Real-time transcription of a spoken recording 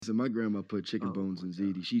So my grandma put chicken Oh bones my in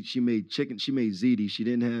god. ziti. She made chicken. She made ziti. She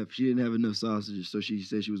didn't have enough sausages, so she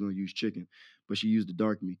said she was gonna use chicken, but she used the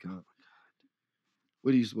dark meat Oh kind. my god.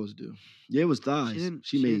 What are you supposed to do? Yeah, it was She thighs. didn't.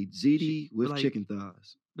 She She didn't. made She ziti but with like chicken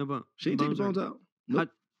thighs. the She didn't take the bones are bones out. how Nope.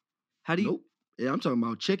 how do you Nope. Yeah, I'm talking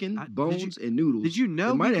about chicken, did you bones, and noodles. It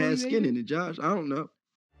know might have before had you ate skin it? in it, Josh. I don't know.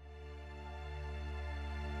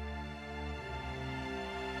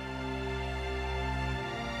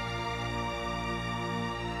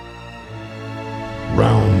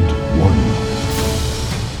 Round one.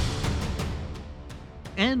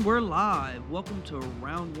 And we're live. Welcome to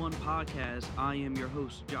Round One Podcast. I am your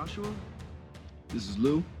host, Joshua, This is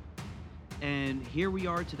Lou. and here we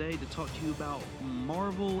are today to talk to you about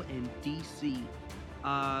Marvel and DC.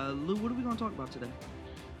 Lou, what are we going to talk about today?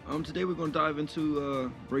 Today we're gonna dive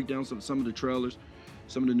into break down some of the trailers,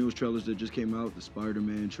 some of the newest trailers that just came out. The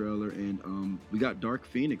Spider-Man trailer, and we got Dark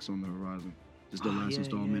Phoenix on the horizon. This is the last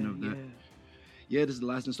installment of that. Yeah, this is the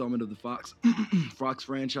last installment of the Fox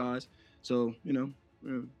franchise. So we're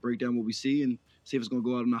gonna break down what we see and see if it's gonna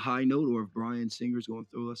go out on a high note or if Brian Singer's gonna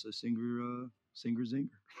throw us a singer zinger.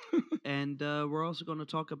 And we're also going to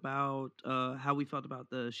talk about how we felt about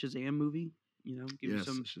the Shazam movie. Give you Yes,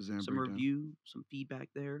 some Shazam some breakdown. review, some feedback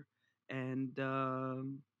there, and I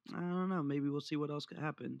don't know. Maybe we'll see what else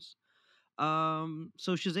happens.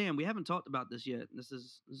 So Shazam, we haven't talked about this yet. This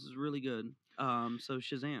is really good. So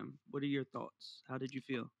Shazam, what are your thoughts? How did you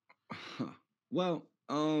feel? Well,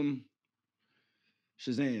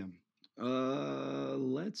 Shazam.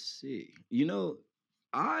 Let's see.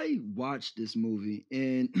 I watched this movie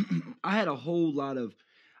and I had a whole lot of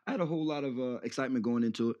excitement going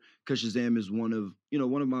into it because Shazam is one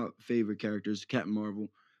of my favorite characters. Captain Marvel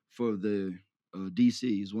for the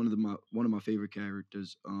DC is one of my favorite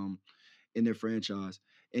characters in their franchise,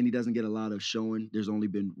 and he doesn't get a lot of showing. There's only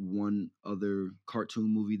been one other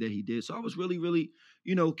cartoon movie that he did, so I was really, really,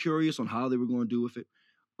 curious on how they were going to do with it.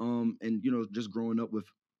 And just growing up with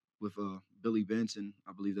Billy Benson,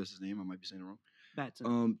 I believe that's his name. I might be saying it wrong. Batson.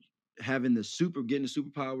 Um, Having getting the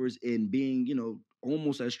superpowers and being,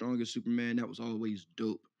 almost as strong as Superman, that was always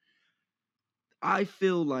dope. I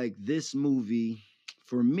feel like this movie,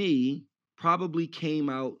 for me, probably came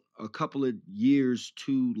out a couple of years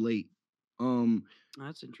too late. Um,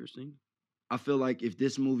 That's interesting. I feel like if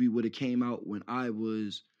this movie would have came out when I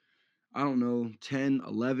was, I don't know, 10,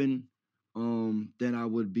 11, then I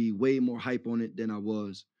would be way more hype on it than I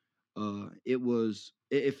was.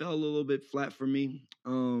 It fell a little bit flat for me.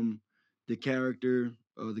 The character,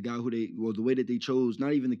 the guy the way that they chose,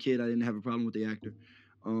 not even the kid, I didn't have a problem with the actor.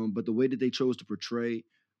 But the way that they chose to portray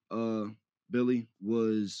uh Billy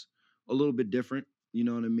was a little bit different. You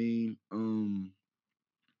know what I mean?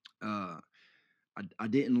 Uh I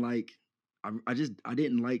didn't like I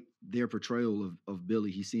didn't like their portrayal of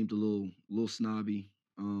Billy. He seemed a little snobby.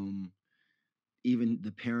 Even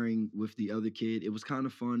the pairing with the other kid, it was kind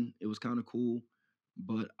of fun. It was kind of cool,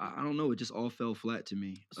 but I don't know. It just all fell flat to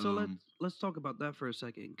me. So let's talk about that for a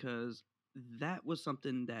second, because that was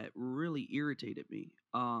something that really irritated me.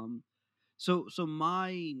 So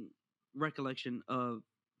my recollection of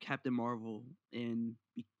Captain Marvel, and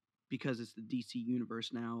because it's the DC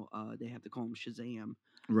universe now, they have to call him Shazam.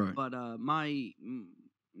 Right, But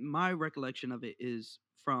my recollection of it is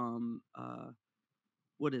from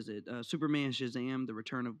what is it? Superman Shazam: The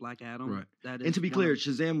Return of Black Adam. right. That And to is be one of clear,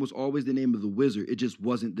 Shazam was always the name of the wizard. It just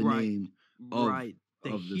wasn't the right, name of right.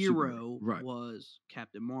 The of the Superman. hero Right, was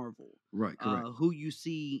Captain Marvel, right, correct. who you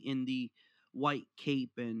see in the white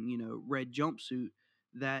cape and red jumpsuit.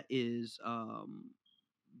 That is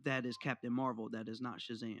Captain Marvel. That is not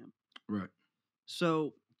Shazam. Right,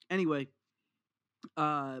 So anyway,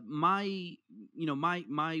 my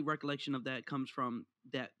recollection of that comes from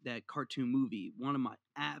that cartoon movie, one of my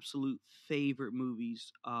absolute favorite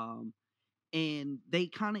movies. And they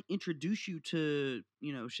kind of introduce you to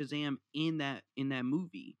Shazam in that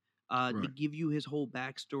movie. They right. give you his whole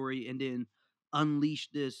backstory and then unleash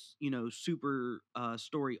this super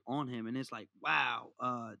story on him, and it's like, wow,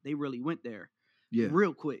 they really went there Yeah,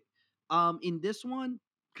 real quick. In this one,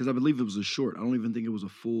 because I believe it was a short. I don't even think it was a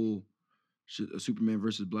full Superman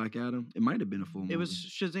versus Black Adam. It might have been a full it was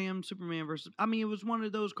movie. Shazam Superman versus. I mean, it was one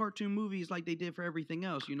of those cartoon movies like they did for everything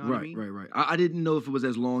else. You know what I Right, mean? right, right. I didn't know if it was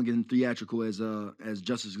as long and theatrical as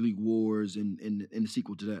Justice League Wars and the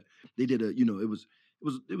sequel to that. They did it was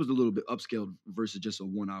a little bit upscaled versus just a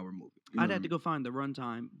 1 hour movie. You know I'd what I have to mean? go find the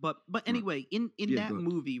runtime, but Right. anyway, in Yeah, that go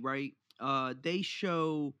ahead. movie, right? They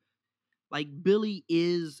show like Billy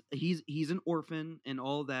is he's an orphan and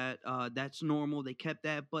all that. That's normal. They kept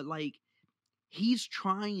that, but like he's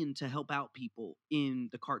trying to help out people in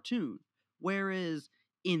the cartoon, whereas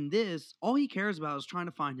in this, all he cares about is trying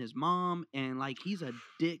to find his mom, and like he's a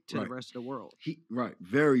dick to the Right. rest of the world. Right.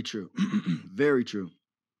 Very true. Very true.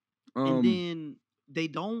 And Um. then they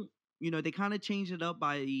don't, they kind of change it up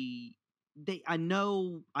by they. I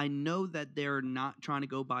know that they're not trying to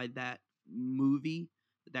go by that movie,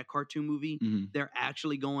 that cartoon movie. Mhm. They're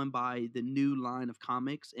actually going by the new line of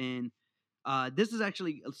comics, and this is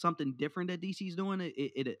actually something different that DC's doing.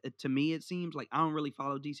 It to me it seems like I don't really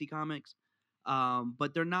follow DC Comics,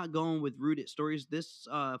 but they're not going with rooted stories. This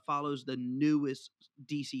follows the newest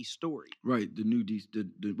DC story. Right. The new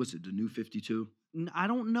the what's it? The new 52. I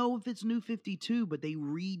don't know if it's New 52, but they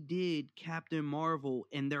redid Captain Marvel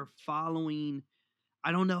and they're following,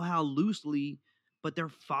 I don't know how loosely, but they're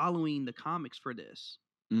following the comics for this.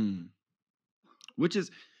 Mm. Which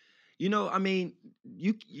is, I mean,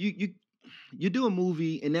 you do a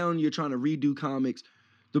movie and now you're trying to redo comics.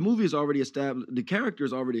 The movie is already established. The character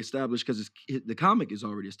is already established because the comic is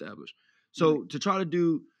already established. So Right. to try to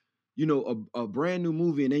do, a brand new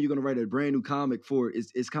movie and then you're gonna write a brand new comic for it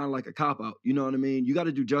is kind of like a cop out. You know what I mean? You got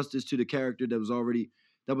to do justice to the character that was already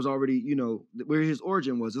where his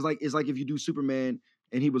origin was. It's like if you do Superman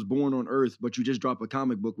and he was born on Earth, but you just drop a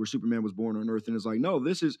comic book where Superman was born on Earth, and it's like, no,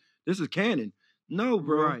 this is canon. No,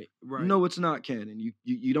 bro. Right, right. No, it's not canon.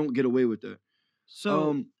 You don't get away with that. So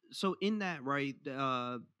Um, so in that, right,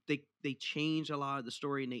 they change a lot of the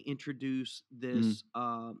story and they introduce mhm. this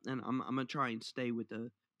and I'm gonna try and stay with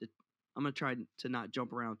the I'm gonna try to not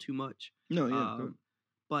jump around too much. No, yeah, go ahead. Um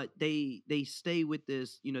but they stay with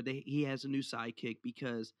this, he has a new sidekick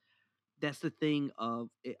because that's the thing of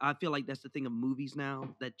I feel like that's the thing of movies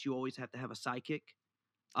now that you always have to have a sidekick.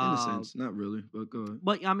 In a Uh, sense, not really, but go ahead.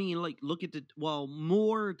 but I mean, like, look at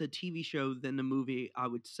more the TV show than the movie, I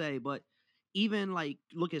would say. But even like,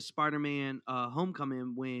 look at Spider-Man,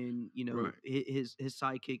 Homecoming, when Right. his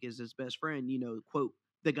sidekick is his best friend. Quote,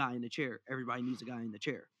 the guy in the chair. Everybody needs a guy in the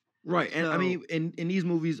chair. Right. And I So mean, and these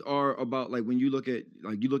movies are about, like, when you look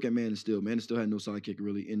at Man of Steel. Man of Steel had no sidekick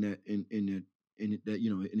really in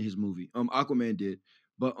his movie. Aquaman did.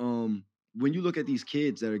 But when you look at these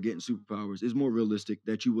kids that are getting superpowers, it's more realistic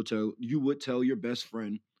that you would tell your best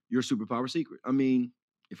friend your superpower secret. I mean,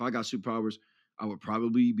 if I got superpowers, I would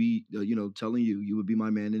probably be telling you would be my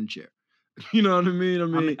man in the chair. You know what I mean? I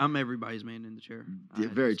I'm mean, I'm everybody's man in the chair. I yeah, had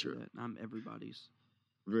to very say true. that. I'm everybody's.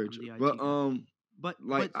 Very I'm true. the But IT guy. But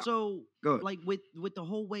like, so go ahead. like with the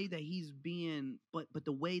whole way that he's being, but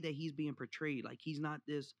the way that he's being portrayed, like he's not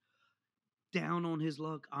this down on his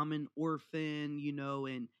luck. I'm an orphan,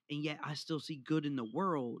 and yet I still see good in the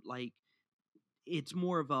world. Like it's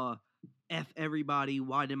more of a F everybody,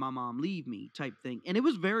 why did my mom leave me type thing. And it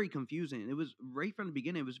was very confusing. It was right from the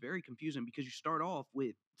beginning, it was very confusing because you start off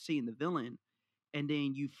with seeing the villain and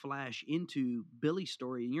then you flash into Billy's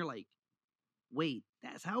story and you're like, wait,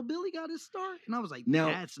 that's how Billy got his start? And I was like, Now,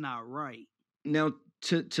 that's not right. now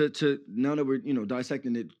to now that we're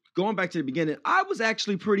dissecting it, going back to the beginning, I was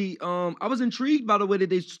actually pretty I was intrigued by the way that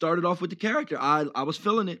they started off with the character. I was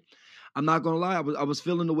feeling it. I'm not gonna lie, I was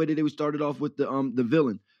feeling the way that they started off with the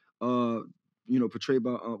villain, uh portrayed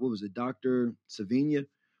by what was it, Dr. Savina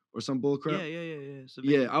or some bull crap. Yeah, yeah, yeah, yeah. Yeah,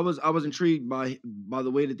 Savannah. I was intrigued by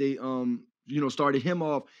the way that they started him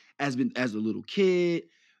off as a little kid,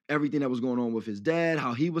 everything that was going on with his dad,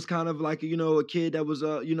 how he was kind of like a kid that was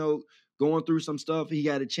going through some stuff. He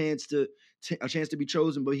had a chance to be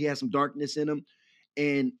chosen, but he had some darkness in him,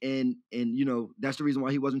 and that's the reason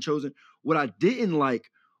why he wasn't chosen. What I didn't like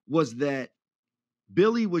was that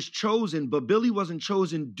Billy was chosen, but Billy wasn't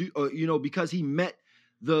chosen, because he met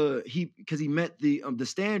the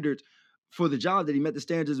standards for the job. That he met the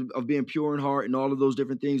standards of being pure in heart and all of those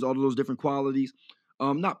different things, all of those different qualities.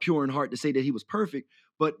 Not pure in heart to say that he was perfect,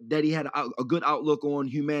 but that he had a good outlook on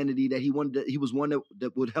humanity. That he was one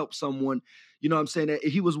that would help someone. You know what I'm saying? That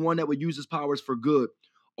he was one that would use his powers for good,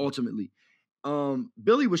 ultimately.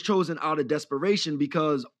 Billy was chosen out of desperation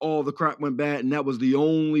because all the crap went bad, and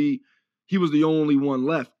he was the only one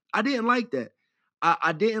left. I didn't like that.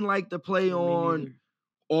 I didn't like the play Yeah, me on neither.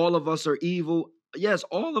 all of us are evil. Yes,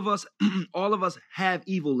 all of us, all of us have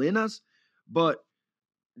evil in us, but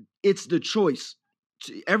it's the choice.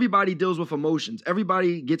 Everybody deals with emotions.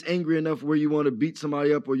 Everybody gets angry enough where you want to beat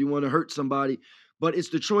somebody up or you want to hurt somebody, but it's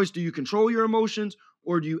the choice. Do you control your emotions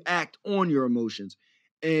or do you act on your emotions?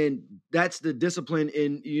 And that's the discipline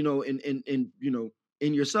in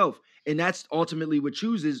yourself. And that's ultimately what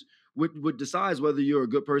chooses what decides whether you're a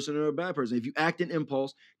good person or a bad person. If you act in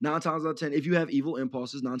impulse, 9 times out of 10, if you have evil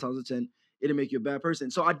impulses, 9 times out of 10, it'll make you a bad person.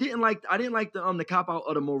 So I didn't like the cop out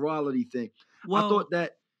of the morality thing. I thought Well,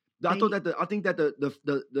 that I thought they that the I think that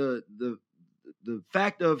the the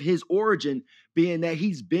fact of his origin being that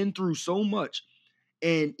he's been through so much,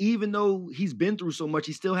 and even though he's been through so much,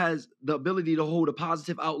 he still has the ability to hold a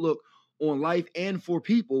positive outlook on life and for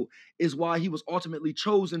people, is why he was ultimately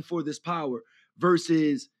chosen for this power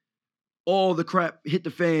versus all the crap hit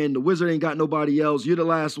the fan. The wizard ain't got nobody else. You're the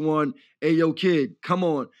last one. Hey, yo, kid, come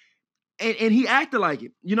on. And he acted like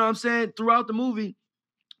it. You know what I'm saying? Throughout the movie,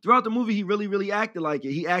 he really, really acted like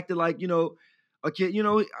it. He acted like, a kid,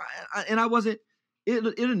 and I wasn't,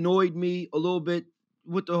 it annoyed me a little bit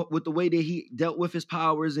with the way that he dealt with his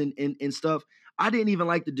powers and stuff. I didn't even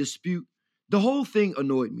like the dispute. The whole thing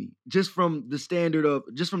annoyed me just from the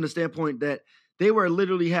standpoint that they were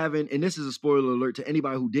literally having, and this is a spoiler alert to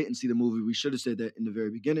anybody who didn't see the movie. We should have said that in the very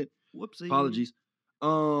beginning. Whoopsie. Apologies.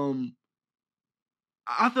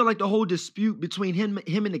 I feel like the whole dispute between him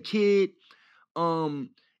and the kid,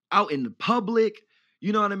 out in the public,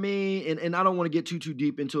 you know what I mean? And I don't want to get too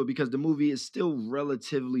deep into it because the movie is still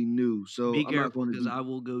relatively new. So Be I'm not careful going to because I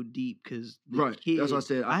will go deep because the right. That's what I kid.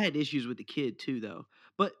 said. I had issues with the kid too, though.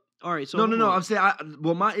 But all right, so No. hold on. I'm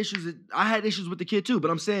saying my issues. I had issues with the kid too, but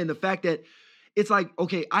I'm saying the fact that it's like,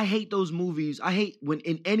 okay, I hate those movies. I hate when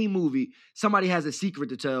in any movie somebody has a secret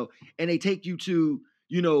to tell and they take you to,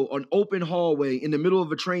 an open hallway in the middle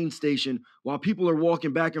of a train station while people are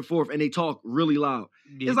walking back and forth and they talk really loud.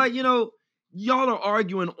 Yeah. It's like, y'all are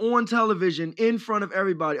arguing on television in front of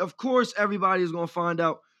everybody. Of course, everybody is gonna find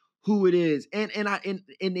out who it is. And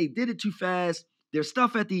they did it too fast. There's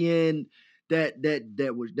stuff at the end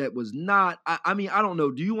that was not. I mean, I don't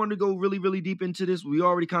know. Do you want to go really, really deep into this? We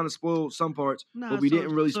already kind of spoiled some parts, Nah, but we so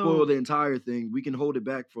didn't really spoil so the entire thing. We can hold it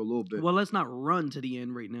back for a little bit. well, let's not run to the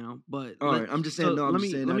end right now. But All right. I'm just saying. No, I'm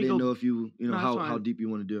just saying. let I me didn't go. know if you know No, it's how fine. deep you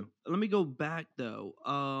want to do. Let me go back though,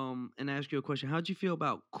 and ask you a question. How'd you feel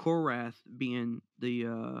about Korath being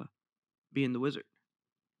the wizard?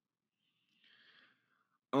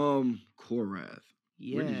 Korath.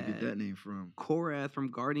 Where did you get Yeah, that name from? Korath from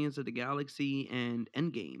Guardians of the Galaxy and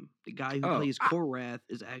Endgame. The guy who Oh, plays Korath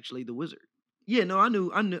is actually the wizard. yeah. No, I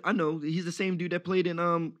know. He's the same dude that played in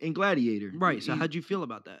Gladiator. Right. So how'd you feel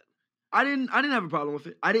about that? I didn't have a problem with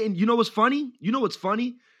it. I didn't. You know what's funny?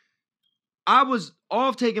 I was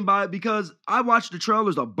off taken by it because I watched the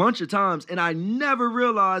trailers a bunch of times and I never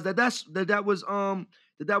realized that that was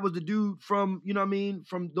the dude from, you know what I mean,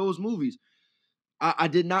 from those movies. I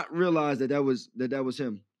did not realize that was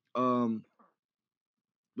him.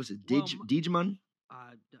 What's it? Well, Digimon?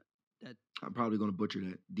 that I'm probably gonna butcher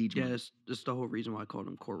that. yeah, Digimon. that's the whole reason why I called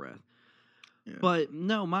him Korath. Yeah. But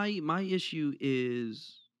no, my issue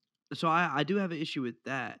is so I do have an issue with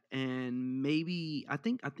that, and maybe I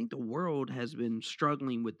think the world has been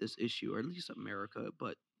struggling with this issue, or at least America,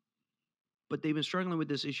 but they've been struggling with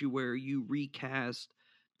this issue where you recast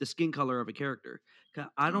the skin color of a character. 'Cause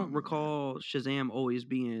I Oh don't my god. recall Shazam always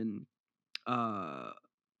being uh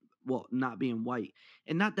well, not being white.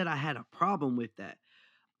 And not that I had a problem with that.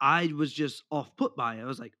 I was just off put by it. I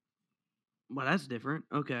was like, well, that's different.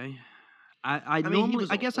 Okay. I I mean, he normally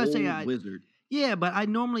was I an guess I say old I wizard, yeah, but I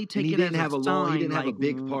normally and take it as a he sign didn't have a like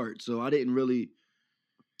big part, so I didn't really.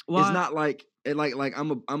 well, It's not like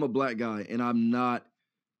I'm a black guy, and I'm not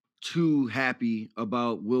too happy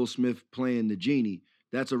about Will Smith playing the genie.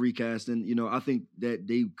 That's a recast, and I think that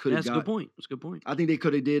they could have that's a good got. point. That's a good point. I think they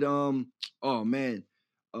could have did. Oh man.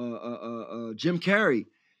 Jim Carrey.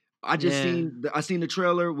 Yeah, I seen the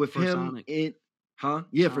trailer with for him Sonic. in. Huh?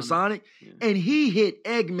 Yeah, for Sonic. Sonic, Yeah. and he hit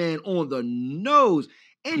Eggman on the nose,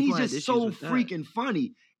 and People he's had just issues so with that. freaking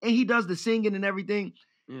funny, and he does the singing and everything.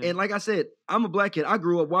 Yeah. And like I said, I'm a black kid. I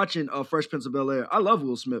grew up watching Fresh Prince of Bel-Air. I love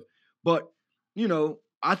Will Smith, but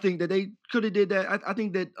I think that they could have did that. I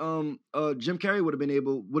think that Jim Carrey would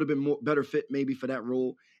have been more better fit maybe for that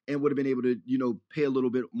role, and would have been able to pay a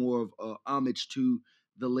little bit more of homage to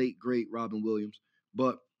the late great Robin Williams.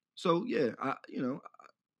 But so yeah,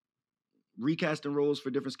 recasting roles for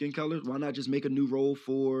different skin colors. Why not just make a new role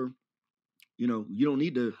for you don't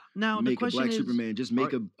need to Now the make a question black is Superman. Just are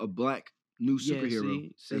make a black new yeah, superhero.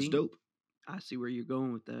 That's see? dope. I see where you're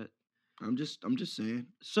going with that. I'm just saying.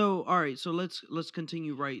 So all right, so let's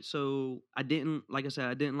continue right. So I didn't like I said,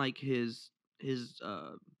 I didn't like his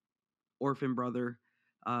orphan brother,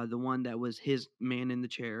 the one that was his man in the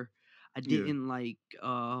chair. I Yeah. didn't like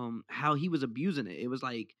how he was abusing it. It was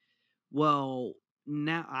like, well,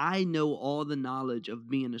 now I know all the knowledge of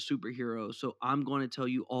being a superhero, so I'm going to tell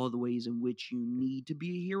you all the ways in which you need to be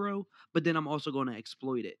a hero, but then I'm also going to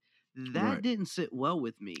exploit it. That Right. didn't sit well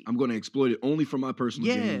with me. I'm going to exploit it only for my personal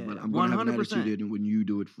gain, but Yeah, I'm going to have an attitude 100%. in when you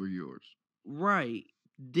do it for yours. Right.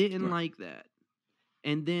 Didn't Right. like that.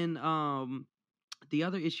 And then the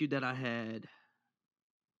other issue that I had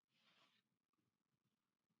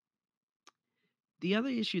The other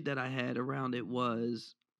issue that I had around it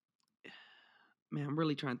was, man, I'm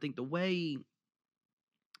really trying to think the way.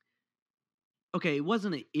 Okay, it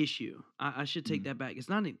wasn't an issue. I should take Mm. that back. It's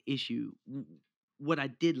not an issue. What I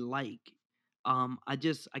did like, I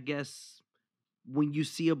guess when you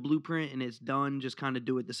see a blueprint and it's done, just kind of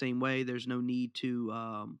do it the same way. There's no need to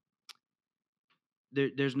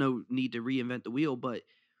reinvent the wheel. But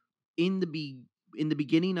in the be in the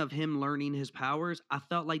beginning of him learning his powers, I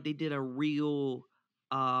felt like they did a real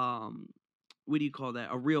um what do you call that?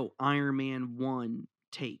 A real Iron Man 1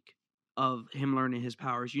 take of him learning his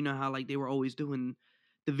powers. You know how like they were always doing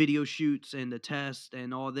the video shoots and the tests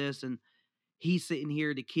and all this, and he's sitting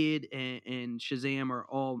here, the kid and Shazam are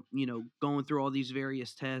all, going through all these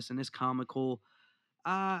various tests, and it's comical.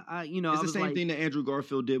 It's I the was same like, thing that Andrew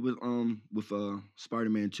Garfield did with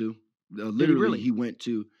Spider-Man 2. did he Literally, really? he went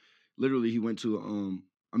to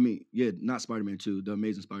I mean, yeah, not Spider-Man 2, the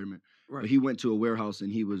Amazing Spider-Man, but Right. he went to a warehouse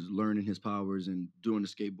and he was learning his powers and doing the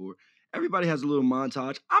skateboard. Everybody has a little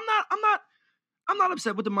montage. I'm not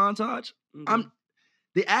upset with the montage. Okay. I'm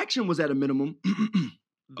The action was at a minimum.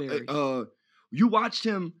 Very. uh, you watched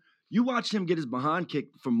him. You watched him get his behind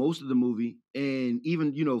kicked for most of the movie, and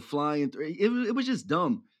even flying through. It was just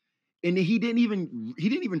dumb. And he didn't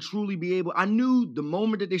even truly be able. I knew the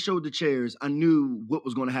moment that they showed the chairs, I knew what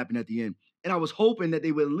was going to happen at the end, and I was hoping that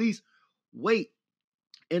they would at least wait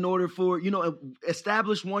in order for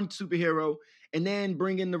establish one superhero and then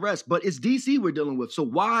bring in the rest. But it's DC we're dealing with, so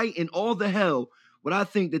why in all the hell would I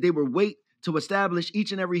think that they would wait to establish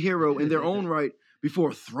each and every hero in their own right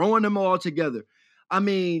before throwing them all together? I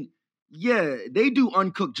mean, yeah, they do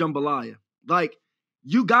uncooked jambalaya. Like,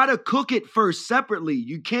 you gotta cook it first separately.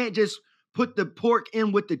 You can't just put the pork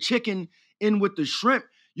in with the chicken in with the shrimp.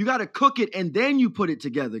 You gotta cook it and then you put it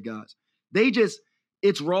together, guys. They just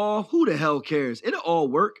It's raw. Who the hell cares? It'll all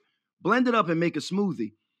work. Blend it up and make a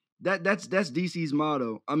smoothie. That's DC's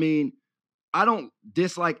motto. I mean, I don't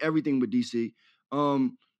dislike everything with DC.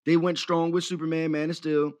 They went strong with Superman, Man of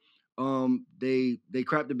Steel. They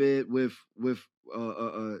crapped the bed with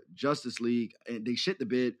Justice League, and they shit the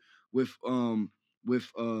bed with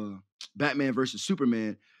Batman versus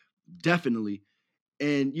Superman, definitely.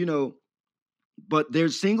 And but their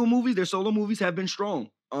single movies, their solo movies have been strong.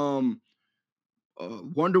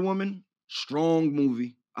 Wonder Woman, strong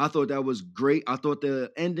movie. I thought that was great. I thought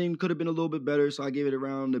the ending could have been a little bit better, so I gave it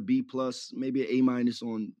around a B plus, maybe an A minus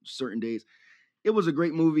on certain days. It was a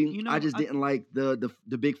great movie. You I know, just I didn't like the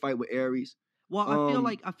big fight with Ares. well, Um,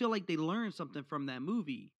 I feel like they learned something from that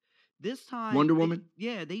movie. This time, Wonder Woman.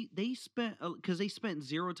 they spent because they spent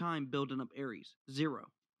zero time building up Ares. Zero.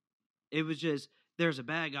 It was just there's a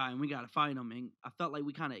bad guy and we got to fight him, and I felt like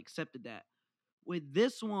we kind of accepted that. With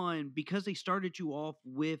this one, because they started you off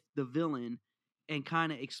with the villain and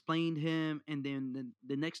kind of explained him, and then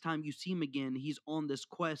the next time you see him again, he's on this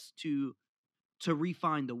quest to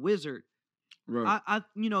refine the wizard. Right.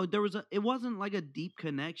 There was it wasn't like a deep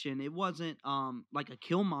connection. It wasn't like a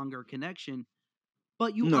Killmonger connection,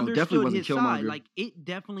 but you No, definitely understood wasn't his side. Killmonger. Like it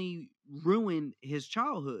definitely ruined his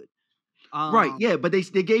childhood. Right, Um, yeah, but they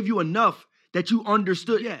gave you enough that you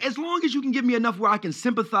understood. yeah, As long as you can give me enough where I can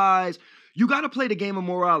sympathize, you got to play the game of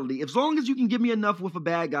morality. As long as you can give me enough with a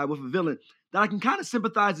bad guy, with a villain, that I can kind of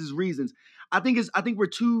sympathize his reasons. I think we're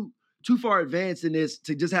too far advanced in this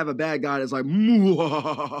to just have a bad guy that's like,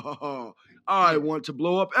 I yeah. want to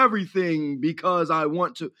blow up everything because I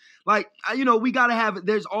want to. Like, we got to have it.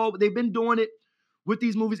 They've been doing it with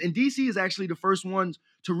these movies, and DC is actually the first ones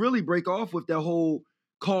to really break off with that whole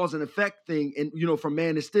cause and effect thing. And from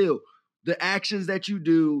Man of Steel, the actions that you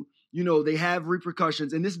do, they have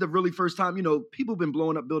repercussions. And this is the really first time, people have been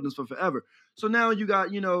blowing up buildings for forever. So now you got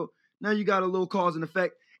a little cause and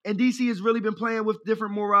effect. And DC has really been playing with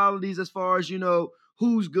different moralities as far as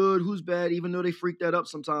who's good, who's bad, even though they freak that up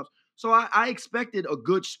sometimes. So I expected a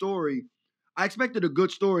good story.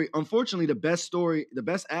 Unfortunately, the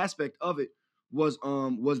best aspect of it was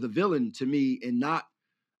the villain to me, and not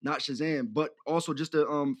Shazam. But also, just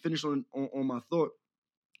to finish on my thought,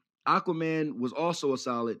 Aquaman was also a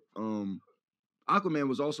solid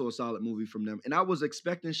movie from them. And I was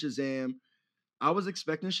expecting Shazam.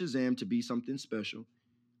 To be something special.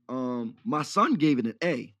 My son gave it an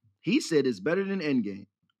A. He said it's better than Endgame.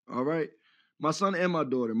 All right. My son and my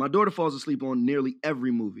daughter. My daughter falls asleep on nearly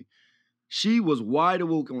every movie. She was wide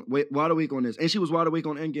awake on this, and she was wide awake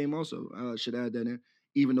on Endgame also. I should add that in,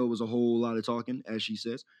 even though it was a whole lot of talking, as she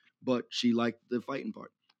says, but she liked the fighting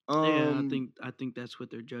part. Yeah, Um, I think that's what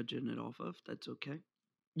they're judging it off of. That's okay.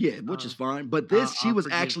 yeah, which is Uh, fine. But this, I'll forgive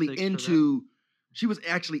Six for that. she was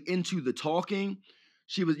actually into the talking.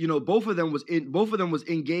 She was, both of them was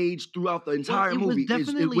engaged throughout the Well, entire it was movie,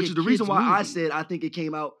 definitely which a is the reason kids why I movie. said I think it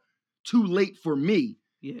came out too late for me.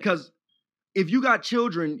 Yeah, Because if you got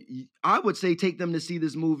children, I would say take them to see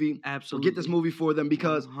this movie or get this absolutely, movie for them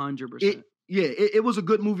because 100%. it was a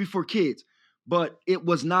good movie for kids, but it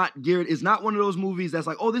was not geared. It's not one of those movies that's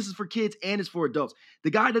like, oh, this is for kids and it's for adults. The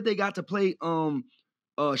guy that they got to play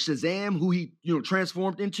Shazam, who he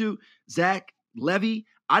transformed into, Zach Levy,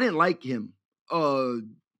 I didn't like him.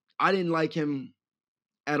 I didn't like him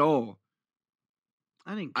at all.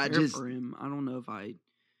 I didn't I care just for him. I don't know if I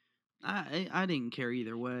didn't care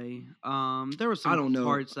either way. There were I some don't know.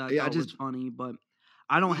 parts that I Yeah, I thought was just funny, but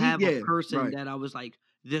I don't he have a yeah, person right. that I was like,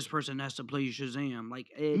 this person has to play Shazam. Like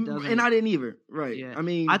it And doesn't. I didn't either. Right. Yeah, I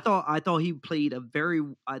mean, I thought he played a very.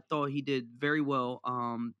 I thought he did very well.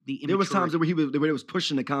 The there was times immaturity. where it was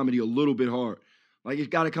pushing the comedy a little bit hard. Like it's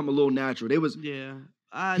got to come a little natural. Yeah, He was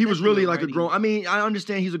definitely the really like a writing. grown. I mean, I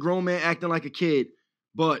understand he's a grown man acting like a kid,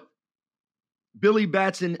 but Billy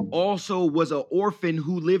Batson also was an orphan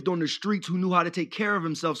who lived on the streets who knew how to take care of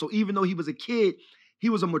himself. So even though he was a kid, he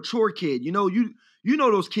was a mature kid. You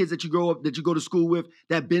know those kids that you go to school with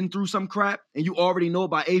that been through some crap and you already know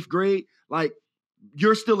by 8th grade. Like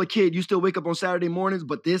you're still a kid. You still wake up on Saturday mornings,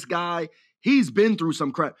 but this guy, he's been through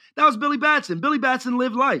some crap. That was Billy Batson. Billy Batson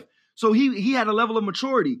lived life. So he had a level of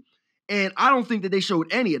maturity. And I don't think that they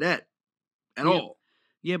showed any of that at Yeah, all.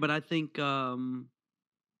 yeah, but I think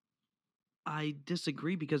I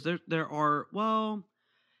disagree because there are well,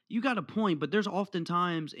 you got a point, but there's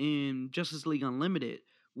oftentimes in Justice League Unlimited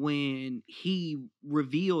when he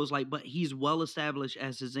reveals like, but he's well established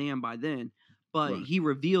as Shazam by then, but Right. he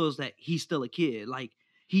reveals that he's still a kid. Like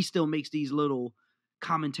he still makes these little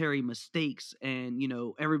commentary mistakes, and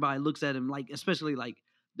everybody looks at him like, especially like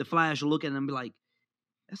the Flash will look at him and be like,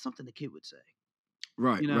 "That's something the kid would say,"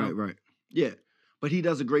 Right, you know. right, right. Yeah. But he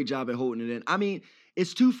does a great job at holding it in. I mean,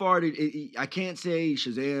 it's too far I can't say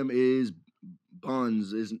Shazam is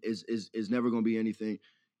buns is never going to be anything.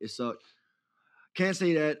 It sucked. Can't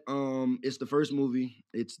say that. It's the first movie.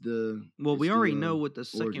 Well, It's we the already know what the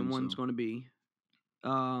second origin. one's So going to be.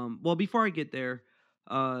 Well, before I get there,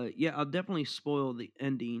 yeah, I'll definitely spoil the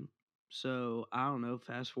ending. So I don't know,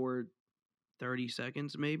 fast forward 30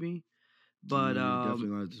 seconds maybe. no, But you're definitely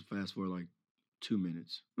going to fast forward like 2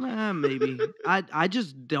 minutes. maybe. I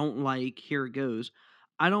just don't like here it goes.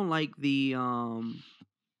 I don't like the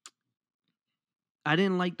I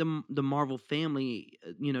didn't like the Marvel family,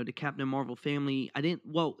 the Captain Marvel family. I didn't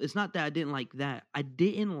well, it's not that I didn't like that. I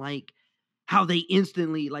didn't like how they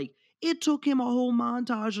instantly like it took him a whole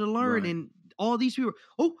montage to learn Right, and all these people,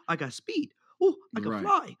 oh, I got speed. Oh, I can right.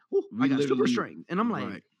 fly. Oh, I We got super literally, strength. And I'm like,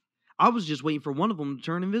 right. I was just waiting for one of them to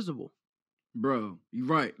turn invisible. Bro, you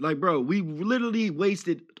right. Like, bro, we literally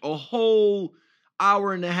wasted a whole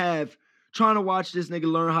hour and a half trying to watch this nigga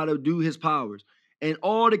learn how to do his powers. And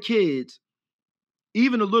all the kids,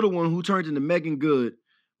 even the little one who turned into Megan Good,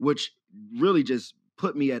 which really just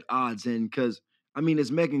put me at odds in because I mean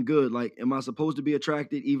it's Megan Good. Like, am I supposed to be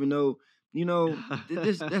attracted even though,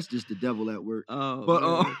 this that's just the devil at work. Oh But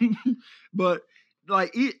man. but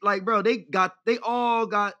like bro, they all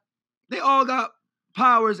got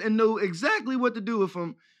powers and knew exactly what to do with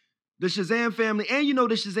them. The Shazam family and the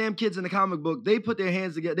Shazam kids in the comic book, they put their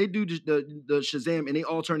hands together. They do the Shazam and they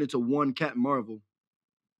all turn into one Captain Marvel.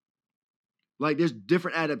 Like there's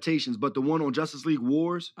different adaptations, but the one on Justice League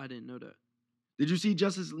Wars, I didn't know that. did you see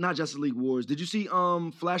not Justice League Wars? Did you see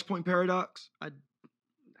Flashpoint Paradox? I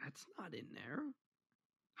That's not in there.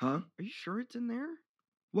 Huh? Are you sure it's in there?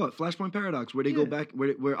 What? Flashpoint Paradox, where they go Yeah. back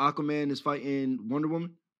where Aquaman is fighting Wonder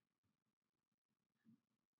Woman?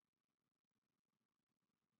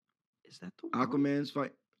 Is that the one?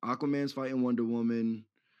 Aquaman's fighting Wonder Woman.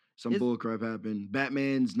 Some Is bullcrap happened.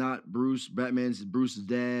 Batman's not Bruce. Batman's Bruce's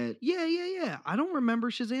dad. yeah. I don't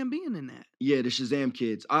remember Shazam being in that. Yeah, the Shazam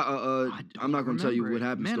kids. I I'm don't not gonna tell you remember what it.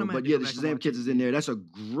 happens Man, to I'm them, gonna have but to yeah, go the back and Shazam watch it kids is in again. there. That's a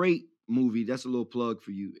great movie. That's a little plug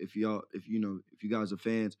for you if you guys are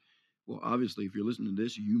fans. Well, obviously, if you're listening to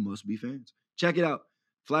this, you must be fans. Check it out.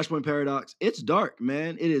 Flashpoint Paradox. It's dark,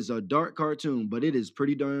 man. It is a dark cartoon, but it is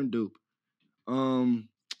pretty darn dope.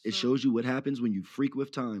 It So shows you what happens when you freak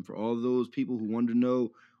with time. For all those people who want to know,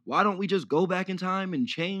 why don't we just go back in time and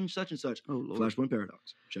change such and such? oh Lord. Flashpoint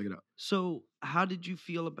Paradox. Check it out. So how did you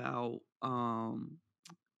feel about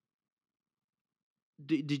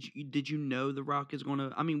did you know The Rock is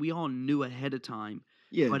gonna I mean, we all knew ahead of time,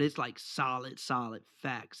 Yeah. but it's like solid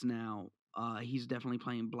facts now. He's definitely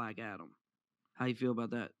playing Black Adam. How you feel about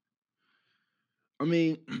that? I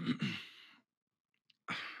mean,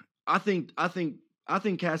 I think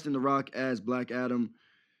casting The Rock as Black Adam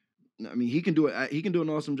I mean, he can do it. He can do an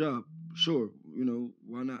awesome job. Sure,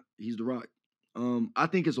 why not? He's The Rock. I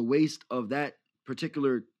think it's a waste of that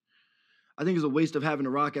particular. I think it's a waste of having The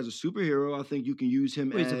Rock as a superhero. I think you can use him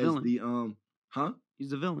Well, he's a as villain. the huh? He's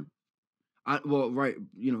the villain. Right.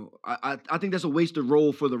 I think that's a wasted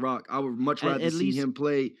role for The Rock. I would much rather At see least, him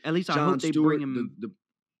play at least I John hope they bring Stewart. him.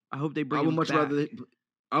 I hope they I bring would him much back. rather.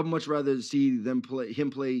 I would much rather see them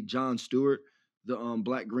play John Stewart, the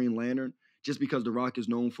Black Green Lantern, just because The Rock is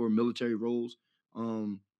known for military roles.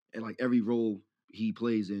 And like every role he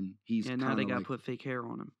plays in, he's And now kind they of got to like, put fake hair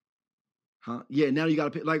on him. huh? Yeah, now you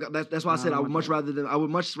got to like that's why I No, I said don't I would want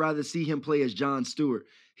much that. rather see him play as John Stewart.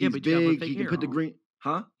 Yeah, He's but you got to put big. fake He can hair put the on him. green.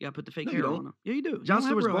 Huh? You got to put the fake No, you hair don't. on him. Yeah, you do. John You don't have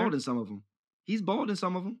Stewart's real hair. bald in some of them. He's bald in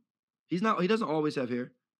some of them. He's not. He doesn't always have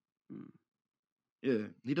hair. Mm. Yeah,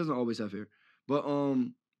 he doesn't always have hair. But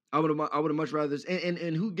I would have much rather.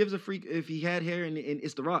 And who gives a freak if he had hair and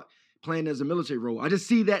it's The Rock playing as a military role? I just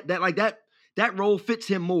see that role fits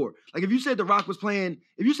him more. Like if you said The Rock was playing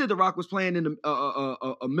in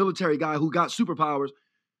a military guy who got superpowers,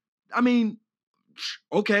 I mean,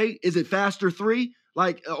 okay, is it Faster 3?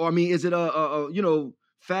 Like, or I mean, is it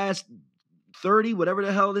Fast 30, whatever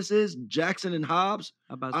the hell this is, Jackson and Hobbs?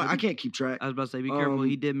 I can't keep track. I was about to say, be careful.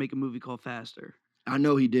 He did make a movie called Faster. I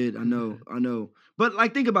know he did. I know. But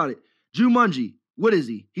like, think about it. Jumanji, what is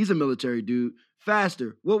he? He's a military dude.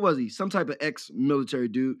 Faster, what was he? Some type of ex-military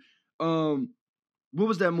dude. What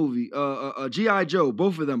was that movie? G.I. Joe,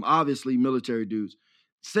 both of them obviously military dudes.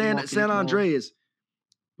 San Andreas,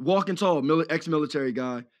 Walking Tall, ex-military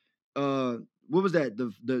guy. What was that?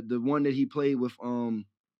 The one that he played with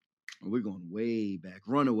we're going way back.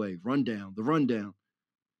 Rundown.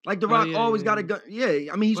 Like The Rock always got a gun.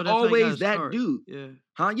 Yeah, I mean, he's always that dude. Yeah.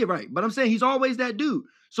 Huh? Yeah, right. But I'm saying he's always that dude.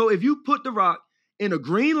 So if you put The Rock in a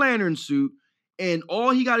Green Lantern suit and all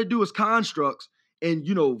he got to do is constructs and,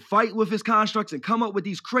 fight with his constructs and come up with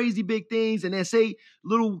these crazy big things and then say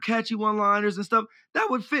little catchy one-liners and stuff, that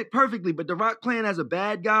would fit perfectly. But The Rock playing as a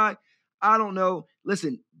bad guy, I don't know.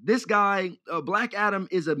 Listen, this guy, Black Adam,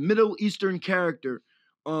 is a Middle Eastern character.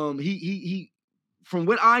 He from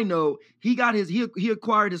what I know, he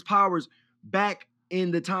acquired his powers back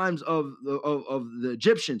in the times of the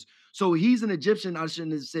Egyptians. So he's an Egyptian. I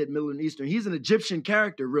shouldn't have said Middle Eastern. He's an Egyptian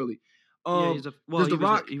character, really. Yeah,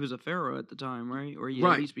 he was a pharaoh at the time, right? Or he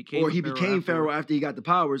at least became. Or he became pharaoh after he got the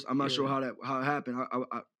powers. I'm not sure how it happened.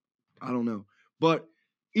 I don't know. But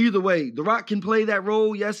either way, The Rock can play that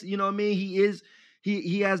role. Yes, you know what I mean.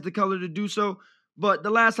 He has the color to do so. But the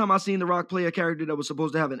last time I seen The Rock play a character that was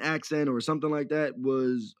supposed to have an accent or something like that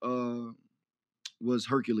was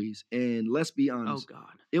Hercules. And let's be honest, oh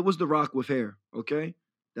God, it was The Rock with hair. Okay,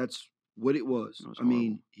 that's what it was. I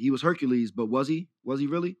mean, he was Hercules, but was he? Was he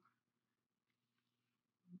really?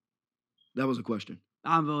 That was a question.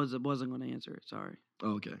 I wasn't going to answer it. Sorry.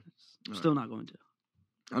 Oh, okay. Still not going to.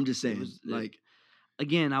 I'm just saying,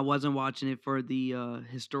 again, I wasn't watching it for the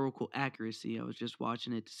historical accuracy. I was just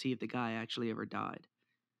watching it to see if the guy actually ever died.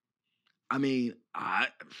 I mean, I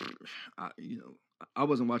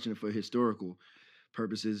wasn't watching it for historical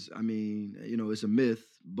purposes. I mean, it's a myth,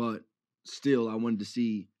 but still, I wanted to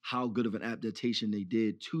see how good of an adaptation they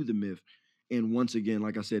did to the myth. And once again,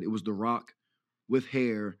 like I said, it was The Rock with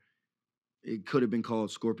hair. It could have been called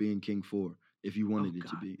Scorpion King 4 if you wanted it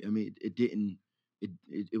to be. I mean, it didn't.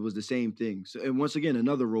 It was the same thing. So, and once again,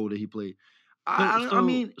 another role that he played.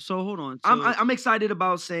 So hold on. I'm excited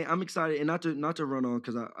about saying I'm excited, and not to run on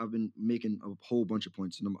because I've been making a whole bunch of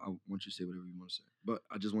points, and I want you to say whatever you want to say. But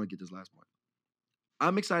I just want to get this last point.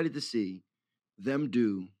 I'm excited to see them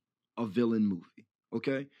do a villain movie.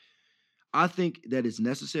 Okay, I think that it's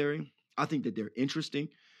necessary. I think that they're interesting.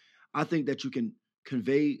 I think that you can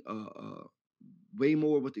convey way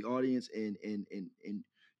more with the audience, and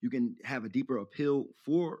you can have a deeper appeal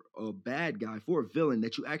for a bad guy, for a villain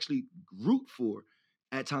that you actually root for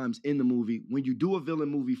at times in the movie. When you do a villain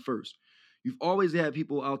movie first, you've always had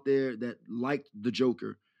people out there that liked the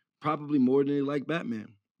Joker, probably more than they like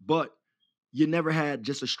Batman, but you never had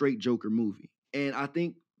just a straight Joker movie. And I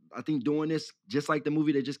think doing this, just like the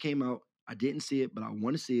movie that just came out, I didn't see it, but I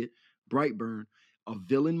want to see it, Brightburn, a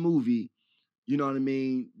villain movie, you know what I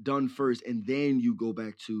mean, done first, and then you go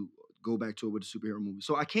back to it with a superhero movie.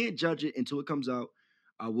 So I can't judge it until it comes out.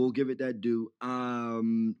 I will give it that due.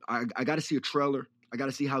 I got to see a trailer. I got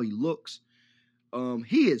to see how he looks.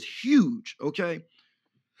 He is huge, okay?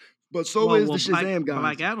 But so is the Shazam guy.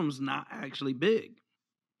 Black Adam's not actually big.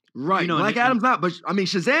 Right. Black Adam's not, but I mean,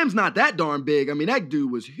 Shazam's not that darn big. I mean, that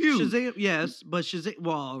dude was huge. Shazam, yes, but Shazam,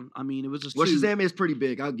 well, I mean, it was a Shazam is pretty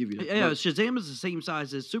big. I'll give you that. Yeah, Shazam is the same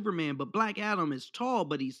size as Superman, but Black Adam is tall,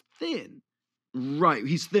 but he's thin. Right.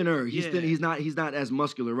 He's thinner. He's thin. Yeah. He's not as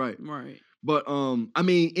muscular, right? Right. But I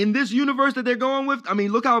mean, in this universe that they're going with, I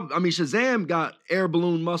mean, look how Shazam got air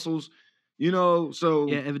balloon muscles, Yeah, so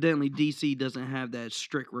evidently DC doesn't have that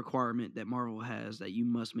strict requirement that Marvel has that you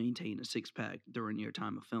must maintain a six pack during your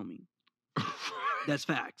time of filming. That's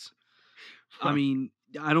facts. I Right. mean,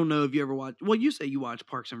 I don't know if you ever watch. Well, you say you watch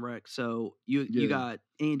Parks and Rec, so you Yeah. got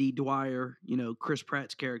Andy Dwyer, Chris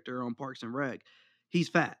Pratt's character on Parks and Rec. He's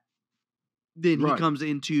fat. Then he Right. comes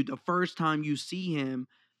into the first time you see him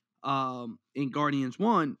in Guardians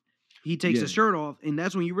 1, he takes Yeah. his shirt off, and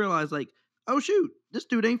that's when you realize, like, oh shoot, this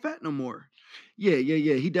dude ain't fat no more. Yeah.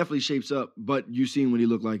 He definitely shapes up, but you seen what he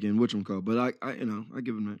looked like in whatchamacallit. But I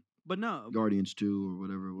give him that. But no, Guardians 2 or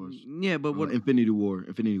whatever it was. yeah, but what Infinity War.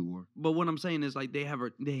 but what I'm saying is, like, they have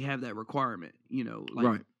that requirement, like,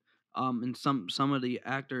 Right. and some of the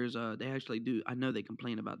actors they actually do. I know they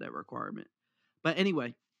complain about that requirement. But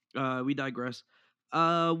anyway, we digress.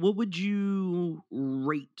 What would you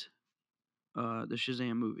rate the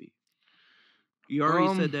Shazam movie? You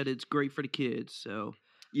already said that it's great for the kids, so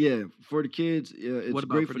Yeah, for the kids, yeah, it's what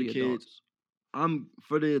about great for for the the kids. adults? I'm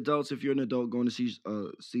for the adults. If you're an adult going to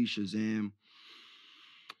see Shazam,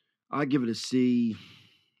 I give it a C.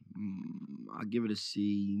 I give it a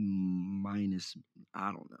C minus.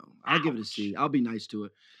 I don't know. I'll give it a C. I'll be nice to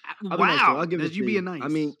it. I'll be nice to it. I'll give it a that's you C. being nice. I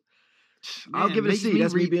mean, I'll Man, give it a makes C. me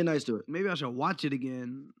That's me being nice to it. Maybe I should watch it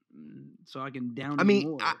again so I can down I it mean,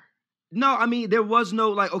 more. no, I mean, there was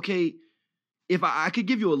no like, okay, if I could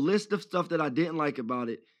give you a list of stuff that I didn't like about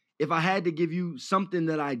it, if I had to give you something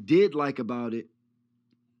that I did like about it,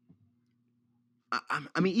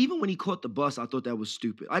 I mean, even when he caught the bus, I thought that was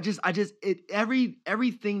stupid.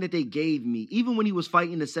 Everything that they gave me, even when he was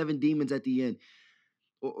fighting the 7 demons at the end,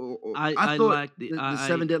 I I thought like the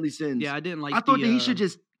 7 deadly sins. yeah, I didn't like I thought that he should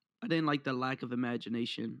just. I didn't like the lack of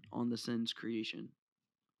imagination on the Sins creation.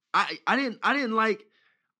 I didn't like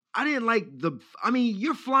the. I mean,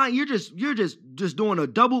 you're flying. You're just doing a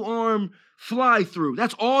double arm fly through.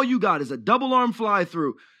 That's all you got is a double arm fly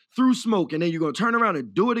through smoke, and then you're gonna turn around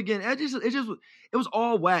and do it again. It was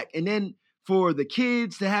all whack. And then for the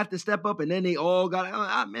kids to have to step up, and then they all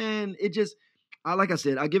got man. It just. Like I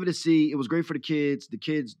said, I give it a C. It was great for the kids. The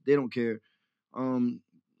kids, they don't care.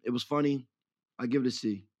 It was funny. I give it a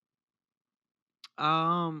C.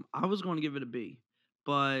 I was going to give it a B,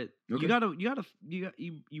 but Okay.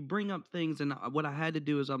 you bring up things, and what I had to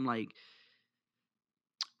do is I'm like,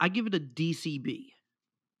 I give it a DCB.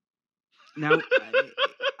 Now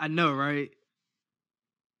I know, right?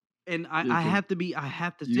 And I have to You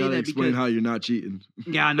say gotta that explain because how you're not cheating.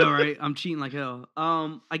 yeah, I know, right? I'm cheating like hell.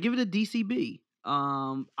 I give it a DCB.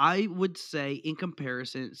 I would say in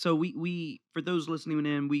comparison. So we for those listening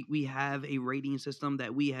in, we have a rating system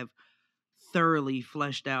that we have thoroughly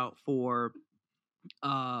fleshed out for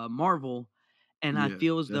Marvel, and I Yeah,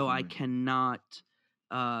 feel as though I definitely. cannot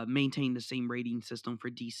maintain the same rating system for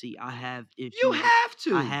DC. I have You issues. have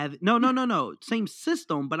to. I have no same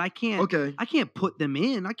system, but I can't. Okay. I can't put them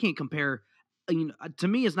in. I can't compare. To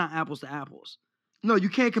me, it's not apples to apples. No, you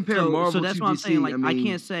can't compare So Marvel that's to what I'm saying. DC. Like, I I mean,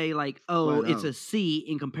 can't say like, oh, flat it's out. a C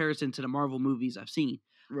in comparison to the Marvel movies I've seen.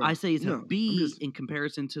 I Right. say it's a No, I'm B just. in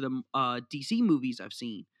comparison to the DC movies I've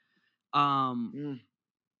seen. Um, Mm.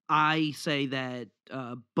 I say that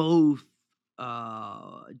both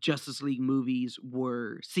Justice League movies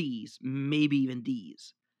were C's, maybe even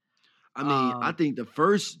D's. I mean, I think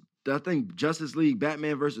Justice League,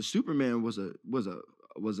 Batman versus Superman was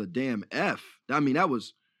a damn F. I mean, that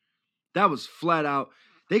was flat out.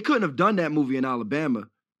 They couldn't have done that movie in Alabama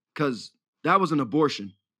because that was an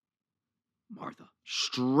abortion. Martha.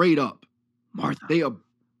 Straight up. Martha. They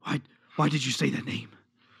Why did you say that name?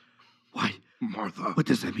 Why? Martha. What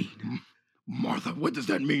does that mean? Martha, what does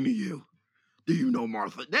that mean to you? Do you know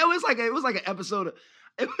Martha? That was like an episode of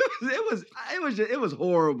it was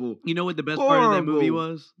horrible. You know what the best part of that movie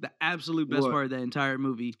Horrible. was? The absolute best What? part of that entire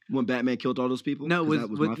movie. When Batman killed all those people? No, 'Cause that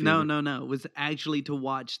was my favorite. no. It was actually to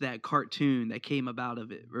watch that cartoon that came about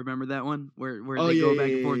of it. Remember that one where Oh, they yeah, go back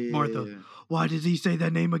and yeah, forth? yeah, Martha, yeah. why does he say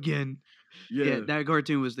that name again? Yeah. That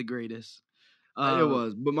cartoon was the greatest. It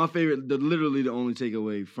was. But my favorite, literally the only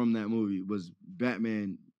takeaway from that movie was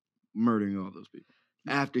Batman murdering all those people.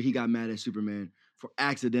 After he got mad at Superman for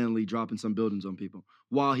accidentally dropping some buildings on people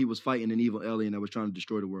while he was fighting an evil alien that was trying to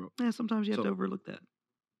destroy the world. Yeah, sometimes you have to So- overlook that.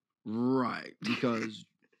 Right. Because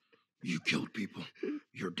you killed people.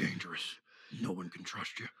 You're dangerous. No one can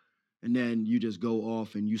trust you. And then you just go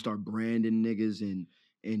off and you start branding niggas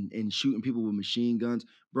and shooting people with machine guns.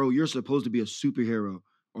 Bro, you're supposed to be a superhero.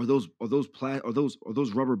 Are those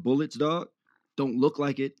rubber bullets, dog? don't look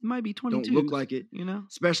like it. It might be Don't 22s, look like it. you know?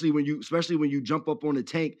 Especially when you jump up on the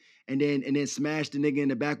tank and then smash the nigga in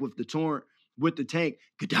the back with the torrent with the tank.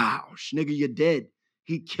 Gadoush, nigga, you're dead.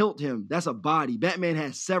 He killed him. That's a body. Batman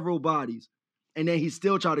has several bodies. And then he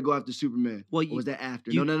still tried to go after Superman. Well, or was that after?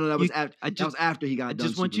 you- No, that was after. I That was after he got I done.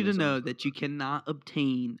 just want you to Superman, know sorry. that you cannot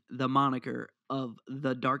obtain the moniker of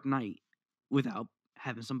the Dark Knight without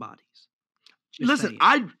having some bodies. Just Listen,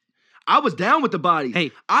 saying. I was down with the bodies.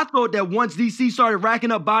 Hey, I thought that once DC started racking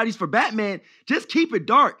up bodies for Batman, just keep it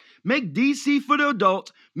dark. Make DC for the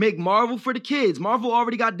adults, make Marvel for the kids. Marvel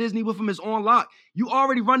already got Disney with them, it's on lock. You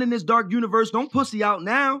already running this dark universe. Don't pussy out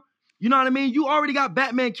now. You know what I mean? You already got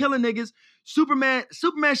Batman killing niggas. Superman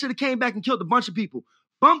should have came back and killed a bunch of people.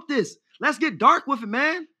 Bump this. Let's get dark with it,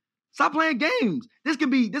 man. Stop playing games. This can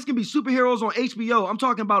be superheroes on HBO. I'm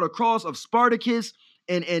talking about a cross of Spartacus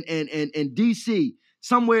and DC.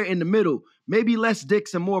 Somewhere in the middle, maybe less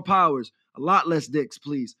dicks and more powers. A lot less dicks,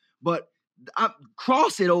 please. But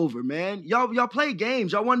cross it over, man. Y'all play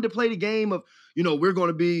games. Y'all wanted to play the game of, we're going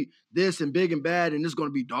to be this and big and bad, and this is going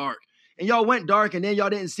to be dark. And y'all went dark, and then y'all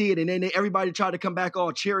didn't see it, and then everybody tried to come back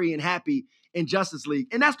all cheery and happy in Justice League.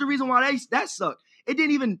 And that's the reason why that sucked. It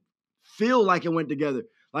didn't even feel like it went together.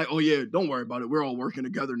 Like, oh yeah, don't worry about it. We're all working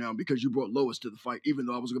together now because you brought Lois to the fight, even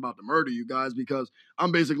though I was about to murder you guys because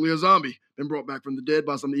I'm basically a zombie. Been brought back from the dead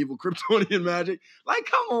by some evil Kryptonian magic. Like,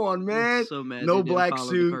 come on, man. I'm so mad No they didn't black follow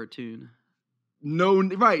suit. the cartoon.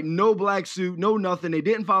 No black suit, no nothing. They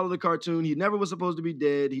didn't follow the cartoon. He never was supposed to be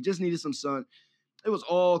dead. He just needed some sun. It was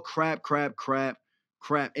all crap.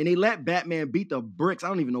 And they let Batman beat the bricks. I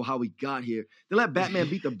don't even know how we got here. They let Batman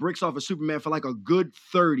beat the bricks off of Superman for like a good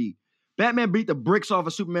 30. Batman beat the bricks off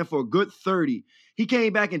of Superman for a good 30. He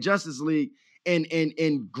came back in Justice League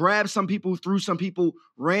and grabbed some people, threw some people,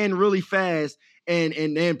 ran really fast, and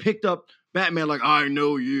then picked up Batman like, I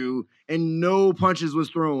know you. And no punches was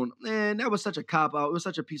thrown. Man, that was such a cop-out. It was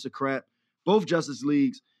such a piece of crap. Both Justice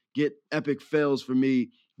Leagues get epic fails for me.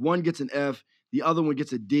 One gets an F. The other one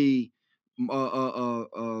gets a D.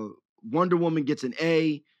 Wonder Woman gets an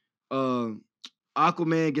A.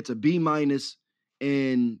 Aquaman gets a B minus.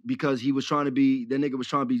 And because that nigga was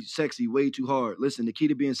trying to be sexy way too hard. Listen, the key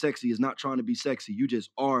to being sexy is not trying to be sexy. You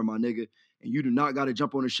just are, my nigga. And you do not got to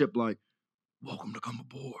jump on a ship like, welcome to come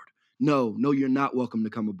aboard. No, you're not welcome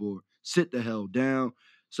to come aboard. Sit the hell down.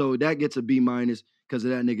 So that gets a B minus because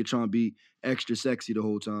of that nigga trying to be extra sexy the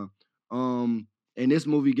whole time. And this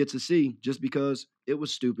movie gets a C just because it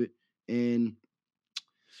was stupid. And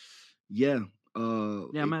yeah.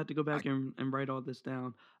 I'm gonna have to go back and write all this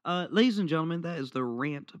down. Ladies and gentlemen, that is the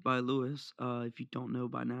rant by Lewis. If you don't know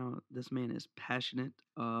by now, this man is passionate.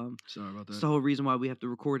 Sorry about that. It's the whole reason why we have to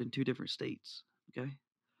record in 2 different states. Okay.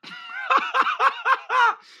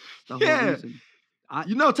 The whole reason.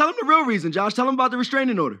 Tell him the real reason, Josh. Tell him about the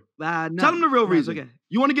restraining order. No, tell him the real reason. It's okay.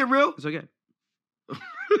 You want to get real? It's okay.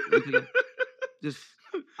 It's okay. Just,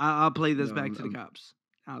 I'll play this back to the cops.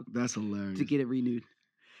 That's hilarious. To get it renewed.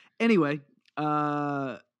 Anyway,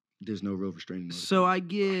 there's no real restraining order. So I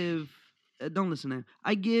give. Don't listen to him.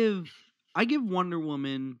 I give Wonder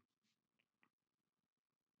Woman.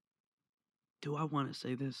 Do I want to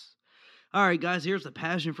say this? All right, guys. Here's the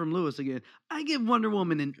passion from Lewis again. I give Wonder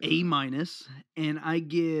Woman an A minus, and I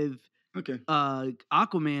give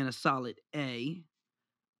Aquaman a solid A,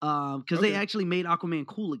 because they actually made Aquaman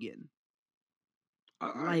cool again.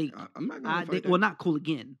 I'm not gonna fight that. Not cool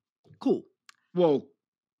again. Cool. Well,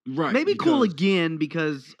 right. Maybe cool again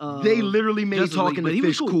because they literally made Justice talking League, to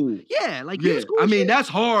fish cool. Yeah, like he was cool. I mean, that's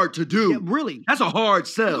hard to do. Yeah, really. That's a hard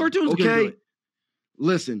sell. The cartoon's gonna do it.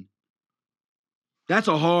 Listen, that's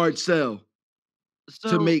a hard sell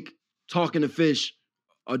to make talking to fish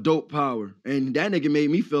a dope power. And that nigga made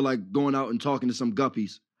me feel like going out and talking to some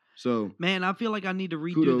guppies. So, man, I feel like I need to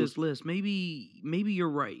redo this list. Maybe you're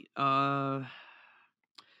right.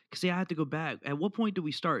 See, I had to go back. At what point do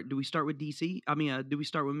we start? Do we start with DC? I mean, do we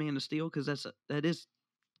start with Man of Steel? Because that is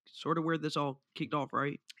sort of where this all kicked off,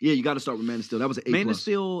 right? Yeah, you got to start with Man of Steel. That was an A+. Man of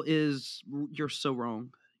Steel is. You're so wrong.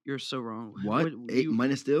 You're so wrong. What?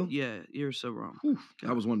 Man of Steel? Yeah, you're so wrong. Whew,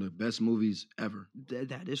 that was one of the best movies ever.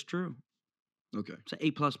 That is true. Okay. It's an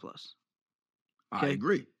A++. I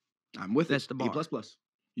agree. I'm with That's it. The bar. A++.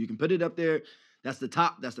 You can put it up there. That's the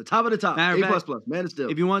top. That's the top of the top. A++. Man of Steel.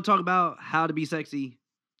 If you want to talk about how to be sexy,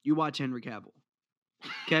 you watch Henry Cavill.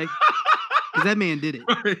 Okay? Because that man did it.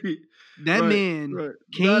 Right. That man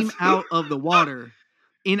came out of the water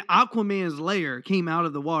in Aquaman's lair, came out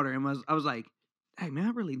of the water, and I was like, hey, man, I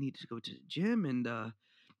really need to go to the gym, and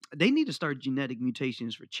they need to start genetic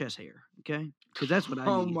mutations for chest hair, okay? Because that's what I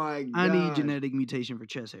need. Oh, my God. I need genetic mutation for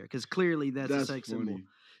chest hair, because clearly that's a sex symbol.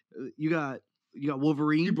 You got You got He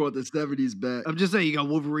Wolverine. brought the 70s back. I'm just saying, you got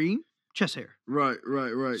Wolverine, chest hair. Right.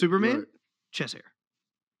 Superman, Right. chest hair.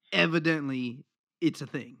 Evidently, it's a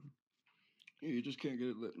thing. Yeah, you just can't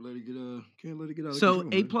let it get can't let it get out of So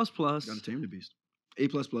control. A man. plus plus. Gotta tame the beast. A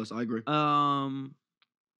plus plus. I agree.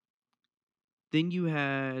 Then you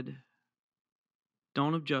had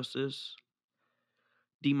Dawn of Justice,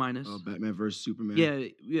 D minus. Batman versus Superman.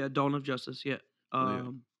 Yeah, Dawn of Justice. Yeah.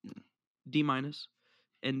 D minus,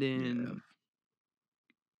 and then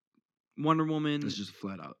Wonder Woman. It's just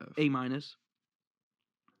flat out F. A minus.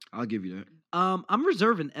 I'll give you that. I'm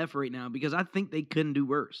reserving F right now because I think they couldn't do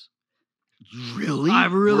worse. Really? I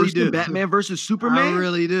really Worse do. than Batman versus Superman? I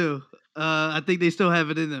really do. I think they still have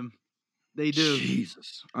it in them. They do.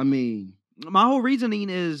 Jesus. I mean, my whole reasoning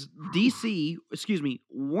is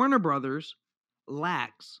Warner Brothers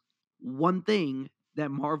lacks one thing that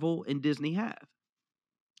Marvel and Disney have.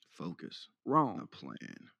 Focus. Wrong. A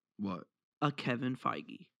plan. What? A Kevin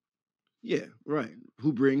Feige. Yeah, right.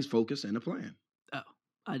 Who brings focus and a plan? Oh,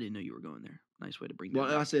 I didn't know you were going there. Nice way to bring that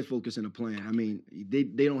Well, up. I said focus and a plan. I mean, they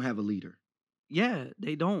don't have a leader. Yeah,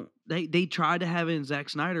 they don't. They tried to have it in Zack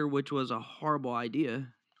Snyder, which was a horrible idea.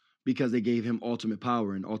 Because they gave him ultimate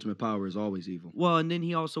power, and ultimate power is always evil. Well, and then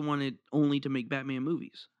he also wanted only to make Batman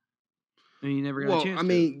movies. I mean, he never got a chance. I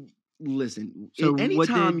mean, listen. So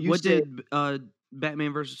anytime what did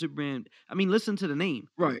Batman versus Superman? I mean, listen to the name.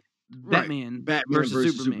 Right. Batman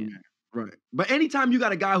versus Superman. Right. But anytime you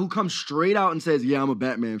got a guy who comes straight out and says, "Yeah, I'm a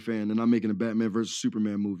Batman fan, and I'm making a Batman versus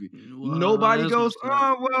Superman movie," nobody goes,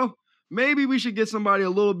 "Oh, well, maybe we should get somebody a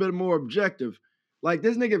little bit more objective." Like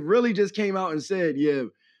this nigga really just came out and said, "Yeah,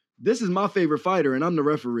 this is my favorite fighter, and I'm the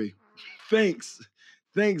referee." Thanks,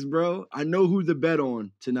 bro. I know who to bet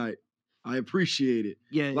on tonight. I appreciate it.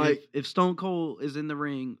 Yeah, like if Stone Cold is in the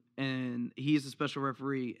ring and he's the special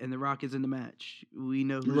referee, and The Rock is in the match, we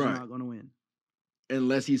know who's not going to win.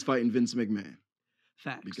 Unless he's fighting Vince McMahon.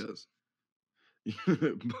 Facts. Because,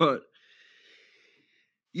 but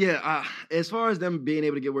yeah, as far as them being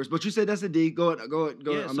able to get worse, but you said that's a D. Go ahead.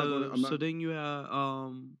 Yeah, so then you have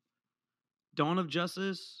Dawn of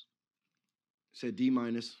Justice. Said D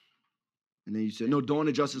minus, and then you said no. Dawn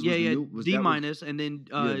of Justice. Was D minus, and then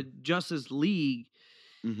Justice League.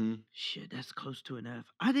 Mm-hmm. Shit, that's close to an F.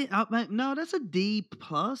 No, that's a D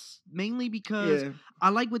plus, mainly because I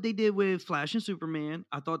like what they did with Flash and Superman.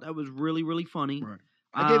 I thought that was really, really funny. Right.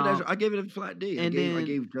 I gave it a flat D. And I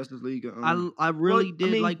gave Justice League. I really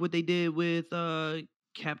did like what they did with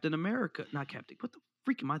Captain America. Not Captain. What the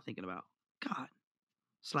freak am I thinking about? God,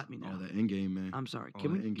 slap me now. Oh, that Endgame, man. I'm sorry.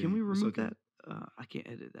 Can we remove that? I can't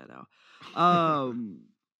edit that out.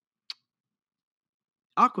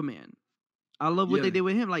 Aquaman. I love what they did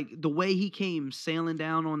with him. Like the way he came sailing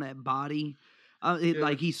down on that body,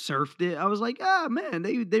 like he surfed it. I was like, man,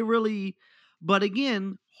 they really. But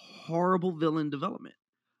again, horrible villain development.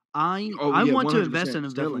 I want to invest in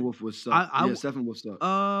him. Steppenwolf was sucked. Steppenwolf sucked.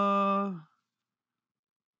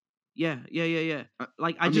 Yeah.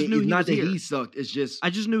 Like I just knew he was here. He sucked. It's just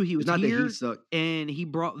I just knew he was not here, that he sucked, and he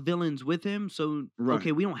brought villains with him. So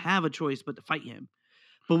okay, we don't have a choice but to fight him.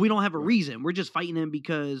 But we don't have a reason. We're just fighting him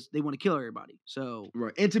because they want to kill everybody. So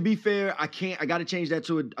And to be fair, I got to change that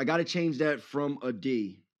I got to change that from a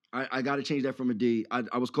D. I got to change that from a D.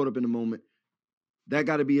 I was caught up in the moment. That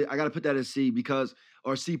got to be. I got to put that as C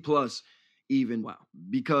or C plus even. Wow.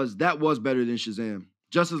 Because that was better than Shazam.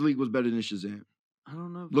 Justice League was better than Shazam. I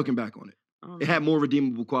don't know. Looking back on it, it had more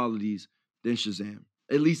redeemable qualities than Shazam.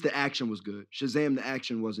 At least the action was good. Shazam, the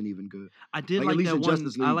action wasn't even good. I did like that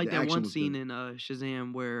one. I like that one scene in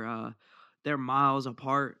Shazam where they're miles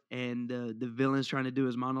apart and the villain's trying to do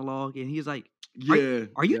his monologue, and he's like,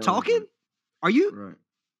 "Are you talking? Are you? Right.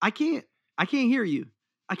 I can't hear you.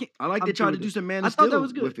 I can't." I like they tried to do some Man of Steel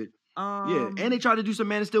with it. And they tried to do some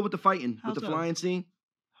Man of Steel with the fighting, with the flying scene.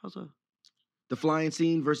 How's that? The flying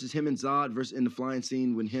scene versus him and Zod versus in the flying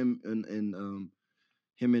scene when him and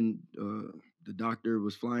the Doctor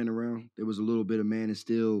was flying around. There was a little bit of Man of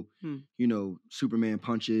Steel, Superman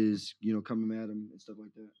punches, coming at him and stuff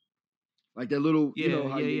like that. Like that little,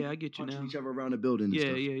 I get you now. Each other around the building.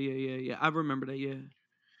 Yeah. I remember that. Yeah.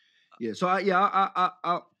 So I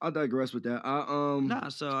digress with that.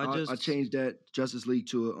 I changed that Justice League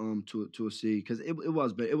to a C because it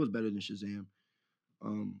was better than Shazam.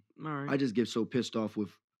 All right. I just get so pissed off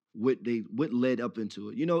with what led up into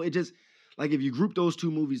it. It just like if you group those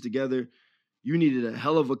two movies together, you needed a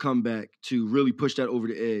hell of a comeback to really push that over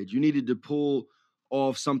the edge. You needed to pull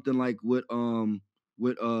off something like what's one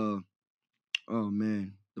of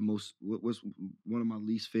my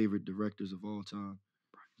least favorite directors of all time,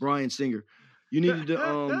 Bryan Singer. You needed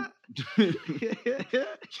to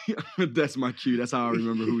That's my cue. That's how I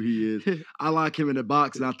remember who he is. I lock him in a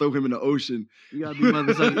box and I throw him in the ocean. You gotta be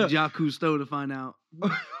motherfucking Jacques Cousteau to find out.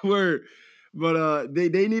 Word. But they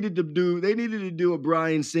needed to do a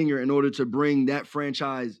Bryan Singer in order to bring that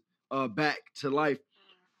franchise back to life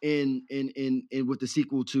in with the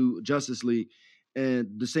sequel to Justice League, and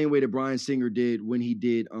the same way that Bryan Singer did when he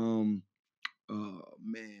did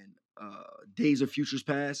Days of Futures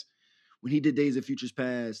Past. When he did Days of Futures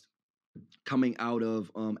Past, coming out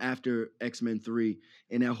of after X-Men 3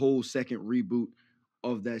 and that whole second reboot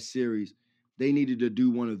of that series, they needed to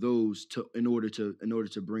do one of those in order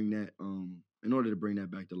to bring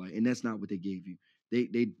that back to light. And that's not what they gave you.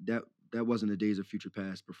 That wasn't a Days of Future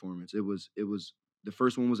Past performance. It was the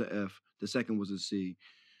first one was an F, the second was a C.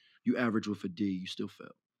 You average with a D, you still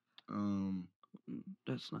fail.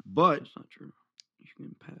 That's not true. You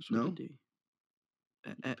can pass with a D.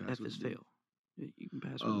 F is fail. You can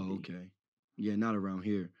pass with a D. Oh, okay. Yeah, not around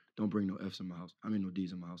here. Don't bring no F's in my house. I mean, no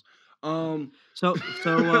D's in my house. So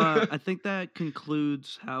I think that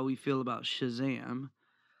concludes how we feel about Shazam.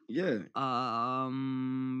 Yeah.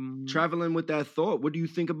 Traveling with that thought, what do you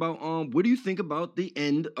think about the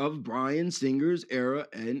end of Bryan Singer's era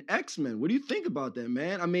in X-Men? What do you think about that,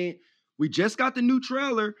 man? I mean, we just got the new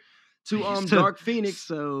trailer to Dark Phoenix.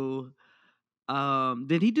 So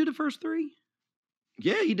did he do the first 3?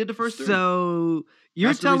 Yeah, he did the first 3. So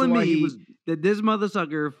you're telling me that this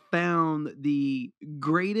motherfucker found the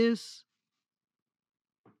greatest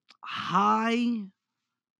high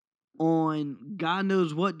on God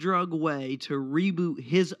knows what drug way to reboot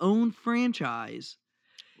his own franchise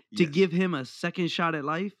to give him a second shot at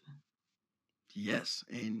life? Yes,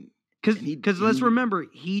 because let's remember,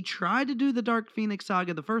 he tried to do the Dark Phoenix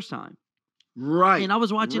saga the first time, right? And I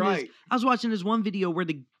was watching this one video where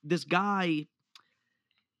this guy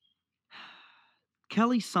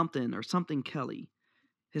Kelly something Kelly.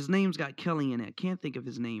 His name's got Kelly in it. I can't think of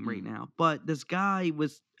his name right now. But this guy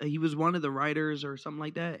was one of the writers or something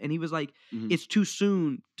like that. And he was like, it's too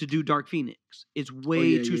soon to do Dark Phoenix. It's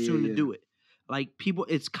way too soon to do it. Like people,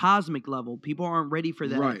 it's cosmic level. People aren't ready for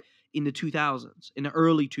that in the 2000s, in the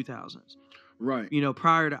early 2000s. Right. You know,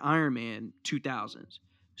 prior to Iron Man 2000s.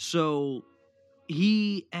 So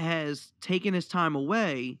he has taken his time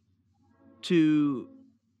away to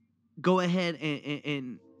go ahead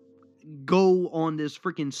and go on this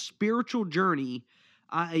freaking spiritual journey.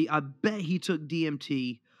 I bet he took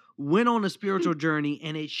DMT, went on a spiritual journey,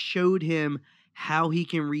 and it showed him how he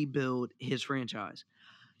can rebuild his franchise.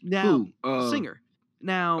 Now, Singer.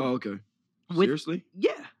 Now, okay. Seriously?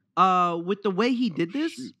 Yeah. With the way he did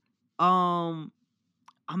this, I'm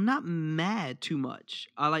not mad too much.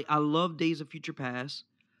 I love Days of Future Past.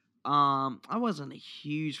 I wasn't a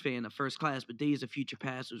huge fan of First Class, but Days of Future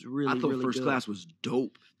Past was really, really good. I thought First Class was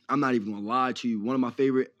dope. I'm not even gonna lie to you. One of my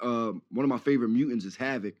favorite mutants is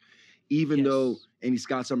Havoc. Even though Amy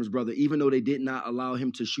Scott Summers' brother, even though they did not allow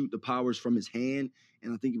him to shoot the powers from his hand,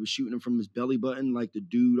 and I think he was shooting them from his belly button, like the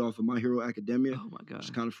dude off of My Hero Academia. Oh my god, which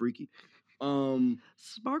is kind of freaky.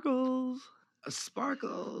 Sparkles.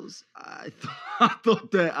 I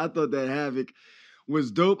thought that Havoc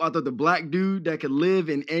was dope. I thought the black dude that could live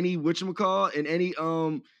in any in any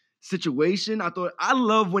situation. I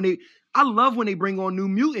love when they bring on new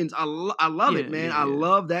mutants. I love it, man. I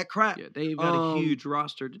love that crap. Yeah, they've got a huge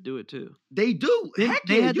roster to do it too. They do. Heck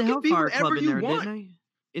they had you the can be Hellfire whatever Club in you there, want. didn't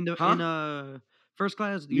they? In First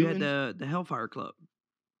Class, you had the Hellfire Club,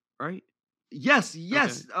 right? Yes.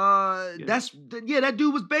 Okay. That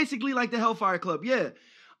dude was basically like the Hellfire Club. Yeah.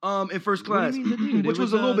 In First Class, which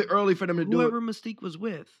was a little bit early for them to do it. Whoever Mystique was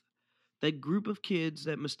with, that group of kids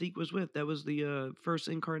that Mystique was with, that was the first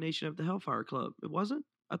incarnation of the Hellfire Club. It wasn't?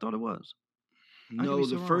 I thought it was. No,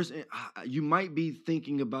 the first. You might be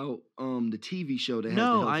thinking about the TV show that has the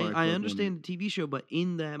No, Hellfire Club I understand the TV show, but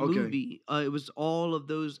in that movie, it was all of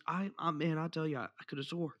those. I tell you, I could have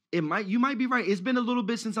swore. You might be right. It's been a little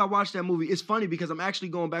bit since I watched that movie. It's funny because I'm actually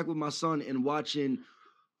going back with my son and watching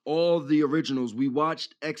all the originals. We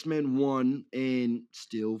watched X-Men 1 and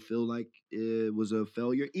still feel like it was a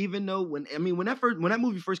failure. Even though when that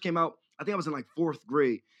movie first came out, I think I was in like 4th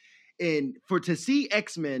grade, and to see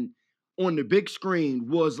X-Men on the big screen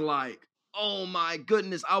was like, oh my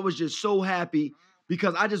goodness, I was just so happy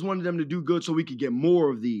because I just wanted them to do good so we could get more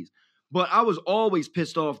of these. But I was always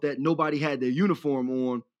pissed off that nobody had their uniform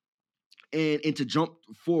on and to jump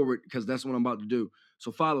forward, because that's what I'm about to do.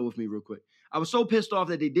 So follow with me real quick. I was so pissed off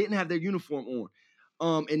that they didn't have their uniform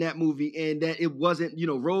on in that movie, and that it wasn't,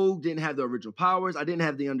 Rogue didn't have the original powers. I didn't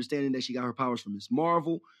have the understanding that she got her powers from Ms.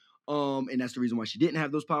 Marvel. And that's the reason why she didn't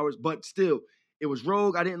have those powers. But still, It was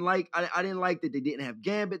Rogue. I didn't like that they didn't have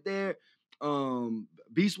Gambit there.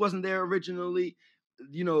 Beast wasn't there originally.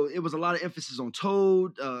 You know, it was a lot of emphasis on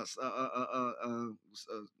Toad.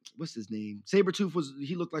 What's his name? Sabretooth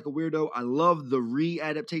he looked like a weirdo. I love the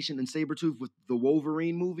re-adaptation in Sabretooth with the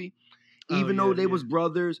Wolverine movie. Even though they was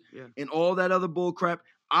brothers and all that other bull crap,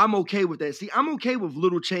 I'm okay with that. See, I'm okay with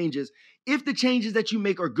little changes if the changes that you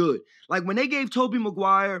make are good. Like when they gave Tobey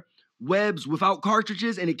Maguire webs without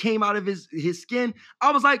cartridges and it came out of his skin,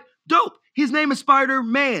 I was like, dope. His name is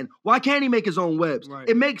Spider-Man. Why can't he make his own webs? Right.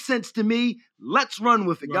 It makes sense to me. Let's run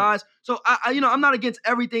with it, guys. So I I'm not against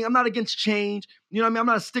everything. I'm not against change. You know what I mean? I'm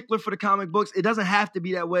not a stickler for the comic books. It doesn't have to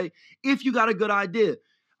be that way. If you got a good idea,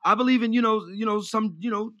 I believe in some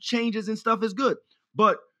changes and stuff is good.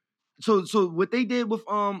 But so what they did with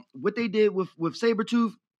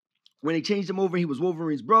Sabretooth, when they changed him over, he was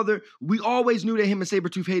Wolverine's brother. We always knew that him and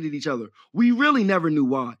Sabretooth hated each other. We really never knew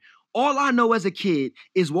why. All I know as a kid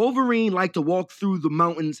is Wolverine liked to walk through the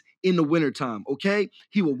mountains in the wintertime, okay?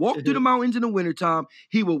 He would walk through the mountains in the wintertime.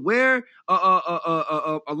 He would wear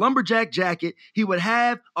a lumberjack jacket. He would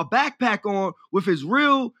have a backpack on with his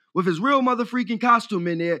real motherfreaking costume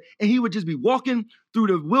in there, and he would just be walking through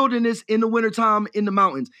the wilderness in the wintertime in the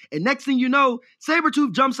mountains. And next thing you know,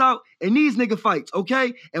 Sabretooth jumps out and these nigga fights,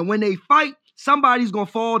 okay? And when they fight, somebody's going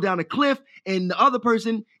to fall down a cliff and the other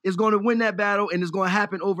person is going to win that battle, and it's going to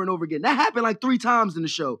happen over and over again. That happened like 3 times in the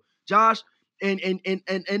show, Josh. And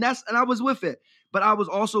I was with it. But I was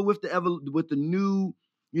also with the new,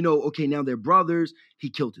 okay, now they're brothers. He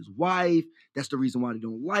killed his wife. That's the reason why they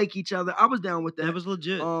don't like each other. I was down with that. That was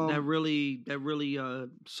legit. That really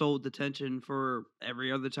sold the tension for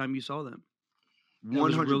every other time you saw them. 100%.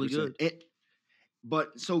 Was really good.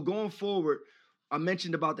 But so going forward, I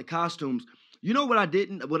mentioned about the costumes. You know what I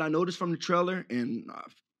noticed from the trailer, and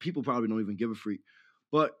people probably don't even give a freak,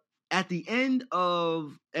 but at the end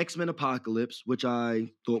of X-Men Apocalypse, which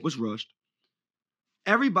I thought was rushed,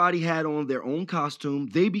 everybody had on their own costume.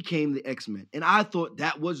 They became the X-Men. And I thought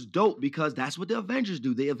that was dope because that's what the Avengers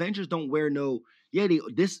do. The Avengers don't wear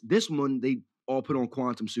this one, they all put on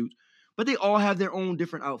quantum suits, but they all have their own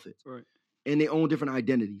different outfits. Right. And their own different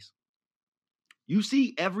identities. You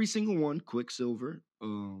see every single one, Quicksilver,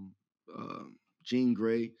 Jean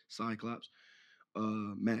Grey, Cyclops,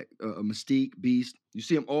 Mystique, Beast. You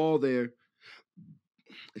see them all there.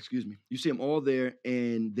 Excuse me. You see them all there,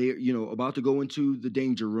 and they're about to go into the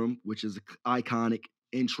Danger Room, which is iconic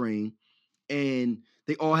in Train, and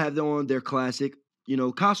they all have on their classic,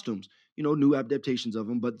 costumes. New adaptations of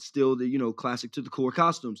them, but still the classic to the core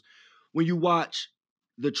costumes. When you watch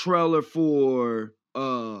the trailer for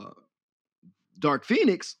Dark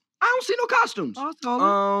Phoenix, I don't see no costumes. I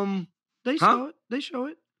saw it. They show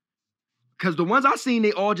it. Because the ones I seen,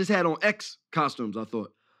 they all just had on X costumes, I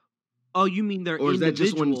thought. Oh, you mean they're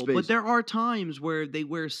individual? But there are times where they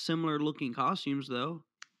wear similar looking costumes, though.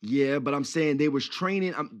 Yeah, but I'm saying they was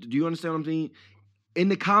training. Do you understand what I'm saying? In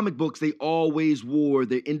the comic books, they always wore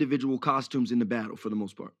their individual costumes in the battle for the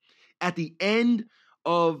most part. At the end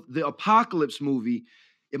of the Apocalypse movie,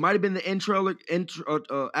 it might have been the end trailer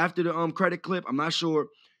after the credit clip. I'm not sure,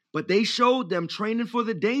 but they showed them training for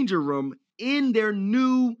the Danger Room in their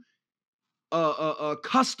new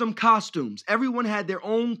custom costumes. Everyone had their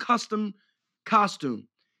own custom costume.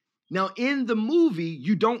 Now, in the movie,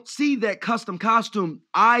 you don't see that custom costume.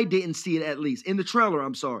 I didn't see it, at least in the trailer.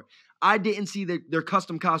 I'm sorry, I didn't see their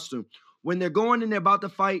custom costume when they're going and they're about to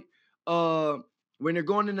fight. Dark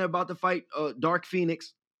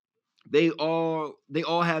Phoenix. They all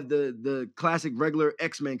have the classic regular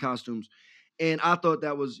X-Men costumes. And I thought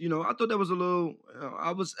that was, a little,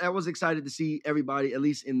 I was excited to see everybody at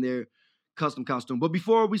least in their custom costume. But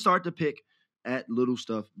before I start to pick at little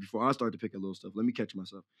stuff, let me catch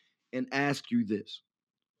myself and ask you this.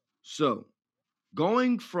 So,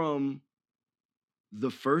 going from the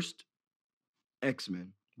first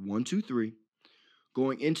X-Men, 1, 2, 3,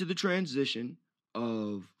 going into the transition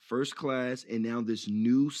of First Class and now this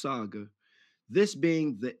new saga, this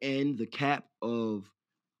being the end, the cap of,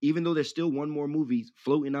 even though there's still one more movie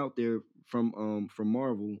floating out there from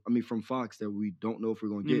Marvel, from Fox, that we don't know if we're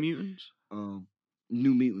going to get.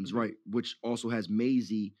 New Mutants, right, which also has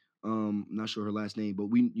Maisie, I'm not sure her last name, but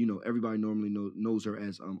everybody normally knows her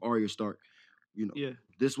as Arya Stark.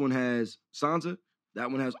 This one has Sansa,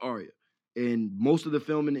 that one has Arya. And most of the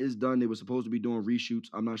filming is done. They were supposed to be doing reshoots.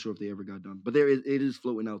 I'm not sure if they ever got done, but it is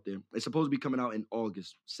floating out there. It's supposed to be coming out in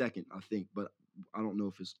August 2nd, I think, but I don't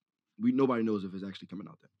know if nobody knows if it's actually coming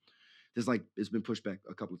out there. It's been pushed back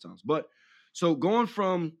a couple of times. But so going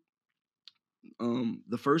from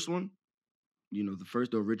the first one, the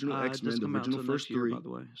original X-Men, the original first 3. By the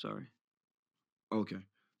way, sorry. Okay.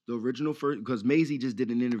 The original first, because Maisie just did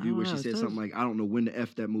an I interview don't where she know. It said something says like, "I don't know when the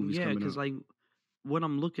f that movie's yeah, coming because out." like what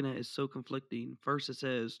I'm looking at is so conflicting. First it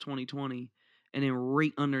says 2020, and then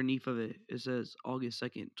right underneath of it it says August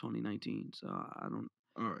 2nd, 2019. So All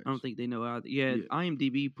right. I don't think they know either. Yeah, Yeah.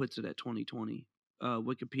 IMDb puts it at 2020.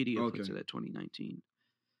 Wikipedia puts Okay. it at 2019.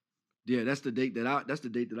 Yeah, that's the date that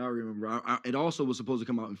I remember. It also was supposed to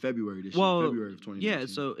come out in February this year, Well, February of yeah, 2019.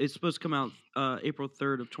 so it's supposed to come out April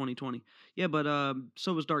 3rd of 2020. Yeah, but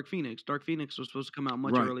so was Dark Phoenix. Dark Phoenix was supposed to come out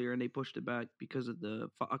much Right. earlier, and they pushed it back because of the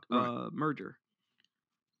Right. merger.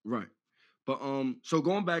 Right. But so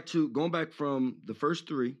going back from the first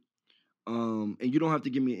three, and you don't have to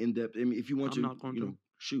give me an in-depth. I mean, if you want I'm to, not going to.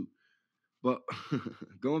 shoot. But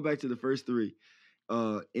going back to the first three,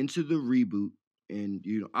 into the reboot, and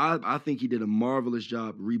I think he did a marvelous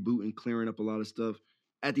job rebooting, clearing up a lot of stuff.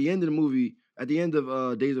 At the end of the movie, at the end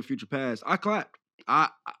of Days of Future Past, I clapped. I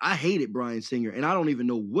I hated Bryan Singer, and I don't even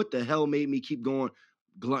know what the hell made me keep going.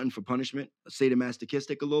 Glutton for punishment,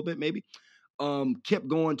 sadomasochistic a little bit maybe. Kept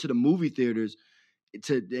going to the movie theaters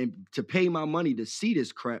to pay my money to see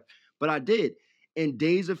this crap, but I did. And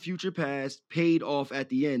Days of Future Past paid off at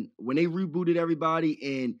the end when they rebooted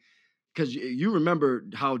everybody. And because you remember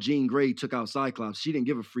how Jean Grey took out Cyclops, she didn't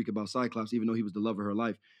give a freak about Cyclops, even though he was the love of her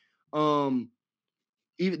life. Um,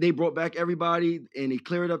 Even they brought back everybody and they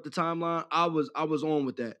cleared up the timeline. I was on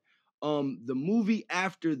with that. The movie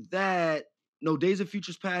after that, no, Days of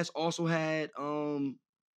Futures Past also had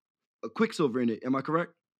a Quicksilver in it. Am I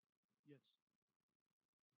correct? Yes.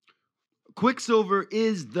 Quicksilver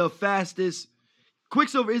is the fastest.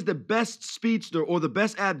 Quicksilver is the best speedster or the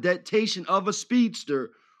best adaptation of a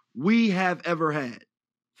speedster we have ever had.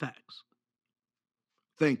 Facts.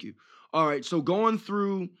 Thank you. All right, so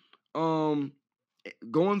um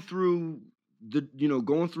going through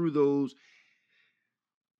going through those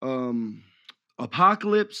um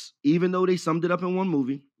Apocalypse, even though they summed it up in one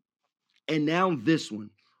movie, and now this one.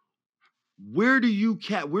 Where do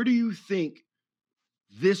you think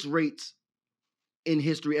this rates in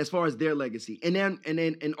history as far as their legacy?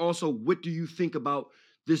 And also, what do you think about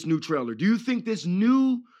this new trailer? Do you think this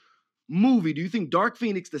new movie, do you think Dark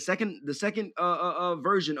Phoenix, the second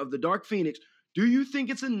version of the Dark Phoenix, do you think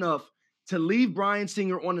it's enough to leave Bryan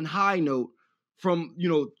Singer on a high note from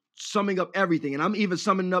summing up everything? And I'm even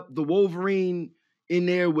summing up the Wolverine in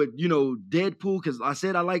there with Deadpool, because I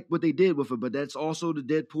said I like what they did with it, but that's also the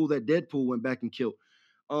Deadpool that Deadpool went back and killed.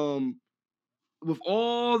 Um, with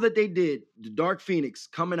all that they did, the Dark Phoenix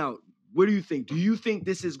coming out, what do you think? Do you think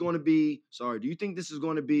this is going to be? Sorry, do you think this is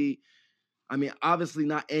going to be? I mean, obviously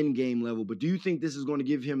not end game level, but do you think this is going to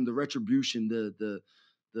give him the retribution,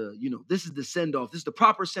 this is the send off, this is the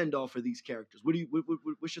proper send off for these characters?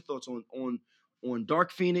 What's your thoughts on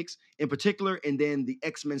Dark Phoenix in particular, and then the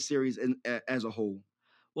X-Men series as a whole?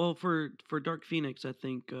 Well, for Dark Phoenix, I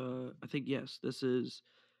think yes, this is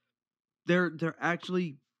they're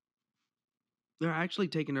actually they're actually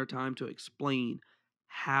taking their time to explain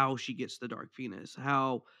how she gets the Dark Phoenix,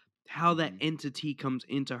 how that Mhm. entity comes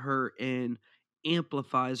into her and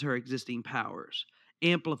amplifies her existing powers,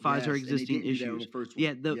 amplifies her Yes, and they existing didn't do that on the issues. first one.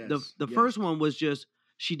 Yeah, the the Yes, the yes. first one was just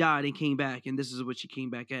she died and came back, and this is what she came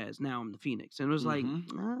back as. Now I'm the Phoenix, and it was like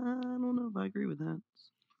Hmm. I don't know if I agree with that.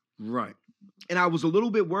 Right. And I was a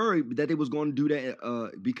little bit worried that they was going to do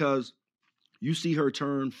that because you see her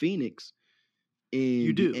turn Phoenix You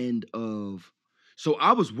in the do. end of. So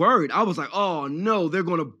I was worried. I was like, oh no, they're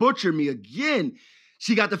gonna butcher me again.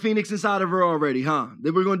 She got the Phoenix inside of her already, huh?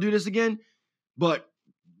 They were gonna do this again, but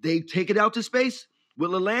they take it out to space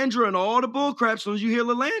with Lalandra and all the bullcrap. As soon as you hear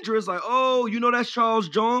Lalandra, it's like, oh, that's Charles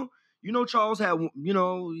John. Charles had,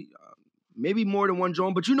 maybe more than one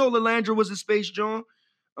John, but Lalandra was a space John.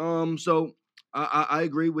 So I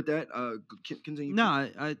agree with that. Continue, No,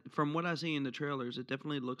 please. I from what I see in the trailers, it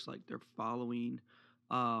definitely looks like they're following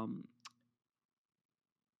um,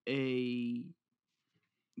 a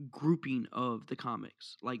grouping of the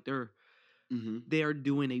comics. Like Mm-hmm. they are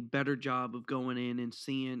doing a better job of going in and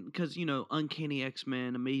seeing because Uncanny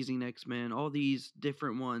X-Men, Amazing X-Men, all these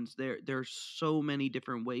different ones. There's so many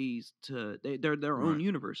different ways they're their own Right.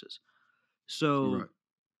 universes. So Right.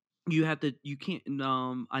 you can't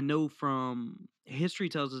I know from history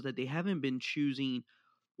tells us that they haven't been choosing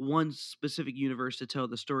one specific universe to tell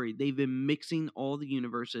the story. They've been mixing all the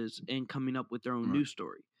universes and coming up with their own Right. new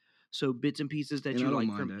story. So bits and pieces that And I you don't like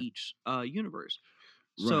mind from that. each universe.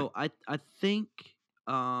 Right. So I think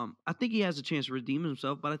he has a chance to redeem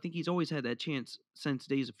himself, but I think he's always had that chance since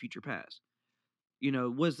Days of Future Past.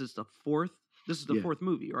 Was this the fourth? This is the Yeah. fourth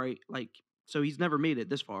movie, right? Like, so he's never made it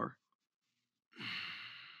this far.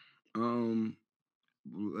 Um,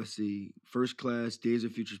 let's see, First Class, Days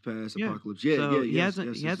of Futures Past, Yeah. Apocalypse. Yeah, So yeah, he yes, hasn't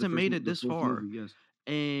yes. he It's the hasn't first, made it the this fourth far. movie. Yes,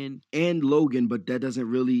 And and Logan, but that doesn't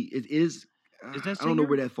really. It is. is that I don't know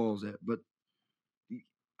where Singer? that falls at, but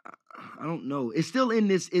I don't know. It's still in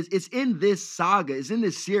this. It's in this saga. It's in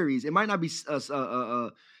this series. It might not be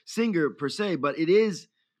Singer per se, but it is.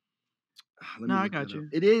 Let No, me I look got that up. you.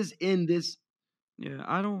 It is in this. Yeah,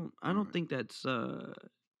 I don't Alright. think that's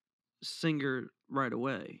Singer right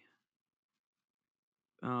away.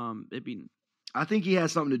 It'd be I think he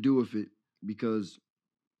has something to do with it because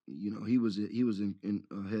he was in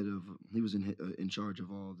head of he was in charge I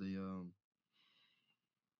of all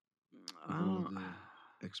don't. the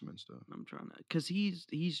X-Men stuff. I'm trying to, cause he's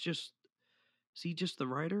just is he just the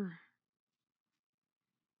writer?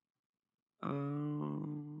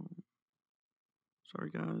 Um, sorry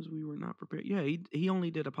guys, we were not prepared. Yeah, he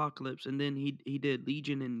only did Apocalypse, and then he did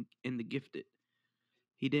Legion and The Gifted.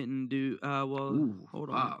 He didn't do well. Ooh, Hold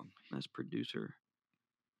on, wow. that's producer.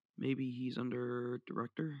 Maybe he's under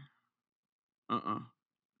director.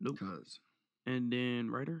 Nope. Cause And then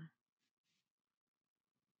writer.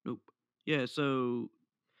 Nope. Yeah. So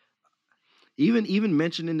even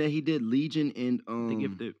mentioning that he did Legion and The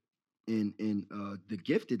Gifted. The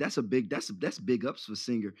Gifted, that's big ups for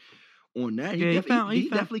Singer on that. He Yeah, definitely he he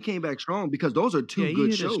found. definitely came back strong because those are Yeah, two he good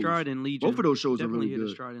hit his shows. stride in Both of Legion. those shows are Definitely really hit his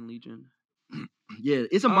good. stride in Legion. Yeah,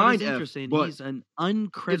 it's a Oh, that's mind f, interesting. but He's an it's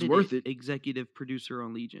uncredited worth it. executive producer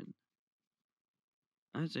on Legion.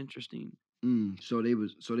 That's interesting. So they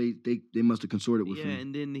must have consorted with Yeah, him,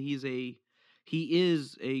 and then he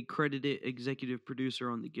is a credited executive producer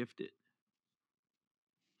on The Gifted.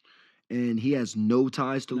 and he has no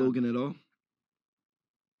ties to None. Logan at all.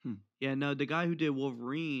 Hmm. Yeah, no, the guy who did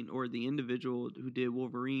Wolverine, or the individual who did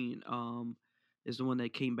Wolverine, is the one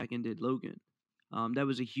that came back and did Logan. That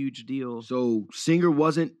was a huge deal. So Singer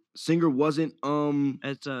wasn't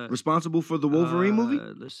That's responsible for the Wolverine movie.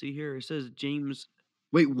 let's see here. It says James.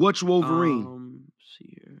 Wait, which Wolverine?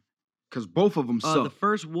 See here. Because both of them The suck.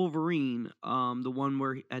 first Wolverine, the one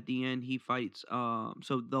where at the end he fights,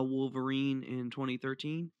 so the Wolverine in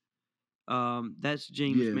 2013, that's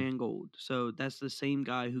James Yeah. Mangold. So that's the same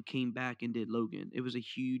guy who came back and did Logan. It was a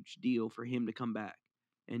huge deal for him to come back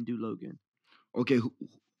and do Logan. Okay.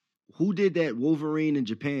 Who did that Wolverine in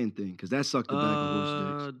Japan thing? Because that sucked a bag of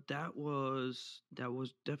horse dicks. That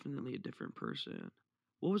was definitely a different person.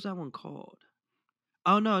 What was that one called?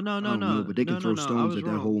 Oh no no I no don't know, no but they can no no throw no! I stones was at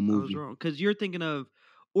that whole wrong. I was movie. wrong because you're thinking of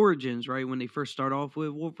Origins, right? When they first start off with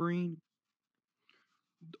Wolverine.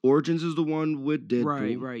 Origins is the one with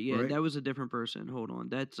Right, Deadpool, right. Yeah, right? that was a different person. Hold on.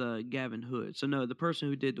 That's Gavin Hood. So no, the person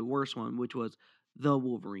who did the worst one, which was the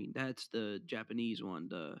Wolverine, that's the Japanese one,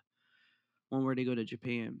 the one where they go to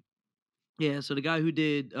Japan. Yeah, so the guy who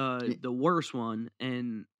did Eh, the worst one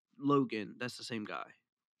and Logan, that's the same guy.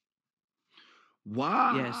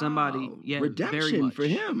 Yeah, somebody, Wow. yeah, very Redemption for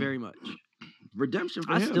much, him. very much. Redemption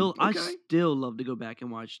for I him. still I Okay. still love to go back and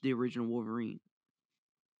watch the original Wolverine.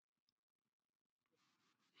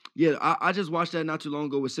 Yeah, I just watched that not too long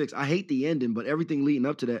ago with Six. I hate the ending, but everything leading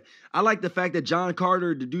up to that. I like the fact that John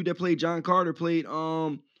Carter, the dude that played John Carter, played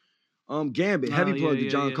Gambit. Oh Heavy yeah, plug to yeah,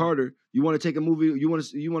 John yeah. Carter. You want to take a movie? You want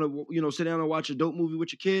to sit down and watch a dope movie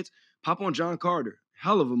with your kids? Pop on John Carter.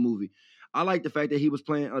 Hell of a movie. I like the fact that he was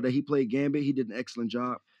playing that he played Gambit. He did an excellent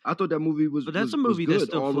job. I thought that movie was But that's was a was movie that's good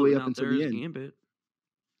still all the way floating up out until there the is end. Gambit.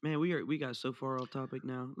 Man, we got so far off topic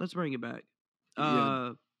now. Let's bring it back.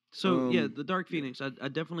 Yeah. So yeah, the Dark Yeah. Phoenix. I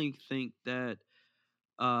definitely think that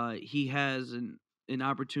he has an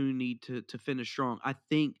opportunity to finish strong. I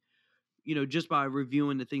think just by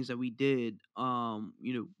reviewing the things that we did,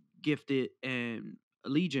 Gifted and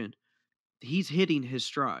Legion, he's hitting his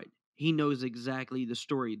stride. He knows exactly the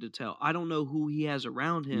story to tell. I don't know who he has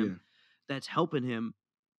around him Yeah. that's helping him,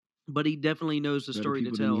 but he definitely knows the Better story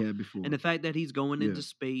to people than he tell. had before. And the fact that he's going Yeah. into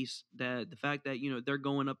space, that the fact that they're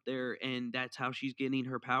going up there, and that's how she's getting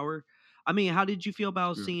her power. I mean, how did you feel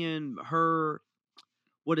about Yeah. seeing her?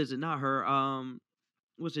 What is it? Not her.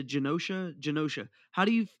 Was it Genosha? Genosha. How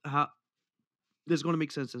do you how? This is going to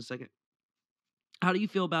make sense in a second. How do you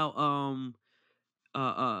feel about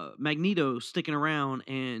Magneto sticking around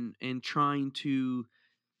and trying to,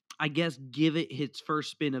 I guess, give it its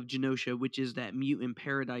first spin of Genosha, which is that mutant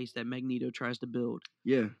paradise that Magneto tries to build.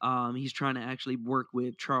 Yeah. He's trying to actually work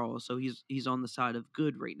with Charles, so he's on the side of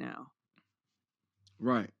good right now.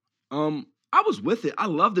 Right. I was with it. I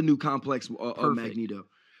love the new complex of Perfect. Magneto.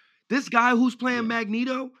 This guy who's playing Yeah.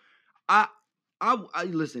 Magneto, I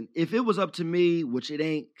listen. If it was up to me, which it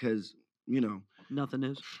ain't, because Nothing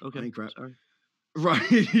is I okay. ain't crap. Sorry. Right.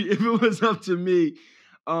 If it was up to me,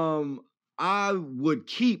 I would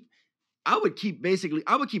keep I would keep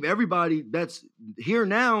everybody that's here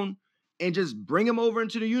now and just bring them over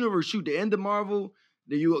into the universe. Shoot, the end of Marvel.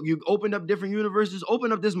 Then you opened up different universes.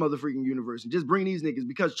 Open up this motherfucking universe and just bring these niggas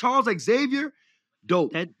because Charles Xavier,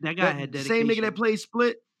 dope. That guy That had same nigga that dedication. played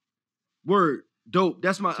Split, word, dope.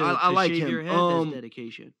 That's my I To like shave your him. head, that's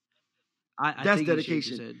dedication. I That's think he shaved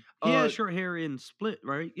his dedication. head. He had short hair in Split,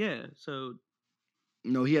 right? Yeah. So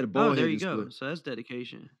No, he had a oh, bald there head you in go. Split. So that's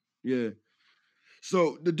dedication. Yeah.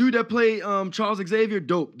 So the dude that played Charles Xavier,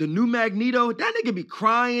 dope. The new Magneto, that nigga be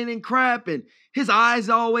crying and crap, and his eyes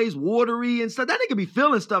always watery and stuff. That nigga be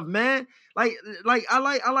feeling stuff, man. Like I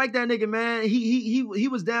like that nigga, man. He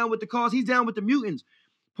was down with the cause. He's down with the mutants.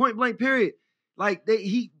 Point blank, period. Like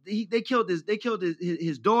they killed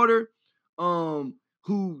his daughter,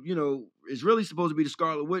 who is really supposed to be the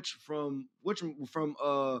Scarlet Witch from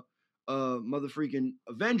mother freaking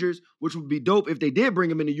Avengers, which would be dope if they did bring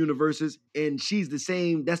him into universes and she's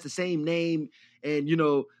that's the same name. And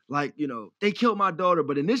they killed my daughter,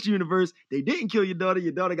 but in this universe, they didn't kill your daughter.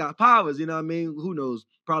 Your daughter got powers, you know what I mean? Who knows?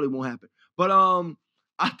 Probably won't happen. But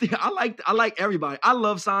I think I like everybody. I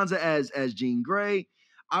love Sansa as Jean Grey.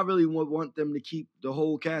 I really want them to keep the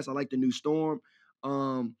whole cast. I like the new Storm.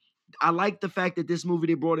 I like the fact that this movie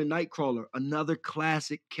they brought in Nightcrawler, another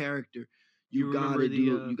classic character. You gotta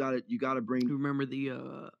bring. You remember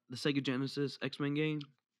the Sega Genesis X-Men game?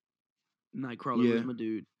 Nightcrawler was Yeah, my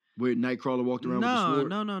dude. where Nightcrawler walked around with the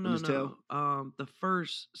sword in his tail. The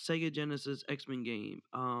first Sega Genesis X-Men game.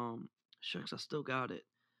 Shucks, I still got it.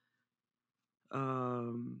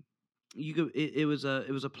 It was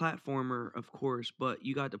a platformer, of course, but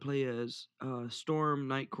you got to play as Storm,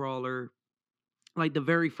 Nightcrawler, like the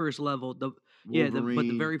very first level. But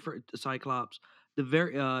the very first Cyclops.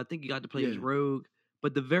 I think you got to play as Rogue,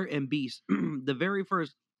 but and Beast. The very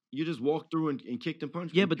first. You just walked through and kicked and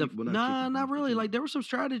punched. Yeah, but not really. Like there was some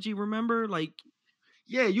strategy. Remember, like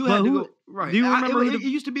yeah, you had to go right. Do you remember? It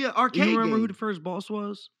used to be an arcade. You remember game. Who the first boss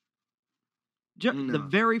was? No. The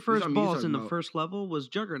very first boss in the first level was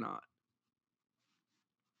Juggernaut.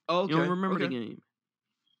 Oh, okay. You don't remember the game?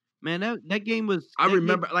 Man, that game was. I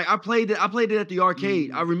remember, like I played it at the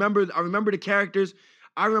arcade. I remember the characters.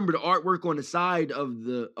 I remember the artwork on the side of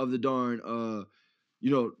the darn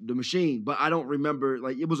the machine, but I don't remember.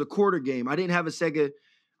 Like it was a quarter game. I didn't have a Sega.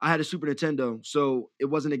 I had a Super Nintendo, so it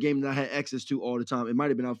wasn't a game that I had access to all the time. It might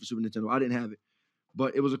have been out for Super Nintendo. I didn't have it,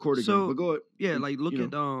 but it was a quarter game. But go ahead. Yeah, like look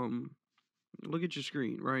at your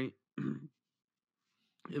screen, right?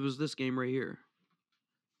 It was this game right here.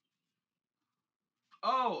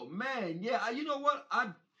 Oh man, yeah. You know what?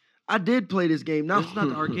 I did play this game. Now this is not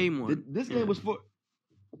the arcade one. This game was for.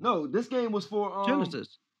 No, this game was for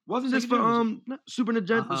Genesis. Wasn't this for Super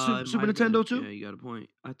Nintendo too? Yeah, you got a point.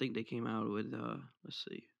 I think they came out with let's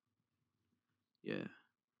see. Yeah.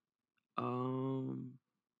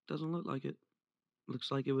 Doesn't look like it. Looks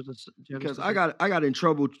like it was a Genesis. Because I got in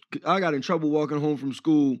trouble. I got in trouble walking home from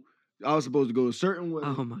school. I was supposed to go a certain way,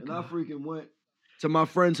 oh my God. I freaking went to my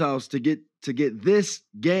friend's house to get this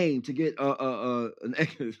game, to get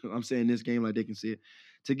I'm saying this game like they can see it,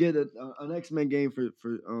 to get an X-Men game for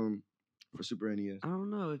Super NES. I don't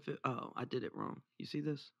know if it. Oh, I did it wrong. You see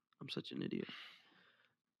this? I'm such an idiot.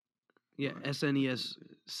 Yeah, right. SNES,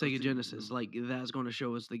 Sega Genesis. Like that's going to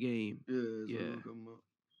show us the game. Yeah.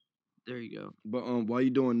 There you go. But while you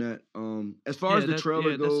doing that, as far as the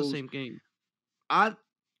trailer goes, that's the same game. Yeah,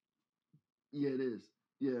 it is.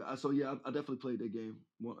 Yeah, I definitely played that game.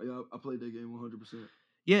 Well, yeah, I played that game 100%.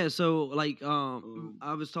 Yeah, so like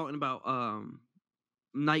I was talking about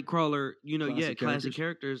Nightcrawler, classic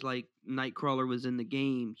characters like Nightcrawler was in the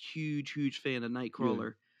game. Huge fan of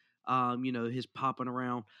Nightcrawler. Yeah. His popping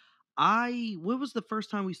around. What was the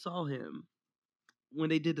first time we saw him? When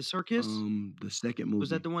they did the circus? The second movie.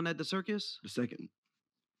 Was that the one at the circus? The second.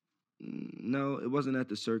 No, it wasn't at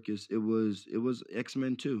the circus. It was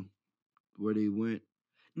X-Men 2, where they went.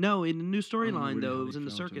 No, in the new storyline though, it was in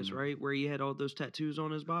the circus, right? Where he had all those tattoos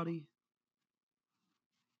on his body.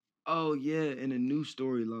 Oh yeah, in a new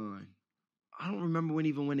storyline. I don't remember when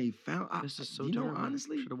they found. This is so dumb.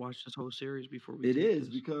 Honestly, should have watched this whole series before we. It is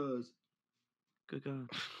this. Because. Good God.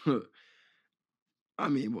 I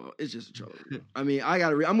mean, well, it's just a trailer. I mean, I'm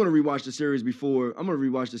gonna rewatch the series before. I'm gonna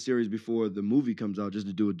rewatch the series before the movie comes out, just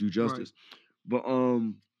to do justice. Right. But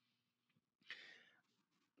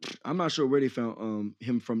I'm not sure where they found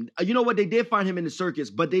him from. You know what? They did find him in the circus,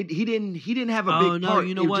 but he didn't have a big part. Oh no,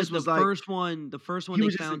 you know what? The first one they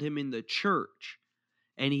found him in the church,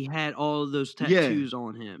 and he had all of those tattoos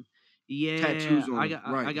on him. Yeah, tattoos on him.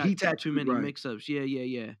 I got too many mix-ups.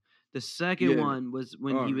 Yeah. The second one was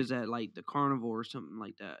when he was at like the carnival or something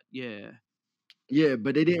like that. Yeah. Yeah,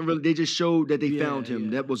 but they didn't really. They just showed that they found Yeah, him.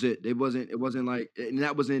 yeah, That was it. It wasn't. It wasn't like. And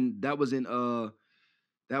that was in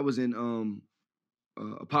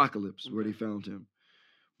Apocalypse where they okay. found him.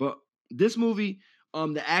 But this movie,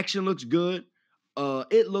 the action looks good.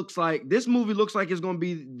 It looks like this movie looks like it's gonna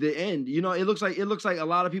be the end. You know, it looks like a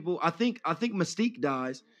lot of people. I think Mystique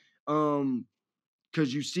dies.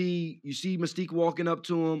 Because you see Mystique walking up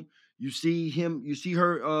to him. You see him. You see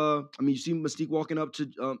her. You see Mystique walking up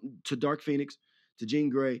to Dark Phoenix, to Jean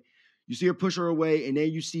Grey. You see her push her away, and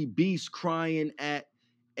then you see Beast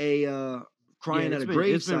a uh, Yeah, crying at a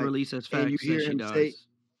it's been gravesite, released as and you facts that hear she him say, dies.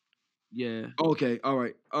 Yeah, "Okay, all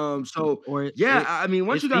right." So or yeah, I mean,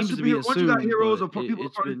 it seems to be once you got assumed, heroes but or people,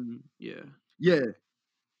 it's been yeah. yeah,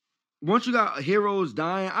 once you got heroes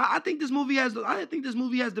dying, I think this movie has.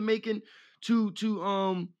 The making to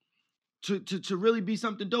to really be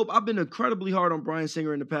something dope. I've been incredibly hard on Bryan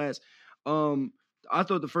Singer in the past. Um, I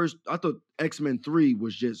thought X-Men 3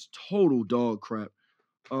 was just total dog crap.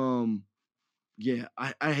 Um, yeah,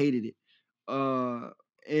 I hated it.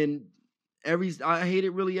 And I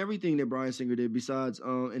hated really everything that Bryan Singer did besides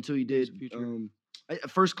until he Days did of Future.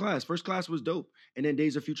 First Class. First Class was dope, and then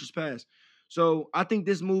Days of Futures Past. So I think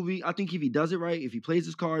this movie, I think if he does it right, if he plays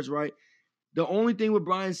his cards right, the only thing with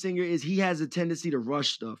Bryan Singer is he has a tendency to rush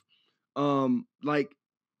stuff. Like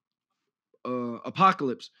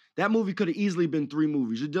Apocalypse. That movie could have easily been 3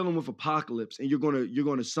 movies. You're dealing with Apocalypse, and you're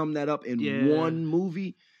gonna sum that up in Yeah, one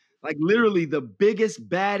movie. Like literally the biggest,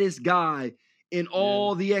 baddest guy in yeah,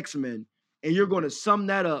 all the X-Men, and you're gonna sum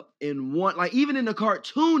that up in one. Like even in the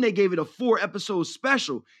cartoon, they gave it a 4 episode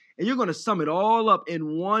special, and you're gonna sum it all up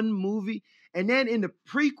in one movie. And then in the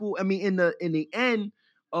prequel, in the end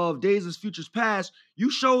of Days of Futures Past,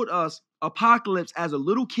 you showed us Apocalypse as a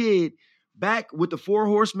little kid back with the 4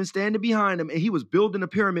 horsemen standing behind him, and he was building a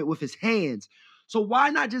pyramid with his hands. So why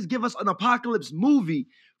not just give us an Apocalypse movie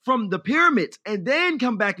from the pyramids and then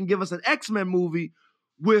come back and give us an X-Men movie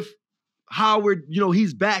with Howard,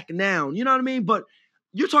 he's back now. You know what I mean? But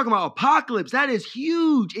you're talking about Apocalypse. That is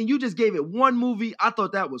huge. And you just gave it one movie. I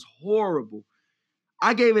thought that was horrible.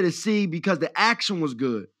 I gave it a C because the action was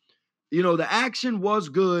good. The action was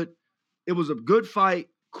good. It was a good fight.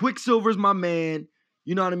 Quicksilver's my man.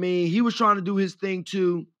 You know what I mean? He was trying to do his thing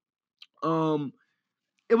too.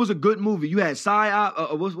 It was a good movie. You had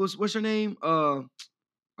Psyop. What's her name?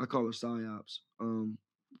 I call her Psyops.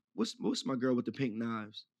 What's my girl with the pink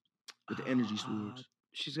knives, with the energy swords?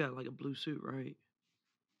 she's got like a blue suit, right?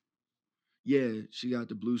 Yeah, she got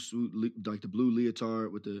the blue suit, like the blue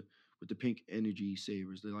leotard with the pink energy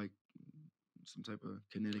sabers. They're like some type of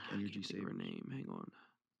kinetic I energy can't think of her sabers. name. Hang on.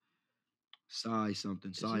 Psy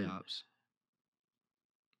something. Is it? Psyops.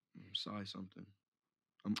 Psy something.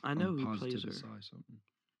 I I'm know who plays positive her. it's Psy something.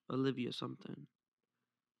 Olivia something.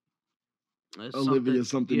 It's Olivia something.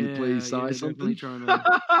 something to play Yeah, Psy yeah. Definitely something. trying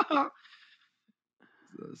to.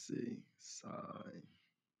 Let's see. Psy.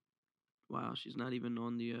 Wow, she's not even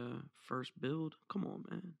on the first build. Come on,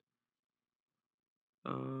 man.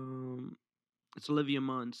 It's Olivia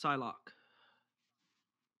Munn, Psylocke.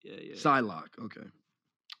 Yeah, yeah. Psylocke. Okay.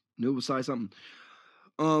 Knew it was Psy something.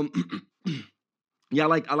 Um yeah, I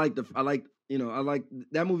like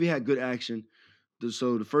that movie had good action.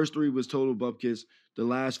 So the first 3 was total bupkis. The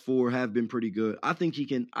last 4 have been pretty good. I think he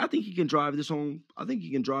can drive this home. I think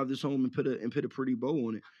he can drive this home and put a pretty bow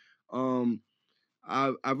on it. Um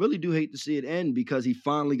I really do hate to see it end because he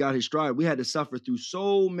finally got his stride. We had to suffer through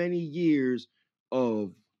so many years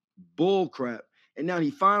of bull crap, and now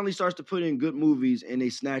he finally starts to put in good movies, and they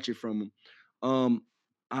snatch it from him.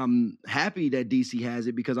 I'm happy that DC has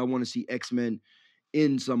it because I want to see X-Men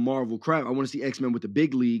in some Marvel crap. I want to see X-Men with the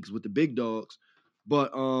big leagues, with the big dogs.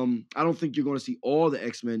 But I don't think you're going to see all the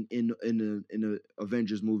X-Men in the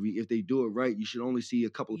Avengers movie. If they do it right, you should only see a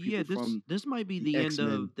couple of Yeah, people from this might be the the end X-Men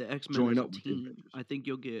of the X Men join as a up with the team. Avengers. I think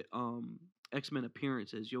you'll get X Men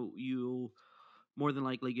appearances. You'll more than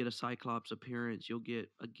likely get a Cyclops appearance. You'll get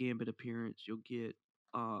a Gambit appearance. You'll get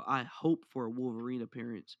I hope for a Wolverine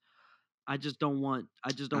appearance. I just don't want.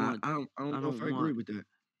 I just don't want. I I don't know if I don't agree want. with that.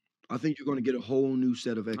 I think you're going to get a whole new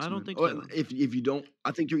set of I don't X-Men. think Or so. if you don't,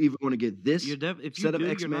 I think you're even going to get this If you set of do,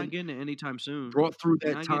 you're not X-Men getting it anytime soon. brought through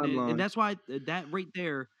You're that not getting it, and timeline. that's why that right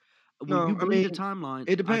there, when No, you I bleed mean, a timeline,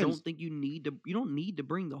 it I depends. don't think you need to. You don't need to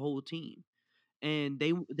bring the whole team, and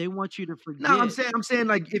they want you to No, forget. I'm saying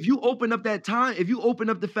like if you open up that time, if you open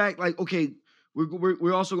up the fact like okay,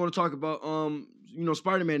 we're also going to talk about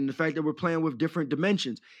Spider-Man and the fact that we're playing with different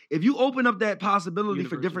dimensions. If you open up that possibility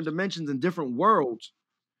for different Universes. dimensions and different worlds,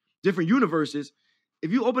 different universes,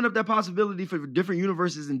 if you open up that possibility for different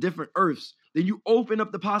universes and different Earths, then you open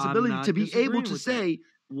up the I'm possibility to not be able disagreeing to with that. say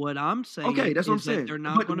what I'm Okay, saying that's what I'm is that saying. they're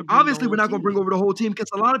not But going to bring the obviously, we're whole not gonna bring team. over the whole team because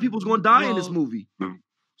a lot of people's gonna die in this Well, movie.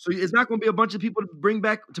 So it's not gonna be a bunch of people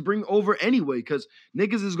to bring over anyway, because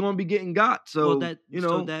niggas is gonna be getting got. well, So,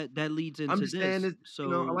 that leads I'm into just saying this. that, I So,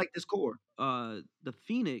 like this core. the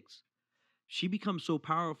Phoenix, she becomes so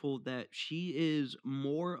powerful that she is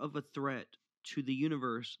more of a threat to the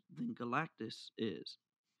universe than Galactus is.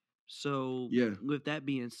 So, Yeah. with that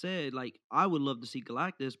being said, like I would love to see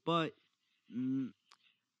Galactus, but mm,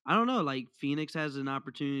 I don't know. Like Phoenix has an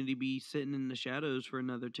opportunity to be sitting in the shadows for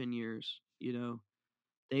another 10 years.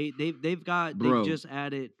 They've Bro. just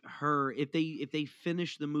added her. If they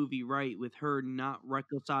finish the movie right with her not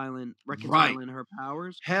reconciling Right. her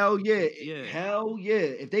powers, Hell yeah. yeah. Hell yeah.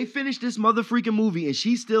 If they finish this mother freaking movie and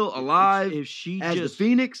she's still If alive if she as the just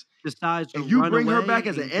Phoenix, decides to and you run bring her back away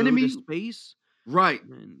as an and go to enemy, space, right.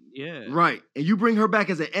 then yeah, Right. And you bring her back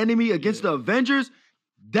as an enemy against yeah, the Avengers,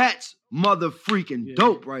 that's mother freaking yeah,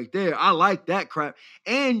 dope right there. I like that crap.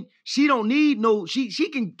 And she don't need no, she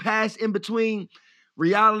can pass in between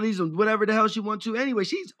realities and whatever the hell she wants to. Anyway,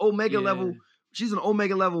 she's Omega yeah, level, she's an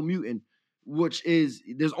Omega level mutant, which is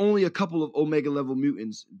there's only a couple of Omega level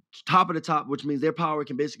mutants, top of the top, which means their power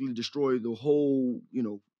can basically destroy the whole,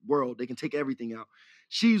 world. They can take everything out.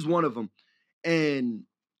 She's one of them. And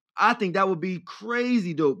I think that would be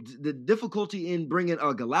crazy dope. The difficulty in bringing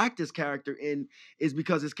a Galactus character in is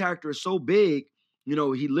because his character is so big.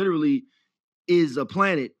 He literally is a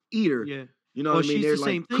planet eater. yeah. You know Well, what I mean? she's They're the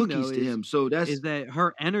like same thing though. cookies to him. So that's Is that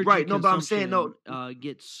her energy right. No, but I'm saying no. consumption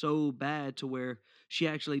gets so bad to where she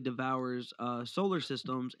actually devours solar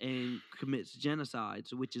systems and commits genocide,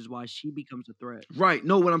 so which is why she becomes a threat. Right.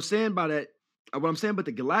 No, what I'm saying by that, what I'm saying, but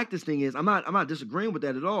the Galactus thing is, I'm not disagreeing with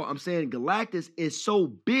that at all. I'm saying Galactus is so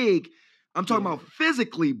big. I'm talking Yeah. about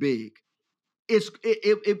physically big.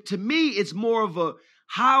 To me, it's more of a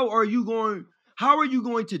how are you going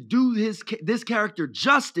to do this character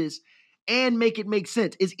justice and make it make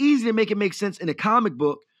sense? It's easy to make it make sense in a comic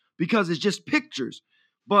book because it's just pictures,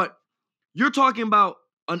 but you're talking about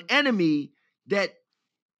an enemy that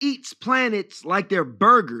eats planets like they're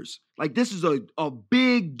burgers. Like this is a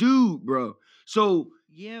big dude, bro. So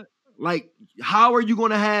Yeah, like, how are you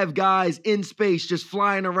going to have guys in space just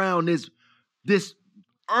flying around this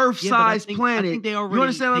yeah, but I Earth-sized think I planet? think they You already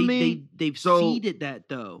understand what I mean? they've So seeded that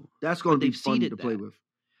though. that's going But to be they've fun seeded to play that. with.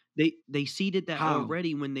 They seeded that How?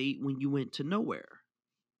 already when you went to nowhere.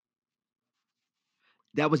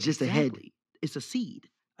 That was just a head, Exactly. It's a seed.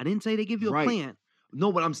 I didn't say they give you a right? plant. No,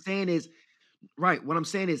 what I'm saying is, right. What I'm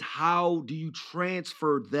saying is, how do you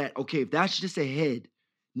transfer that? Okay, if that's just a head,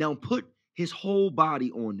 now put his whole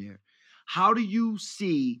body on there. How do you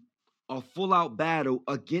see a full out battle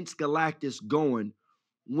against Galactus going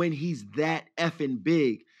when he's that effing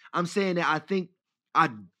big? I'm saying that I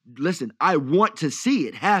listen, I want to see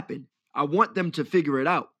it happen. I want them to figure it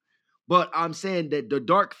out. But I'm saying that the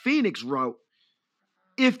Dark Phoenix route,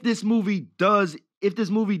 if this movie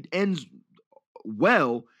ends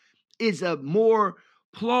well, is a more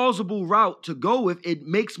plausible route to go with. It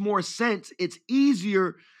makes more sense. It's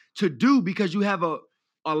easier to do because you have a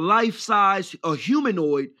life size, a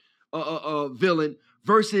humanoid villain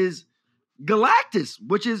versus Galactus,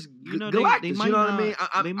 which is They Galactus. You might know what I mean?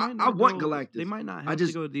 not they might I not want go they Galactus. might not I have to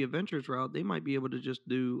just go the Adventures route. They might be able to just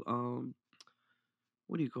do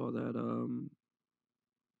what do you call that?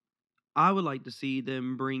 I would like to see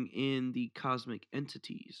them bring in the cosmic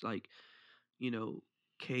entities like, you know,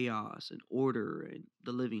 chaos and order and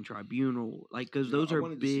the living tribunal, like because yeah, those I are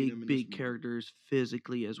wanted to see them in this big movie. characters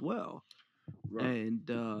physically as well. Right. And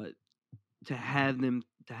to have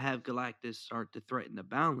Galactus start to threaten the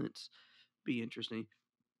balance be interesting.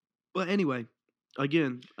 But anyway,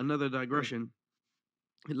 again, another Yeah. digression.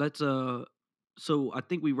 Let's so I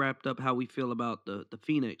think we wrapped up how we feel about the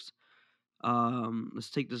Phoenix. Let's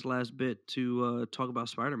take this last bit to talk about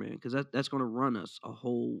Spider-Man because that's going to run us a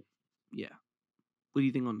whole yeah. What do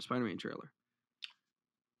you think on the Spider-Man trailer?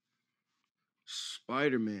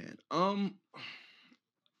 Spider-Man.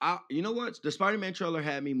 You know what? The Spider-Man trailer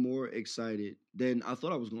had me more excited than I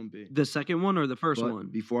thought I was gonna be. The second one or the first But one?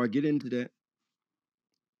 before I get into that,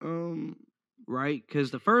 um, Right?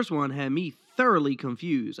 Because the first one had me thoroughly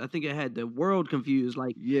confused. I think it had the world confused.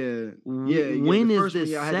 Like, yeah, yeah. The when is first one,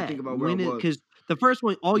 this yeah, I had to think set? about where I When it? was. Because the first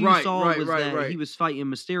one, all you Right, saw right, was right, that right. he was fighting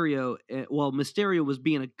Mysterio. Well, Mysterio was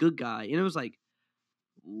being a good guy, and it was like,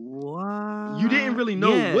 You didn't what? really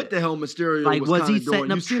know Yeah. what the hell Mysterio Like, was was kind he of doing.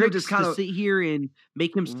 setting You up seen him just tricks kind to of sit here and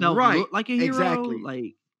make himself right, look like a hero? exactly.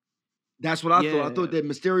 Like, That's what I thought. I yeah, thought that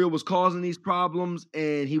Mysterio was causing these problems,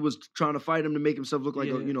 and he was trying to fight him to make himself look like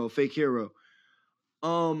yeah, a fake hero.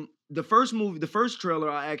 The first trailer,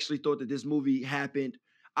 I actually thought that this movie happened.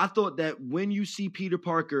 I thought that when you see Peter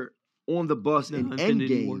Parker on the bus No, in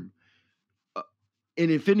Infinity War. Endgame, in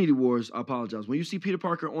Infinity Wars, I apologize. When you see Peter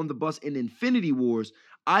Parker on the bus in Infinity Wars,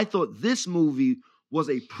 I thought this movie was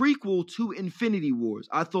a prequel to Infinity Wars.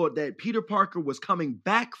 I thought that Peter Parker was coming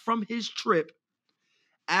back from his trip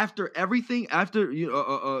after everything,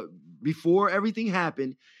 before everything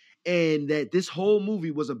happened, and that this whole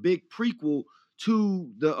movie was a big prequel to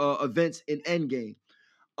the events in Endgame.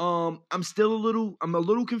 I'm a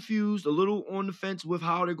little confused, a little on the fence with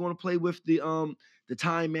how they're going to play with the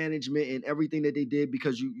time management and everything that they did,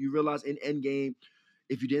 because you realize in Endgame,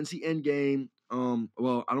 if you didn't see Endgame,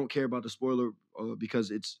 well, I don't care about the spoiler because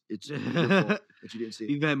it's your fault that you didn't see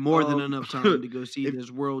it. You've had more than enough time to go see this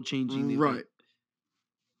world-changing event.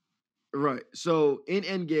 Right. So in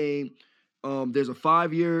Endgame, there's a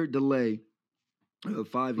 5-year delay.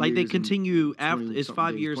 5 Like they years and continue after 20 it's something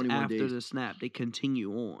 5 days, years 21 after days. the snap. They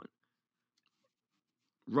continue on.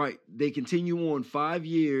 Right. They continue on 5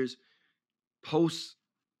 years post.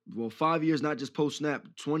 Well, 5 years, not just post snap.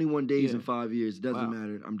 21 days Yeah. in 5 years. It doesn't Wow.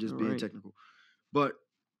 matter. I'm just All being right. technical, but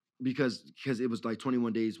because it was like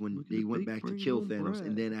 21 days when Look at they the went big back to brain kill on Thanos,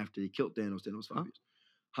 and Brad. then after they killed Thanos, then it was 5 Huh? years.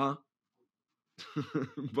 Huh?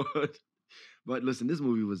 But listen, this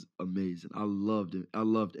movie was amazing. I loved it. I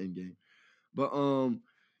loved Endgame. But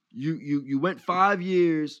you went 5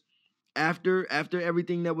 years after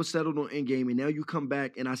everything that was settled on Endgame, and now you come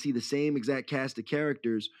back and I see the same exact cast of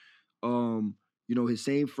characters. His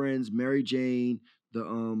same friends, Mary Jane,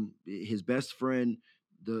 his best friend,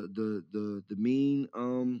 the mean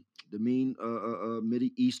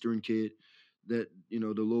Mid Eastern kid, that the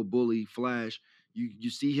little bully Flash. You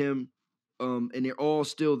see him, and they're all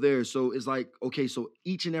still there. So it's like, okay, so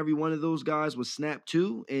each and every one of those guys was snapped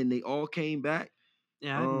too, and they all came back.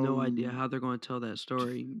 Yeah, I have no idea how they're going to tell that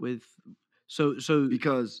story with so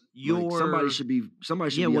Because like somebody should be out of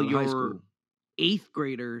high your school. 8th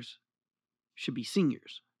graders should be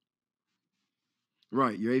seniors.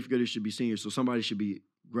 Right, your 8th graders should be seniors, so somebody should be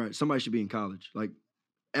in college. Like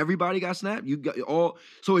everybody got snapped. You got all.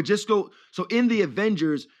 So it just go. So in the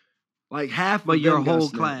Avengers, like half But of your them got whole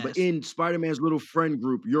snapped. But class. in Spider-Man's little friend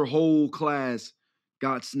group, your whole class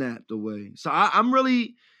got snapped away. So I'm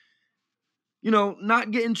really,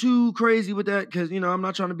 not getting too crazy with that, because I'm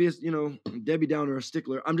not trying to be a Debbie Downer or a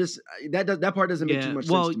stickler. I'm just that part doesn't make too much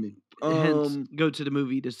sense to me. Hence, go to the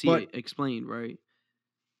movie to see but it explained, right?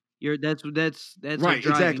 That's right, a driving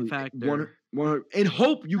exactly. factor. And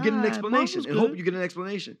hope you get an Marvel's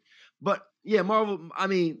explanation. But yeah, Marvel. I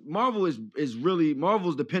mean, Marvel is really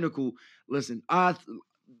Marvel's the pinnacle. Listen,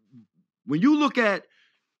 when you look at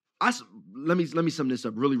let me sum this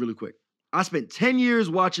up really, really quick. I spent 10 years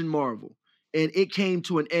watching Marvel, and it came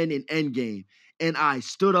to an end in Endgame, and I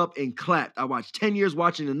stood up and clapped. I watched 10 years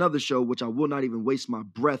watching another show, which I will not even waste my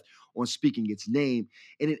breath on speaking its name,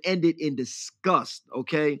 and it ended in disgust,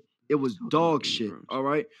 okay? It was dog shit, all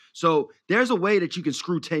right? So there's a way that you can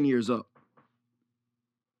screw 10 years up.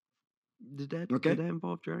 Did that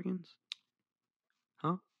involve dragons?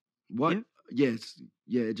 Huh? What? Yeah. Yes.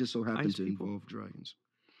 Yeah, it just so happened Ice to people. involve dragons.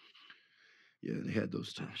 Yeah, they had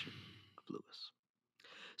those two. Passion of Lewis.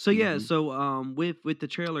 So yeah, so with the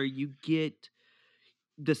trailer, you get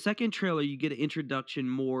the second trailer, you get an introduction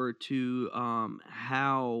more to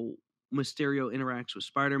how Mysterio interacts with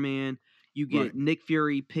Spider-Man. You get Nick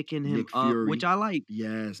Fury picking him up, which I like.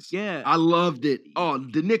 Yes. Yeah. I loved it. Oh,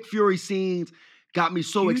 the Nick Fury scenes got me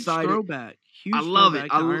so excited. Throwback. Huge I love it.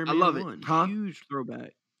 throwback to Iron Man love 1. it. Huh? Huge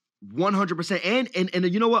throwback. 100%.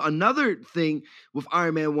 And you know what? Another thing with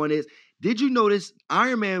Iron Man 1 is, did you notice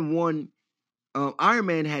Iron Man 1, Iron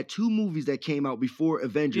Man had 2 movies that came out before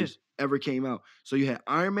Avengers ever came out. So you had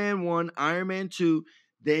Iron Man 1, Iron Man 2,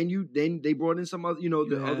 then they brought in some other,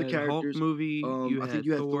 the other characters. Hulk movie, I think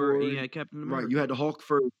you had Thor, and you had Captain America. Right, you had the Hulk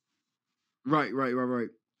first. Right.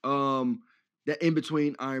 That in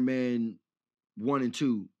between Iron Man 1 and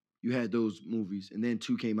 2, you had those movies, and then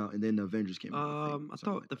 2 came out, and then the Avengers came out. I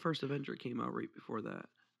thought the first Avenger came out right before that.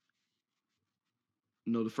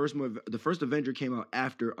 No, the first Avenger came out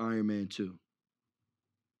after Iron Man 2.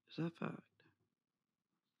 Is that fact?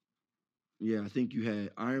 Yeah, I think you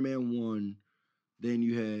had Iron Man 1, then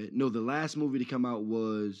you had the last movie to come out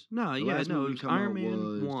was it was Iron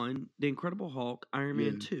Man 1, The Incredible Hulk, Iron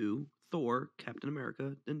Man 2, Thor, Captain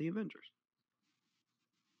America, then the Avengers.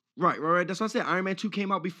 Right. That's what I said. Iron Man 2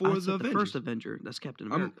 came out before the Avengers. The first Avenger. That's Captain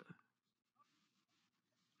America.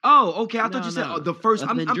 Oh, okay. I thought you said the first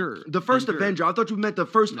Avenger. The first Avenger. I thought you meant the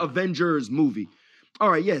first Avengers movie. All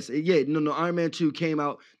right. Yes. Yeah. No. Iron Man 2 came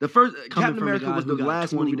out. The first Captain America was the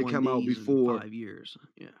last movie to come out before 5 years.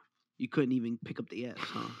 Yeah. You couldn't even pick up the S,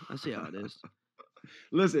 huh? I see how it is.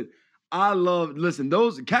 Listen, listen,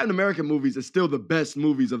 those Captain America movies are still the best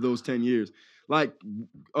movies of those 10 years. Like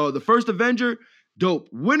the first Avenger, dope.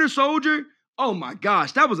 Winter Soldier, oh my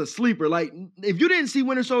gosh, that was a sleeper. Like, if you didn't see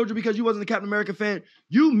Winter Soldier because you wasn't a Captain America fan,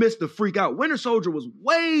 you missed the freak out. Winter Soldier was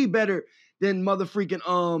way better than mother freaking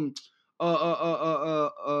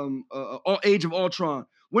Age of Ultron.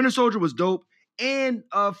 Winter Soldier was dope. And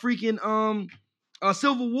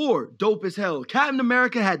Civil War, dope as hell. Captain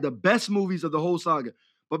America had the best movies of the whole saga.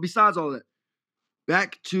 But besides all that,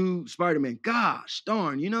 back to Spider-Man. Gosh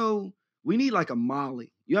darn, we need like a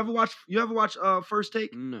Molly. You ever watch First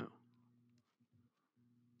Take? No.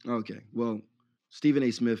 Okay. Well, Stephen A.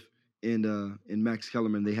 Smith and Max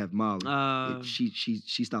Kellerman, they have Molly. She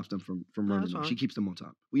stops them from running them. She keeps them on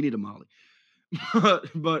top. We need a Molly.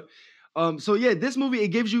 but so yeah, this movie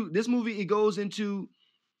it goes into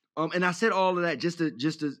and I said all of that just to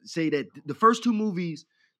say that the first two movies,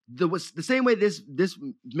 the same way this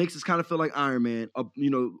makes us kind of feel like Iron Man,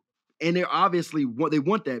 and they're obviously they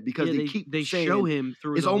want that because they show him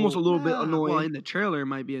through. It's almost a little bit annoying. Well, in the trailer, it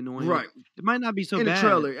might be annoying. Right. It might not be so bad. In the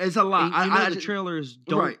trailer, it's a lot. The trailers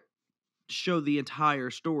don't show the entire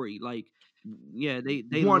story. Like, yeah, they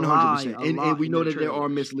 100%, and we know that there are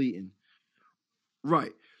misleading.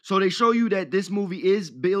 Right. So they show you that this movie is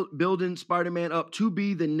building Spider-Man up to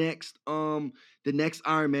be the next Iron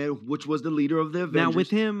Man, which was the leader of the Avengers. Now with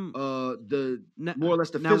him, more or less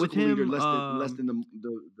the physical leader, less than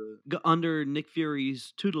the under Nick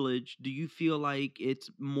Fury's tutelage. Do you feel like it's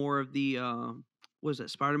more of the what is that,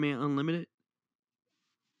 Spider-Man Unlimited?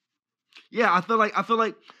 Yeah, I feel like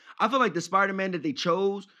the Spider-Man that they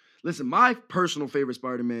chose. Listen, my personal favorite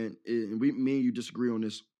Spider-Man, and me and you disagree on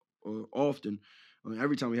this often.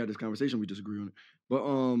 Every time we had this conversation, we disagree on it. But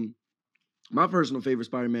my personal favorite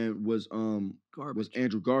Spider-Man was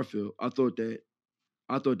Andrew Garfield. I thought that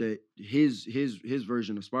his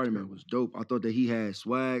version of Spider-Man was dope. I thought that he had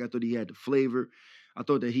swag. I thought he had the flavor. I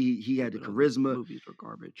thought that he had the charisma. Movies were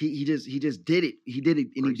garbage. He just did it. He did it,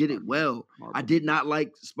 and he did it well. I did not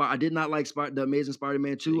like the Amazing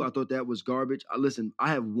Spider-Man 2. I thought that was garbage. Listen, I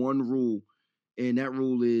have one rule, and that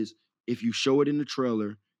rule is if you show it in the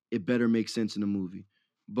trailer, it better make sense in the movie.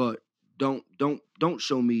 But don't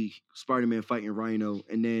show me Spider-Man fighting Rhino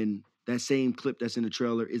and then that same clip that's in the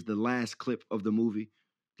trailer is the last clip of the movie.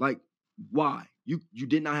 Like, why? You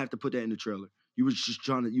did not have to put that in the trailer. You was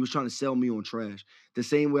trying to sell me on trash. The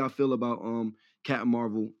same way I feel about Captain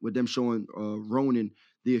Marvel with them showing Ronan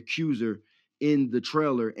the Accuser in the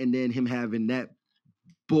trailer and then him having that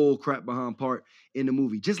bull crap behind part in the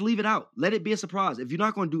movie. Just leave it out. Let it be a surprise. If you're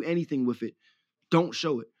not going to do anything with it, don't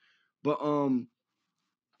show it. But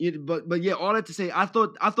yeah, all that to say, I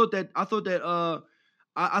think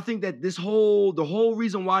that the whole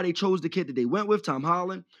reason why they chose the kid that they went with, Tom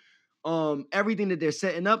Holland, everything that they're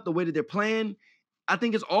setting up, the way that they're playing, I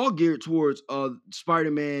think it's all geared towards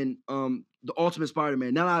Spider-Man, the Ultimate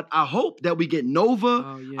Spider-Man. Now I hope that we get Nova.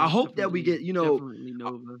 Oh, yeah, I hope that we get definitely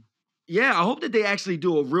Nova. Yeah, I hope that they actually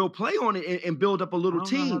do a real play on it and build up a little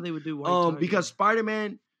team. Know how they would do White Tiger. Because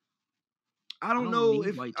Spider-Man. I don't know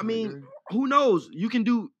if who knows? You can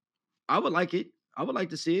do. I would like it. I would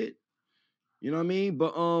like to see it. You know what I mean?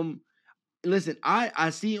 But listen,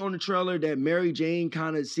 I see on the trailer that Mary Jane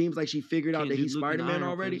kind of seems like she figured out that he's Spider-Man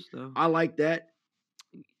already. I like that.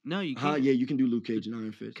 No, you can't. Yeah, you can do Luke Cage and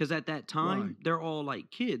Iron Fist. Because at that time, they're all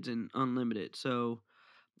like kids and Unlimited. So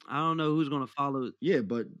I don't know who's gonna follow. Yeah,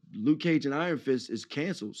 but Luke Cage and Iron Fist is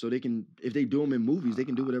canceled, so they can, if they do them in movies, they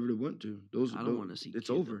can do whatever they want to. I don't want to see.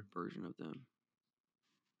 It's over. Version of them.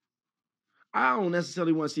 I don't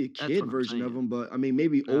necessarily want to see a kid version of them, but I mean,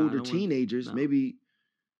 maybe older teenagers, maybe.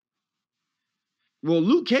 Well,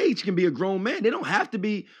 Luke Cage can be a grown man. They don't have to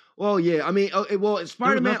be. Well, yeah, I mean,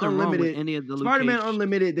 Spider-Man Unlimited, any of the Spider-Man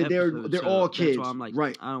Unlimited, that they're all kids. That's why I'm like,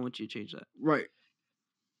 right? I don't want you to change that. Right.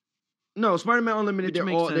 No, Spider-Man Unlimited, they're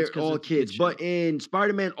all kids. But in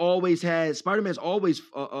Spider-Man's always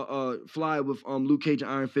fly with Luke Cage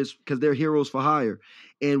and Iron Fist because they're heroes for hire.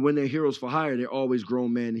 And when they're heroes for hire, they're always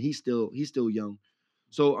grown men. And he's still young.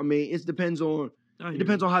 So I mean, it depends on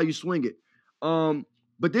how you swing it.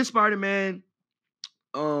 But this Spider-Man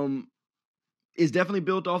is definitely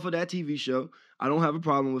built off of that TV show. I don't have a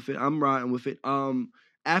problem with it. I'm riding with it.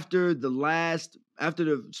 After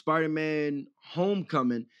the Spider-Man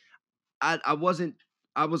Homecoming, I was a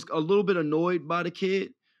little bit annoyed by the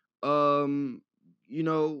kid. It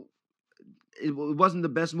wasn't the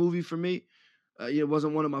best movie for me. It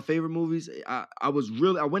wasn't one of my favorite movies. I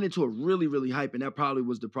went into it really, really hype, and that probably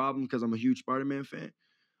was the problem because I'm a huge Spider-Man fan.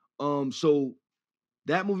 So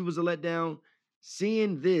that movie was a letdown.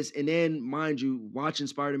 seeing this, and then mind you, watching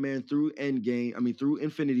Spider-Man through Endgame, I mean through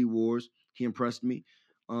Infinity Wars, he impressed me.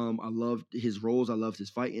 I loved his roles, I loved his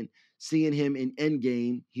fighting. Seeing him in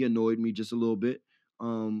Endgame, he annoyed me just a little bit.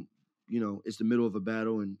 Um, it's the middle of a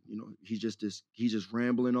battle, and he's just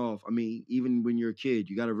rambling off. I mean, even when you're a kid,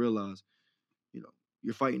 you got to realize, you know,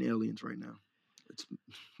 you're fighting aliens right now. It's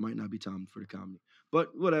might not be time for the comedy,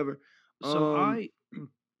 but whatever. So Um,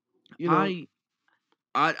 you know,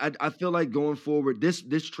 I I feel like going forward, this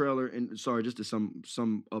trailer, and sorry, just to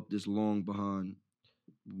sum up this long behind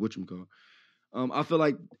whatchamacallit. I feel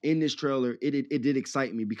like in this trailer, it did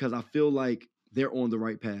excite me because I feel like they're on the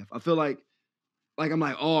right path. I feel like I'm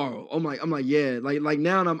like yeah, like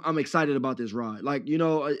now I'm excited about this ride. Like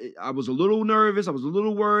I was a little nervous, I was a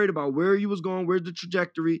little worried about where you was going, where's the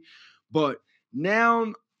trajectory, but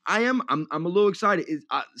now I'm a little excited.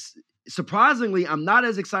 Surprisingly, I'm not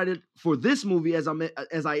as excited for this movie as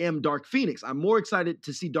I am Dark Phoenix. I'm more excited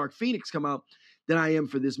to see Dark Phoenix come out than I am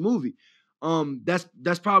for this movie.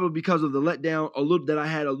 That's probably because of the letdown a little that I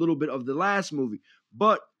had a little bit of the last movie,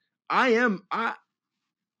 but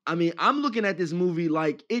I mean, I'm looking at this movie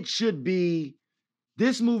like it should be.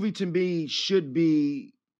 This movie to me should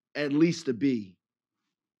be at least a B.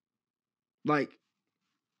 Like,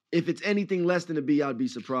 if it's anything less than a B, I'd be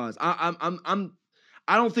surprised. I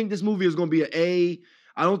don't think this movie is going to be an A.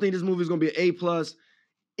 I don't think this movie is going to be an A plus.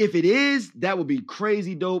 If it is, that would be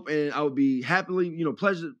crazy dope, and I would be happily,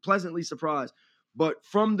 pleasantly surprised. But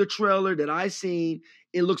from the trailer that I seen,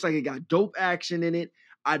 it looks like it got dope action in it.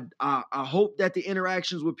 I hope that the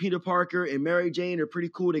interactions with Peter Parker and Mary Jane are pretty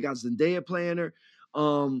cool. They got Zendaya playing her.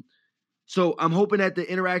 So I'm hoping that the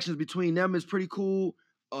interactions between them is pretty cool.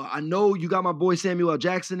 I know you got my boy Samuel L.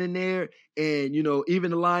 Jackson in there, and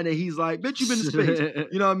even the line that he's like, "Bitch, you've been to space."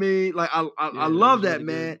 You know what I mean? Like I yeah, that love was that, really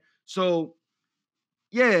man. good. So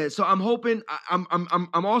yeah, so I'm hoping.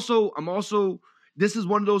 I'm also. This is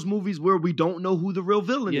one of those movies where we don't know who the real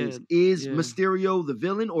villain Yeah, is. Is yeah. Mysterio the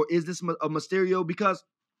villain, or is this a Mysterio? Because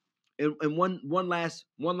and one last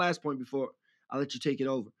point before I let you take it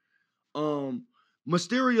over. Um,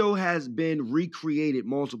 Mysterio has been recreated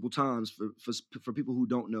multiple times for people who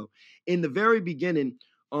don't know. In the very beginning,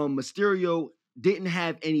 Mysterio didn't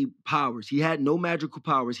have any powers. He had no magical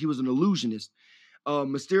powers. He was an illusionist.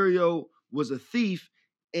 Mysterio was a thief,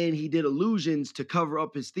 and he did illusions to cover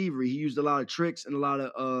up his thievery. He used a lot of tricks and a lot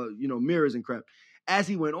of mirrors and crap. As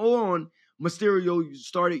he went on, Mysterio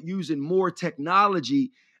started using more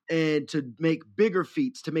technology and to make bigger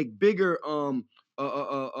feats, to make bigger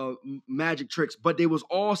magic tricks, but they was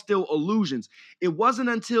all still illusions. It wasn't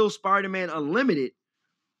until Spider-Man Unlimited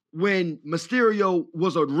when Mysterio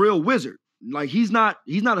was a real wizard. Like he's not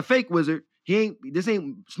a fake wizard. This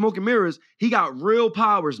ain't smoke and mirrors. He got real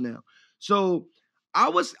powers now. So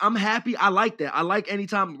I'm happy. I like that. I like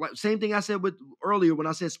anytime, like same thing I said with earlier when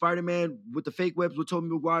I said Spider-Man with the fake webs with Tobey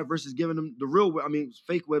Maguire versus giving them the real, I mean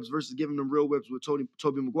fake webs versus giving them real webs with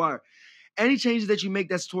Tobey Maguire. Any changes that you make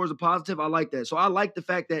that's towards a positive, I like that. So I like the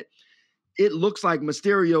fact that it looks like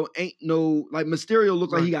Mysterio ain't no like Mysterio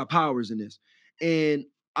look like he Right. got powers in this. And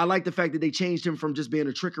I like the fact that they changed him from just being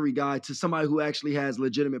a trickery guy to somebody who actually has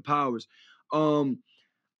legitimate powers. Um,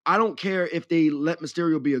 I don't care if they let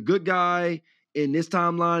Mysterio be a good guy in this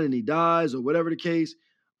timeline and he dies or whatever the case.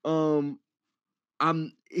 Um,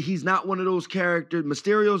 he's not one of those characters.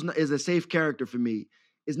 Is a safe character for me.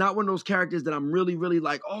 It's not one of those characters that I'm really, really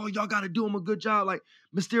like, oh, y'all gotta do him a good job. Like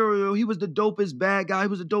Mysterio, he was the dopest bad guy, he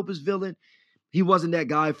was the dopest villain. He wasn't that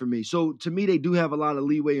guy for me. So to me, they do have a lot of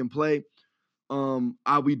leeway in play.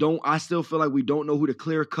 I still feel like we don't know who the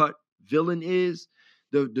clear cut villain is.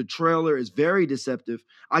 The trailer is very deceptive.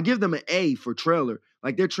 I give them an A for trailer.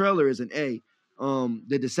 Like their trailer is an A.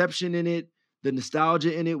 The deception in it, the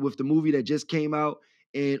nostalgia in it with the movie that just came out,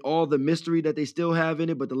 and all the mystery that they still have in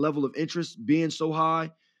it, but the level of interest being so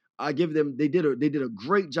high, I give them they did a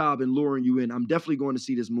great job in luring you in. I'm definitely going to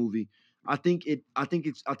see this movie. I think it's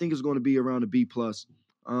going to be around a B plus.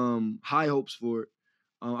 High hopes for it.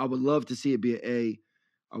 I would love to see it be an A.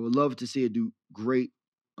 I would love to see it do great.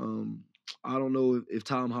 Um, I don't know if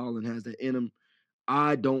Tom Holland has that in him.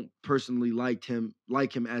 I don't personally like him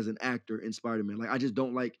as an actor in Spider-Man. Like I just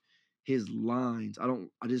don't like his lines.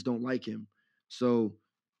 I just don't like him. So,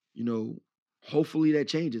 you know, hopefully that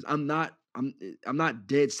changes. I'm not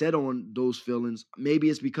dead set on those feelings. Maybe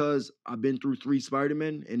it's because I've been through 3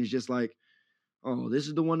 Spider-Men and it's just like, oh, this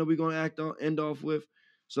is the one that we're going to end off with.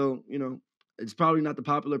 So, it's probably not the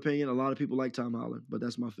popular opinion. A lot of people like Tom Holland, but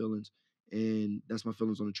that's my feelings. And that's my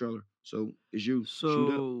feelings on the trailer. So, it's you. Shoot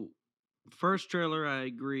up. So first trailer, I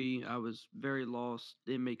agree. I was very lost.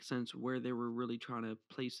 It makes sense where they were really trying to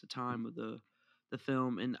place the time of the the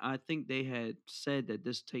film, and I think they had said that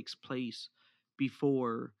this takes place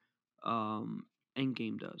before um,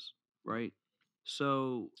 Endgame does, right?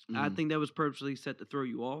 So I Mm, think that was purposely set to throw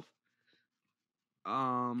you off.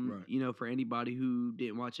 right. For anybody who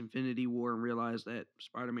didn't watch Infinity War and realized that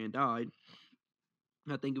Spider-Man died,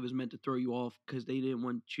 I think it was meant to throw you off because they didn't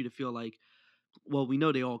want you to feel like, well, we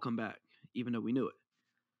know they all come back, even though we knew it.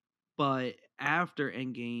 But after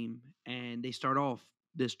Endgame, and they start off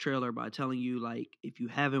this trailer by telling you, like, if you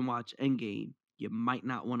haven't watched Endgame, you might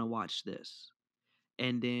not want to watch this.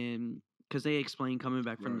 And then, because they explain coming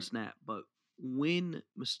back from the Right. snap, but when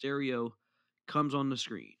Mysterio comes on the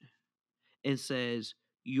screen and says,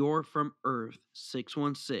 "You're from Earth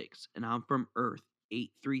 616 and I'm from Earth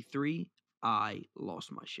 833," I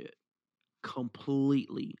lost my shit.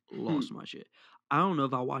 Completely Hmm. lost my shit. I don't know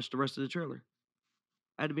if I watched the rest of the trailer.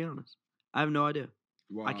 I had to be honest. I have no idea.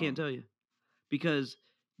 I can't Wow. tell you because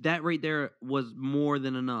that right there was more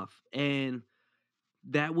than enough. And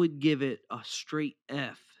that would give it a straight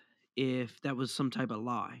F if that was some type of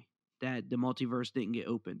lie that the multiverse didn't get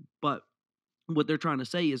open. But what they're trying to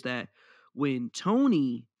say is that when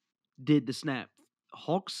Tony did the snap,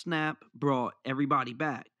 Hulk snap brought everybody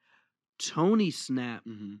back. Tony snap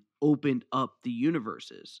Hmm. opened up the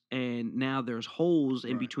universes, and now there's holes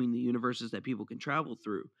in Right. between the universes that people can travel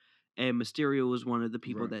through. And Mysterio is one of the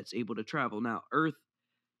people Right. that's able to travel. Now, Earth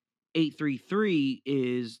 833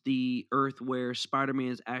 is the Earth where Spider-Man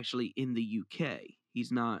is actually in the UK.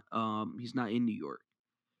 He's not in New York.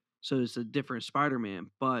 So it's a different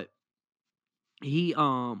Spider-Man, but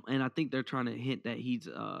and I think they're trying to hint that he's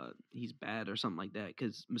bad or something like that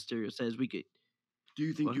cuz Mysterio says we could. Do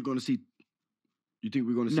you think What? you're going to see? You think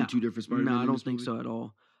we're going to see No. two different No, Spider-Man I in don't this think movie? so at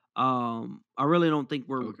all. I really don't think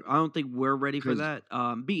we're Okay. I don't think we're ready for Because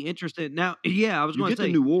that. Be interested. Now, yeah, I was you going to get the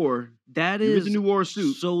say new war, that you get the is new war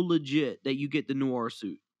suit. so legit that you get the noir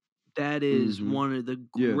suit. That is Hmm. one of the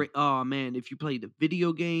Yeah. great. Oh man, if you play the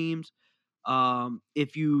video games,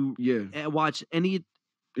 if you Yeah. watch any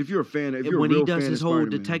If you're a fan, if you're a when he real does fan of his whole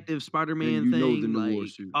Spider-Man, detective then Spider-Man you know the thing, new war like,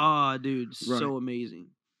 suit. dude, Right. so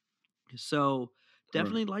amazing. So Right.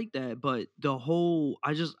 definitely like that, but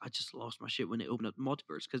I just lost my shit when they opened up the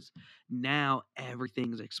multiverse because now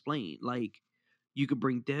everything's explained. Like you could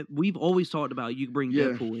bring we've always talked about you could bring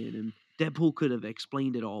Yeah. Deadpool in, and Deadpool could have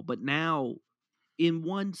explained it all, but now in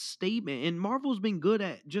one statement, and Marvel's been good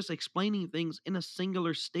at just explaining things in a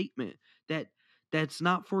singular statement that that's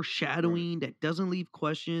not Right. foreshadowing, that doesn't leave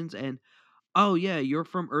questions, and oh yeah, you're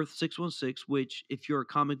from Earth 616, which if you're a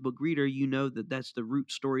comic book reader, you know that that's the root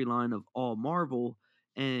storyline of all Marvel,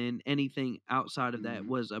 and anything outside of that Hmm.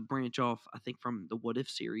 was a branch off, I think, from the What If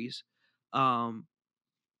series. Um,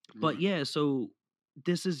 but Right. yeah, so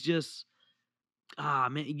this is just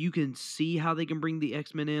man, you can see how they can bring the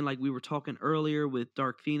X-Men in, like we were talking earlier with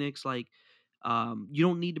Dark Phoenix. Like, you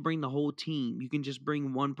don't need to bring the whole team. You can just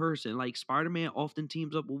bring one person. Like Spider-Man often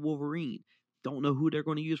teams up with Wolverine. Don't know who they're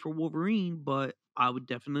going to use for Wolverine, but I would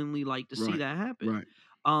definitely like to see Right. that happen. Right.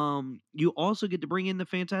 You also get to bring in the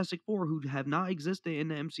Fantastic Four, who have not existed in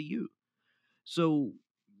the MCU. So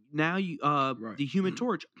now Right. the Human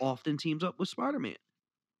Torch often teams up with Spider-Man.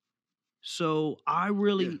 So I Yeah.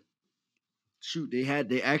 really Shoot,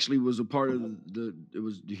 they actually was a part of it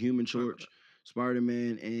was the Human sorry about Torch, that.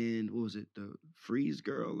 Spider-Man, and what was it, the Freeze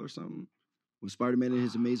Girl or something? With Spider-Man and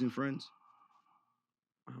his amazing friends?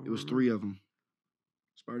 I It don't was three remember. of them.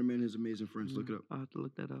 Spider-Man and his amazing friends. Look it up. I'll have to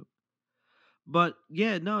look that up. But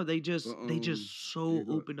yeah, no, But they just yeah, so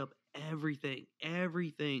go opened up everything.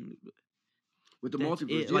 with the That's multiverse.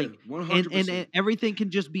 it. Yeah, Like, one and hundred and, percent. and everything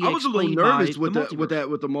can just be I was a little explained by nervous the with multiverse.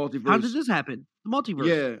 with the How did multiverse. this happen? The multiverse.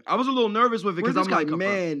 Yeah, I was a little nervous with it Where'd because this I'm guy like, come from?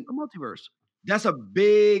 man, The multiverse. that's a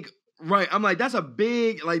big right. I'm like, that's a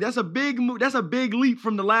big, that's a big move. That's a big leap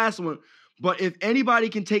from the last one. But if anybody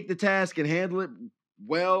can take the task and handle it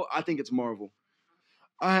well, I think it's Marvel.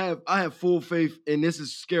 I have full faith, and this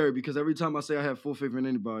is scary because every time I say I have full faith in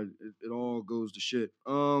anybody, it all goes to shit.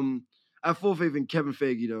 I have full faith in Kevin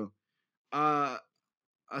Feige though. Uh,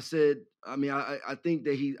 I said, I mean, I think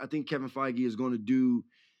that I think Kevin Feige is going to do.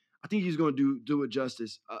 I think he's going to do it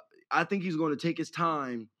justice. I think he's going to take his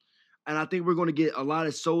time, and I think we're going to get a lot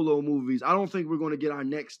of solo movies. I don't think we're going to get our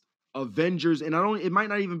next Avengers, and I don't. It might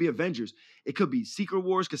not even be Avengers. It could be Secret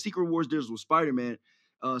Wars because Secret Wars deals with Spider Man.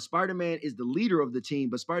 Spider Man is the leader of the team,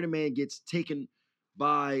 but Spider Man gets taken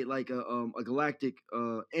by like a galactic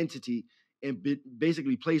entity and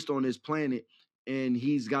basically placed on this planet, and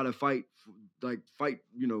he's got to fight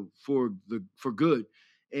for good,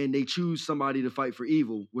 and they choose somebody to fight for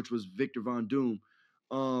evil, which was Victor Von Doom,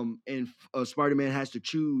 and Spider Man has to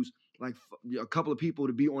choose like a couple of people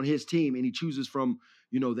to be on his team, and he chooses from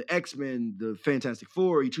the X-Men, the Fantastic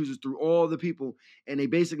Four. He chooses through all the people, and they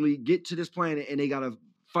basically get to this planet, and they gotta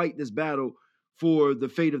fight this battle for the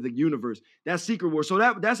fate of the universe. That's Secret War. So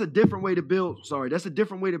that's a different way to build. Sorry, that's a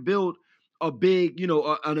different way to build a big,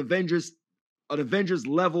 an Avengers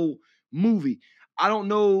level movie. I don't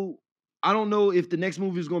know. I don't know if the next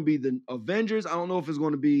movie is going to be the Avengers. I don't know if it's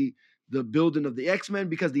going to be the building of the X-Men,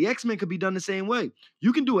 because the X-Men could be done the same way.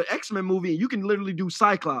 You can do an X-Men movie and you can literally do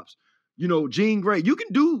Cyclops, Jean Grey. You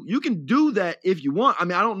can do that if you want. I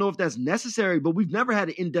mean, I don't know if that's necessary, but we've never had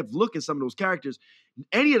an in-depth look at some of those characters,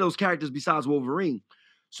 any of those characters besides Wolverine.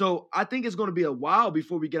 So I think it's going to be a while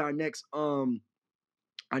before we get our next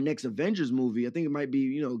Avengers movie. I think it might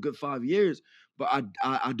be a good 5 years, but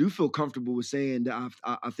I do feel comfortable with saying that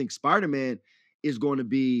I think Spider-Man is going to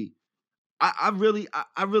be. I really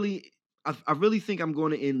think I'm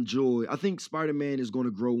going to enjoy. I think Spider-Man is going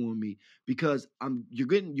to grow on me, because you're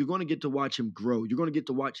going to get to watch him grow. You're going to get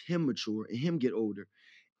to watch him mature and him get older,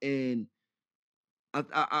 and I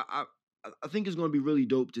think it's going to be really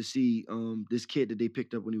dope to see this kid that they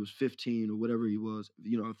picked up when he was 15 or whatever he was. I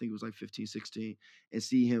think it was like 15, 16, and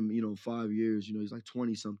see him 5 years. He's like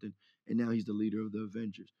 20 something, and now he's the leader of the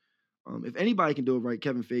Avengers. If anybody can do it right,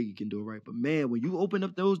 Kevin Feige can do it right. But man, when you open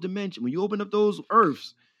up those dimensions, when you open up those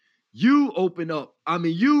Earths, you open up. I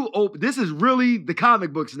mean, This is really the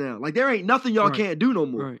comic books now. Like there ain't nothing y'all Right. can't do no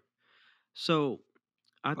more. Right. So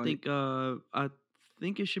I Like,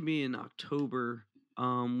 think it should be in October,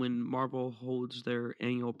 when Marvel holds their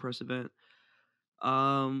annual press event.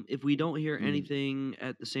 If we don't hear anything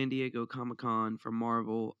at the San Diego Comic-Con from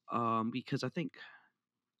Marvel, because I think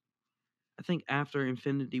after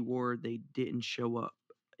Infinity War they didn't show up,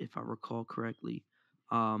 if I recall correctly.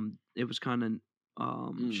 It was kind of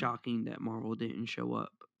shocking that Marvel didn't show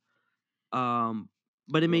up.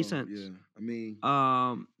 But it made well, sense. yeah. I mean,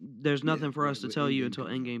 There's yeah, nothing for right. us to When tell you Endgame until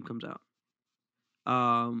comes out, Endgame comes out.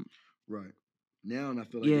 Um, right now, and I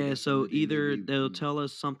feel like they yeah, got something so that they either maybe. they'll tell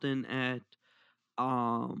us something at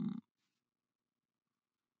um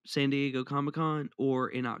San Diego Comic Con or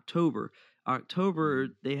in October. October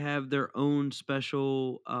they have their own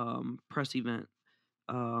special press event.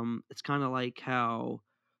 It's kind of like how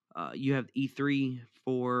you have E3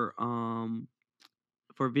 for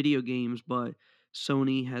video games, but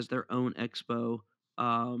Sony has their own expo,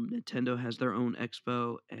 Nintendo has their own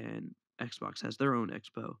expo, and Xbox has their own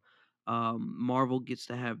expo. Marvel gets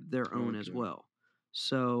to have their own as Okay. well.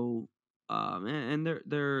 So, and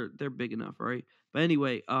they're big enough, right? But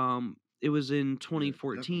anyway, it was in Yeah, definitely.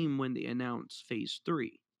 2014 when they announced Phase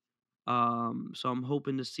 3. So I'm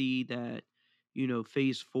hoping to see that,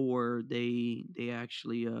 Phase 4 they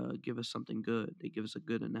actually give us something good. They give us a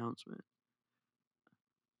good announcement.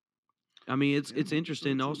 I mean, it's Yeah, I'm it's hoping so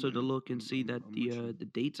interesting too, also to man. look and I'm see I'm that I'm the with you. the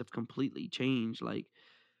dates have completely changed. Like,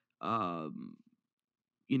 um,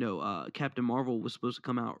 Captain Marvel was supposed to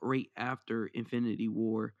come out right after Infinity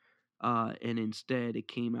War, and instead it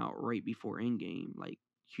came out right before Endgame. Like,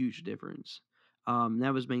 huge difference.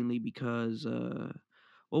 That was mainly because, well,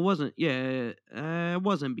 it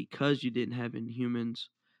wasn't because you didn't have Inhumans,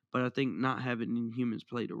 but I think not having Inhumans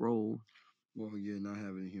played a role. Well, yeah, not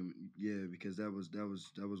having a human, yeah, because that was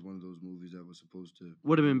one of those movies that was supposed to,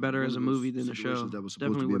 Would have been better one as of a those movie than a situations show. that was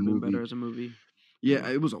supposed to Definitely be a would have been better movie. as a movie. Yeah, Yeah.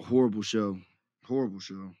 it was a horrible show, horrible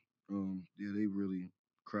show. Yeah, they really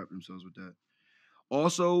crapped themselves with that.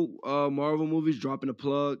 Also, Marvel movies dropping a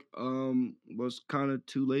plug was kind of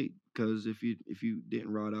too late, because if you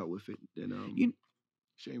didn't ride out with it, then You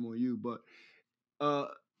shame on you. But uh,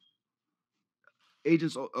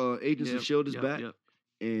 Agents of Yep, Shield is yep, back, yep.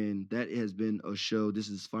 and that has been a show. This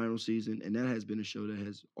is final season, and that has been a show that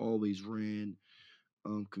has always ran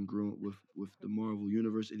congruent with the Marvel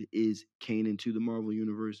universe. It is canon to the Marvel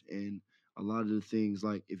universe, and a lot of the things,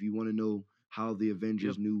 like if you want to know how the Yep.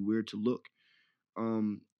 Avengers knew where to look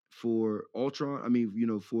for Ultron, I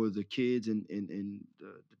mean, for the kids and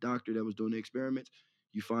the doctor that was doing the experiments,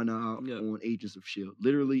 you find out Yep. on Agents of Shield.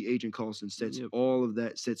 Literally, Agent Coulson sets Yep. all of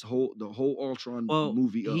that, sets the whole Ultron Well,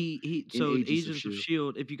 movie up he in so Agents of Agents of Shield.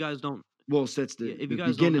 Shield, if you guys don't Well, sets yeah, the if the you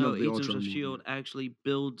guys don't beginning know, of the Agents Ultron of movie Shield up. actually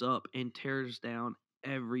builds up and tears down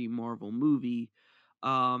every Marvel movie.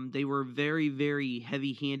 They were very, very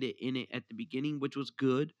heavy-handed in it at the beginning, which was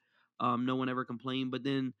good. No one ever complained, but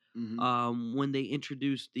then Hmm. when they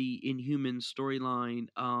introduced the Inhuman storyline,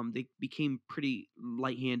 they became pretty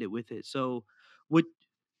light-handed with it. So what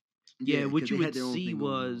yeah, Yeah, what because you they would had their own see thing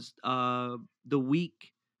going on. was the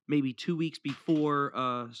week, maybe 2 weeks before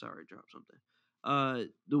sorry, drop something.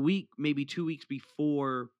 The week, maybe 2 weeks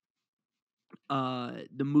before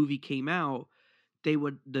the movie came out,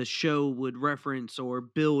 the show would reference or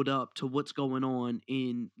build up to what's going on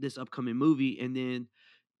in this upcoming movie, and then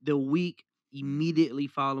the week immediately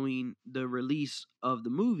following the release of the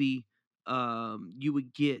movie, you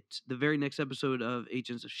would get the very next episode of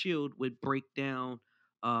Agents of Shield would break down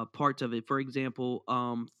parts of it. For example,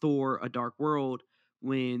 Thor: A Dark World,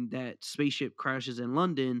 when that spaceship crashes in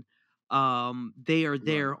London, they are Right.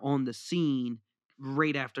 there on the scene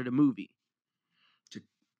right after the movie. To,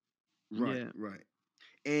 right. Yeah. Right.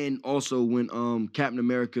 And also when Captain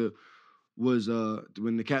America was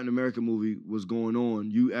when the Captain America movie was going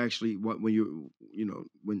on, you actually when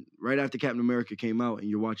when right after Captain America came out and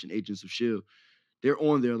you're watching Agents of Shield, they're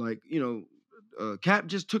on there like Cap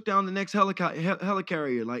just took down the next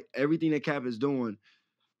helicarrier. Like everything that Cap is doing,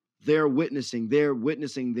 they're witnessing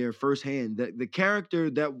their firsthand. The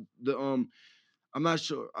character that the I'm not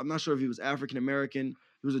sure if he was African American.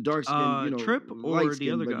 He was a dark skinned, Trip light or the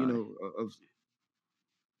skinned, other but guy? of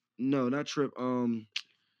no, not Trip.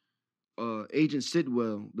 Agent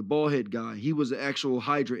Sidwell, the bald head guy, he was an actual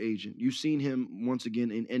Hydra agent. You've seen him once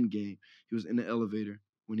again in Endgame. He was in the elevator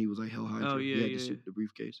when he was like Hell Oh Hydra. He yeah, had the yeah, yeah. suit, the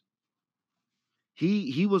briefcase.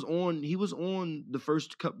 He was on the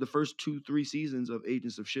first 2-3 seasons of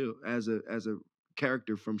Agents of Shield as a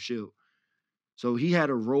character from Shield. So he had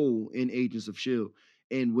a role in Agents of Shield.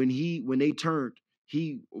 And when they turned,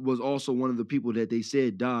 he was also one of the people that they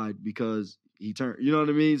said died because he turned. You know what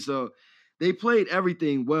I mean? So they played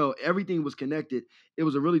everything well. Everything was connected. It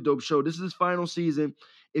was a really dope show. This is his final season.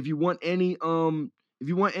 If you want any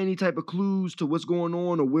type of clues to what's going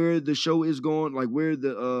on or where the show is going, like where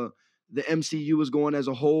the MCU is going as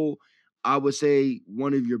a whole, I would say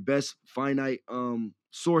one of your best finite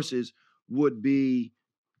sources would be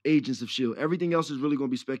Agents of Shield. Everything else is really going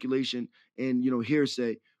to be speculation and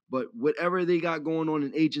hearsay. But whatever they got going on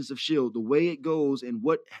in Agents of Shield, the way it goes and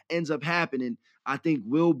what ends up happening, I think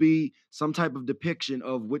will be some type of depiction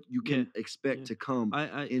of what you Yeah, can expect yeah. to come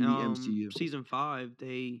I in the MCU. season 5,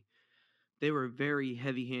 they were very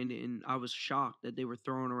heavy handed, and I was shocked that they were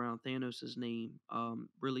throwing around Thanos' name.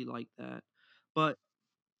 Really like that. But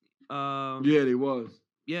um Yeah, they was.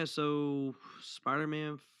 yeah, so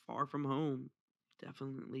Spider-Man Far From Home,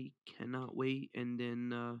 definitely cannot wait. And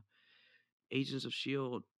then Agents of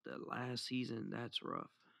Shield, the last season, that's rough.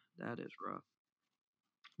 That is rough.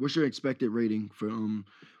 What's your expected rating for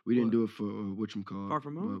we didn't What? do it for whatchamacallit, Far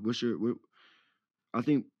From Home? but I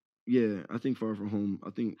think yeah, I think Far From Home. I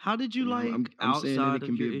think How did you I'm like, I'm saying that outside it of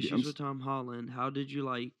can be your a issues with Tom Holland, how did you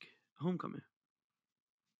like Homecoming?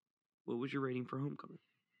 What was your rating for Homecoming?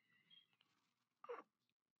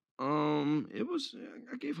 it was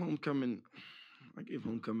I gave Homecoming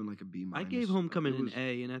like a B I gave minus. It Homecoming an was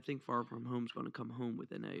A, and I think Far From Home's going to come home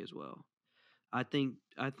with an A as well. I think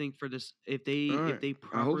for this, if they all if right. they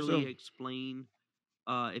I hope properly so. explain,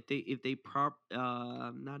 if they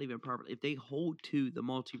not even properly, if they hold to the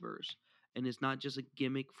multiverse, and it's not just a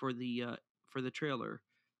gimmick for the trailer,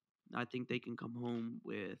 I think they can come home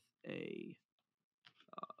a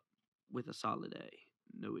with a solid A,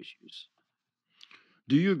 no issues.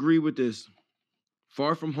 Do you agree with this?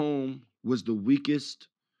 Far From Home was the weakest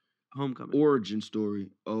Homecoming, origin story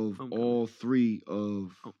of Homecoming. all three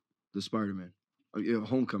of Home- the Spider-Man. Yeah,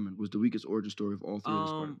 Homecoming was the weakest origin story of all three of the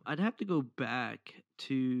Spider-Man. I'd have to go back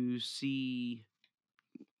to see.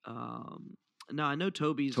 Um, no, I know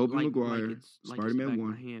Toby's Tobey like Maguire, it's the Spider-Man back of my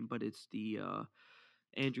 1, hand, but it's the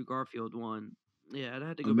Andrew Garfield one. Yeah, I'd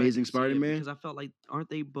have to go back Amazing and see it Spider-Man. because I felt like, aren't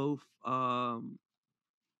they both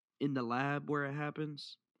in the lab where it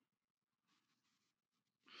happens?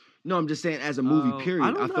 No, I'm just saying as a movie Oh, I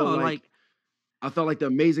period. don't know. Like, I felt like The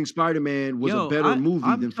Amazing Spider-Man was a yo, better movie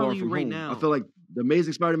I'm than Far telling you From right Home. I now. feel like The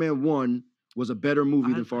Amazing Spider-Man 1 was a better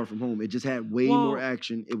movie I than Far From Home. It just had way more well,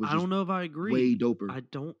 action. It was I just don't know if I way agree. doper. I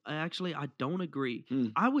don't agree. Hmm.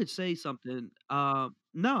 I would say something. No,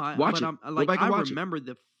 Watch but it. I'm Go like, back I and watch it. remember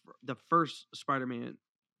the first Spider-Man,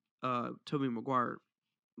 Tobey Maguire,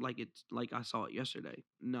 like it's like I saw it yesterday.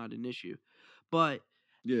 Not an issue, but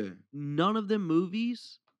Yeah. none of them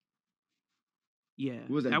movies. Yeah,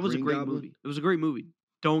 Who was that? that was a Green great Goblin? movie. It was a great movie.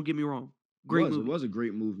 Don't get me wrong, It great was. It movie. was a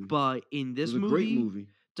great movie. But in It was this a great movie, movie.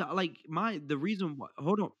 like the reason why,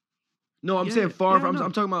 hold on, No, I'm saying yeah, Far yeah, From. I'm no,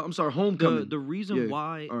 talking about. I'm sorry. the Homecoming. the reason Yeah.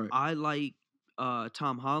 why All right. I like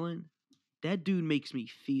Tom Holland, that dude makes me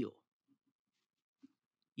feel.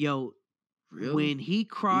 Yo, Really? when he He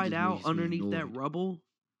cried just out makes me underneath that annoyed. rubble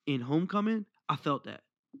in Homecoming, I felt that.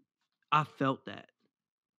 I felt that.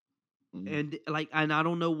 Mm. And like, and I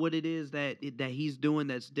don't know what it is that he's doing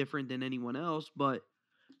that's different than anyone else, but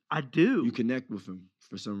I You do. connect with him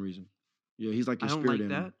for some reason. Yeah, he's like I your don't spirit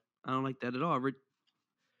like animal. that. I don't like that at all.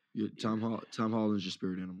 Tom Holland's your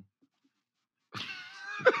spirit animal.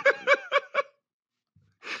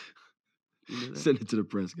 You know that? Send it to the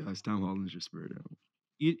press, guys. Tom Holland's your spirit animal.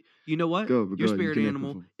 You know what? Go, Your you spirit connect with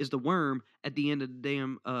animal him. is the worm at the end of the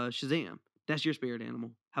damn Shazam. That's your spirit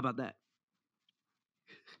animal. How about that?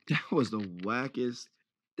 That was the wackest.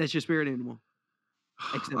 That's your spirit animal.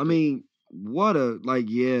 Accept I it. mean, what a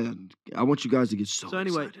yeah. I want you guys to get so. So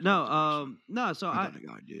anyway, excited about the next one. no. So I got an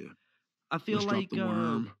idea. I feel Let's like drop the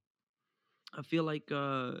worm. I feel like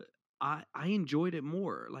I enjoyed it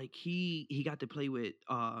more. Like he got to play with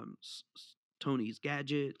Tony's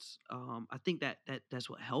gadgets. I think that's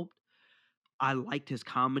what helped. I liked his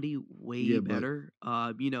comedy way Yeah, but better.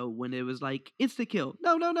 You know, when it was like insta kill,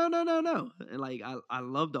 no, and like I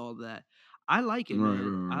loved all that. I like it, right,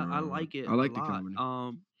 man. I right. like it I a like the lot.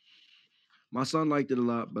 comedy. My son liked it a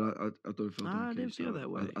lot, but I thought it felt I okay. didn't feel So that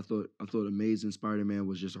way. I thought Amazing Spider-Man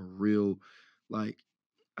was just a real, like,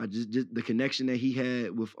 I just the connection that he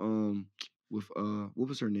had with what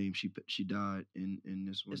was her name? She died in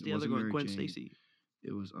this one. It's It the other wasn't one, Mary Gwen Jane. Stacy.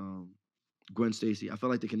 It was Gwen Stacy. I felt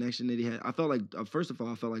like the connection that he had. I felt like first of all,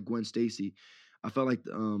 I felt like Gwen Stacy. I felt like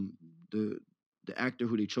the actor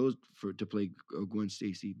who they chose to play Gwen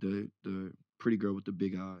Stacy, the pretty girl with the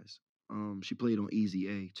big eyes. She played on Easy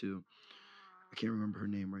A too. I can't remember her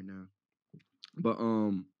name right now, but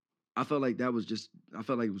I felt like that was just. I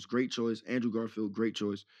felt like it was great choice. Andrew Garfield, great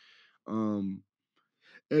choice. Um,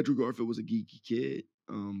 Andrew Garfield was a geeky kid,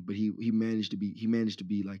 but he managed to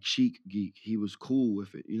be like chic geek. He was cool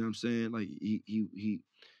with it. You know what I'm saying? Like he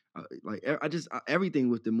like everything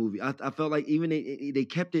with the movie. I felt like even they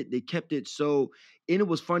kept it so, and it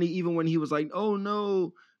was funny even when he was like, oh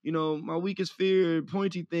no, you know, my weakest fear,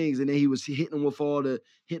 pointy things, and then he was hitting him with all the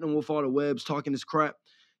webs, talking his crap.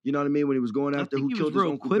 You know what I mean? When he was going I after think who he was killed his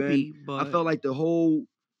real Uncle Ben. quippy, I but felt like the whole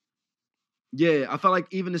yeah, I felt like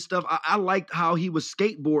even the stuff I liked how he was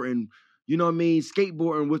skateboarding. You know what I mean?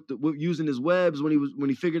 Skateboarding with using his webs when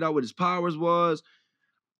he figured out what his powers was.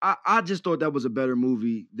 I just thought that was a better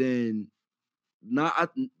movie than not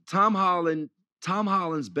Tom Holland. Tom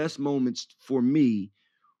Holland's best moments for me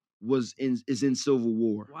is in Civil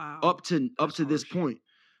War. wow, Up that's to this harsh. point,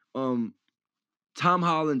 um, Tom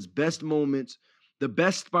Holland's best moments, the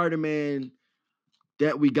best Spider-Man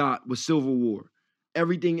that we got was Civil War.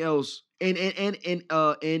 Everything else and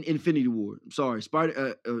Infinity War. I'm sorry,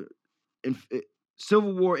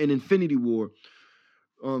 Civil War and Infinity War.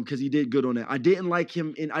 Because he did good on that. I didn't like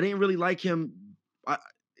him, and I didn't really like him.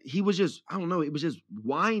 He was just I don't know. It was just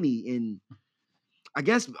whiny, and I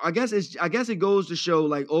guess it goes to show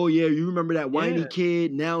like, oh yeah, you remember that Yeah, whiny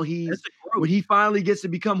kid? Now that's he's the growth. when he finally gets to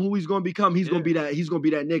become who he's going to become, he's going to be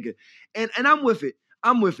that nigga, and I'm with it.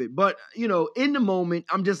 I'm with it. But you know, in the moment,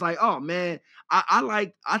 I'm just like, oh man,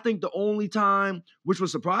 I think the only time, which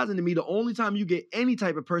was surprising to me, the only time you get any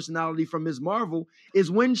type of personality from Ms. Marvel is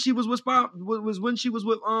when she was with when she was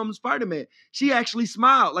with Spider-Man. She actually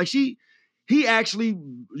smiled. Like he actually,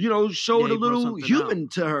 you know, showed Yeah, a he brought little something out. human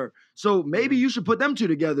to her. So maybe Yeah. you should put them two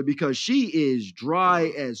together because she is dry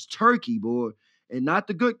as turkey, boy. And not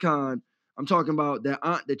the good kind. I'm talking about that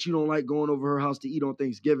aunt that you don't like going over her house to eat on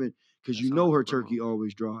Thanksgiving because That you sound know like her a grandma. turkey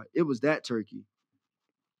always dry. It was that turkey.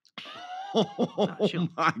 Nah, Oh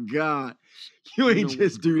my God. You you ain't don't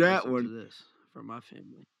just do that listen to one. this from my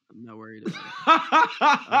family. I'm not worried about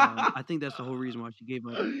it. I think that's the whole reason why she gave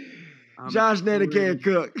up. Josh Nana can't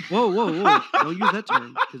cook. Whoa! Don't use that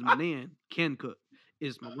term because my nan can cook.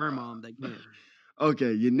 It's my grandmom that can.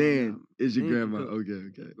 Okay, your nan is your Nan can grandma. cook.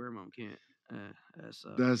 Okay. Grandmom can't.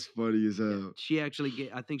 That's funny as hell. Yeah, she actually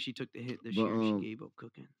I think she took the hint this year. She gave up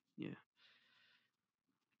cooking. Yeah.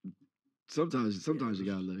 Sometimes you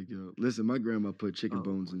gotta let it go. Listen, my grandma put chicken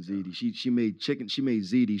bones in ziti. God. She made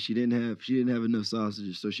ziti. She didn't have enough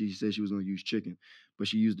sausages, so she said she was gonna use chicken, but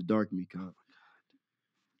she used the dark meat kind.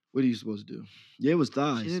 What are you supposed to do? Yeah, it was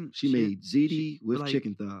thighs. She made ziti with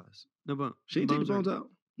chicken thighs. No bone. She didn't take the bones out.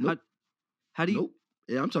 Nope. How do you? Nope.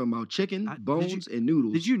 Yeah, I'm talking about chicken, bones, and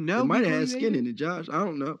noodles. Did you know? It might have before had you skin ate in it, Josh. I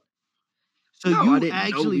don't know. So No, I you didn't know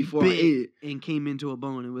actually before I ate bit it. and came into a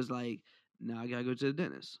bone and was like, "Now I gotta go to the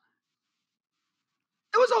dentist."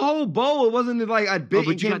 It was a whole bowl. It wasn't like I bit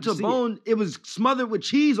but and you came got to to a see it. bone. It was smothered with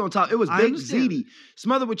cheese on top. It was I baked understand ziti,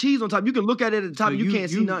 smothered with cheese on top. You can look at it at the top. So you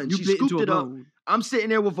can't see nothing. You She bit into scooped a it up. bone. I'm sitting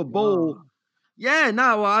there with a bowl. Wow. Yeah,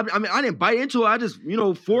 no, well, I mean, I didn't bite into it. I just,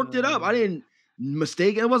 forked it up. I didn't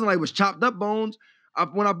mistake it. It wasn't like it was chopped up bones.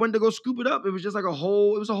 When I went to go scoop it up, it was just like a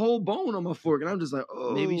whole bone on my fork. And I'm just like,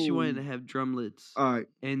 oh. Maybe she wanted to have drumlets All right.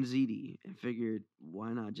 and ziti and figured,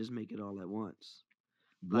 why not just make it all at once?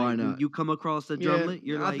 Why Like, not? when you come across a drumlet,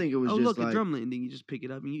 you're I like, think it was oh, just look, like, a drumlet. And then you just pick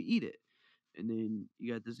it up and you eat it. and then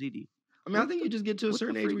you got the ZD. I mean, I What think the you just get to a what the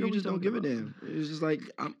certain age freak where are you we just don't talking give a about? damn. It's just like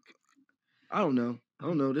I don't know. I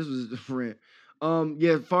don't Um, know. This was a rant.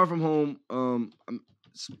 Yeah, Far From Home.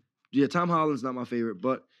 S- yeah, Tom Holland's not my favorite,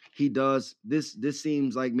 but he does this. This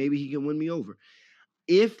seems like maybe he can win me over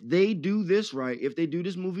if they do this right. If they do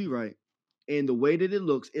this movie right, and the way that it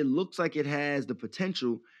looks like it has the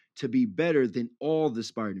potential to be better than all the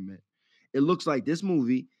Spider-Man. It looks like this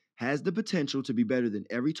movie has the potential to be better than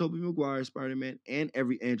every Tobey Maguire Spider-Man and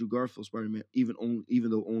every Andrew Garfield Spider-Man, even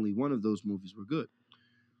though only one of those movies were good.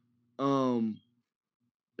 Um,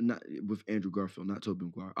 not with Andrew Garfield, not Tobey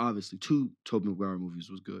Maguire. Obviously, two Tobey Maguire movies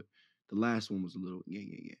was good. The last one was a little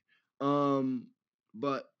yeah.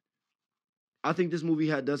 But I think this movie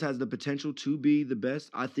does has the potential to be the best.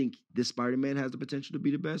 I think this Spider-Man has the potential to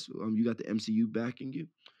be the best. You got the MCU backing you.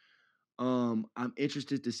 I'm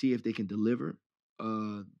interested to see if they can deliver.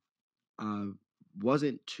 Uh, I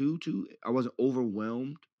I wasn't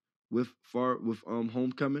overwhelmed with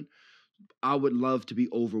Homecoming. I would love to be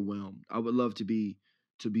overwhelmed. I would love to be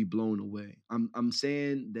blown away. I'm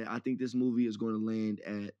saying that I think this movie is going to land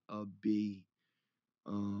at a B.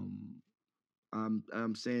 Um,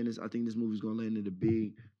 I'm saying this. I think this movie's going to land at a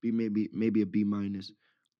B, maybe a B minus.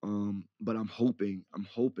 But I'm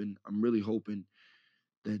really hoping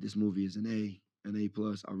that this movie is an A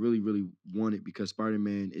plus. I really want it because Spider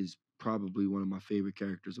Man is probably one of my favorite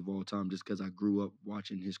characters of all time, just because I grew up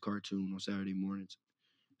watching his cartoon on Saturday mornings.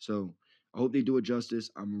 So I hope they do it justice.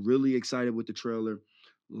 I'm really excited with the trailer.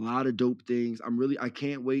 A lot of dope things. I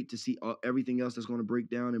can't wait to see everything else that's going to break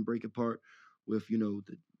down and break apart with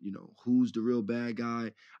who's the real bad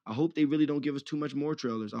guy. I hope they really don't give us too much more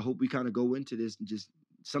trailers. I hope we kind of go into this and just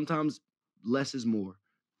sometimes less is more.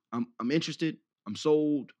 I'm interested. I'm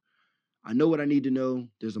sold. I know what I need to know.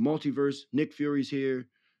 There's a multiverse. Nick Fury's here.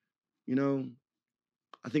 You know,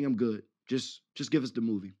 I think I'm good. Just give us the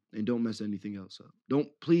movie and don't mess anything else up. Don't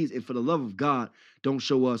please, and for the love of God, don't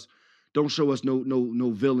show us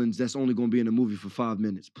no villains that's only going to be in the movie for 5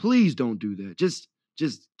 minutes. Please don't do that. Just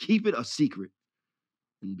keep it a secret.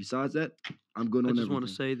 And besides that, I'm good I on just want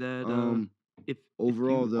to everything. say that Um, if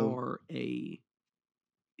overall you though, are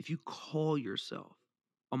if you call yourself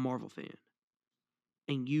a Marvel fan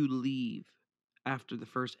and you leave after the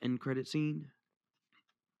first end credit scene,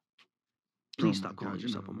 oh please my stop calling God, you're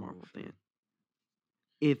not yourself a a Marvel Marvel fan. fan.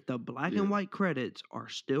 If the black Yeah, and white credits are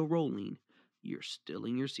still rolling, you're still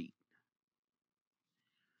in your seat.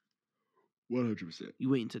 100%. You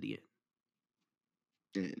wait until the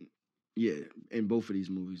end. And yeah, in both of these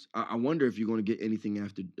movies, I wonder if you're going to get anything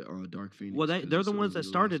after Dark Well, Phoenix because they're this the is going ones to be that the last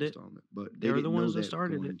started it. installment. But they They're the didn't know ones that that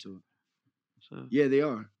started going it. into it. So Yeah, they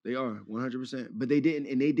are 100%. But they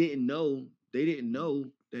didn't know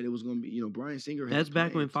that it was going to be. Bryan Singer that's had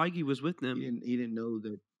back when plans. Feige was with them. He didn't know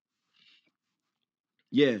that.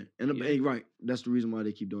 Yeah, Yeah, and right, that's the reason why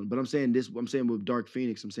they keep doing it. But I'm saying this. I'm saying with Dark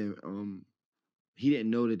Phoenix, I'm saying he didn't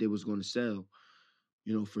know that it was going to sell.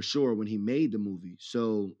 For sure when he made the movie.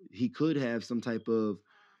 So he could have some type of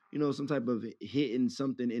hitting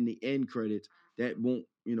something in the end credits that won't,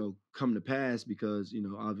 come to pass because,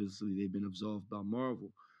 obviously they've been absorbed by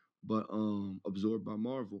Marvel. But,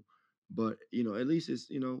 at least it's,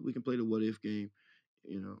 we can play the what if game,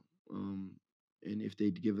 you know. And if they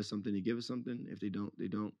give us something, they give us something. If they don't, they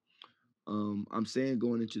don't. I'm saying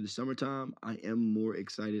going into the summertime, I am more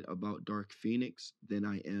excited about Dark Phoenix than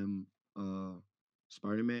I am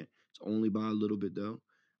Spider Man. It's only by a little bit though.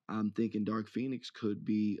 I'm thinking Dark Phoenix could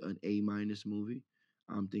be an A minus movie.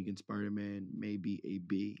 I'm thinking Spider Man may be a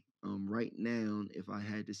B. Right now, if I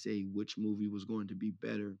had to say which movie was going to be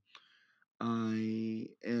better, I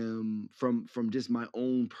am from just my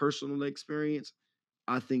own personal experience.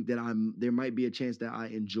 I think that there might be a chance that I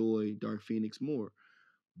enjoy Dark Phoenix more.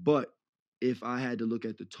 But if I had to look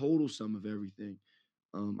at the total sum of everything,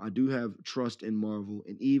 I do have trust in Marvel.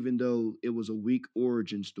 And even though it was a weak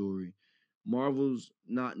origin story, Marvel's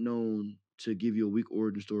not known to give you a weak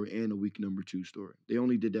origin story and a weak number two story. They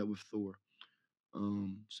only did that with Thor.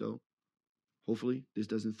 So hopefully this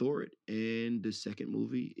doesn't Thor it. And the second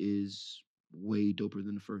movie is way doper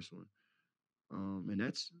than the first one. And all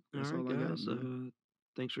that's right, all I got, guys. man.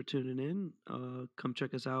 Thanks for tuning in. Come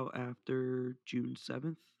check us out after June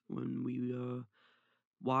 7th when we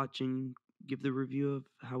watch and give the review of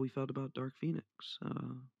how we felt about Dark Phoenix.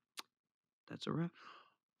 That's a wrap.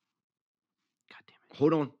 God damn it.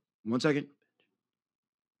 Hold on 1 second.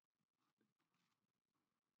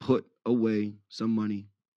 Put away some money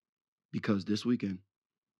because this weekend,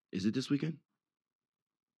 is it this weekend?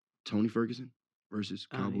 Tony Ferguson versus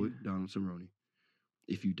Cowboy Yeah. Donald Cerrone.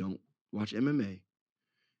 If you don't watch MMA,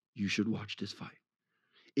 you should watch this fight.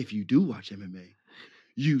 if you do watch MMA,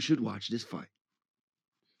 you should watch this fight.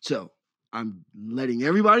 So I'm letting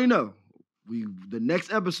everybody know the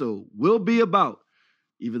next episode will be about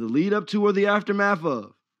either the lead up to or the aftermath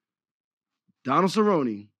of Donald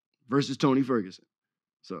Cerrone versus Tony Ferguson.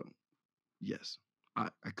 So yes, I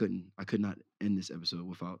could not end this episode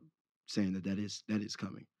without saying that is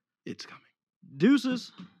coming. It's coming.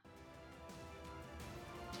 Deuces.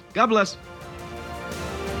 God bless.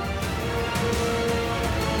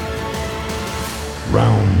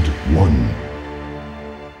 Round 1.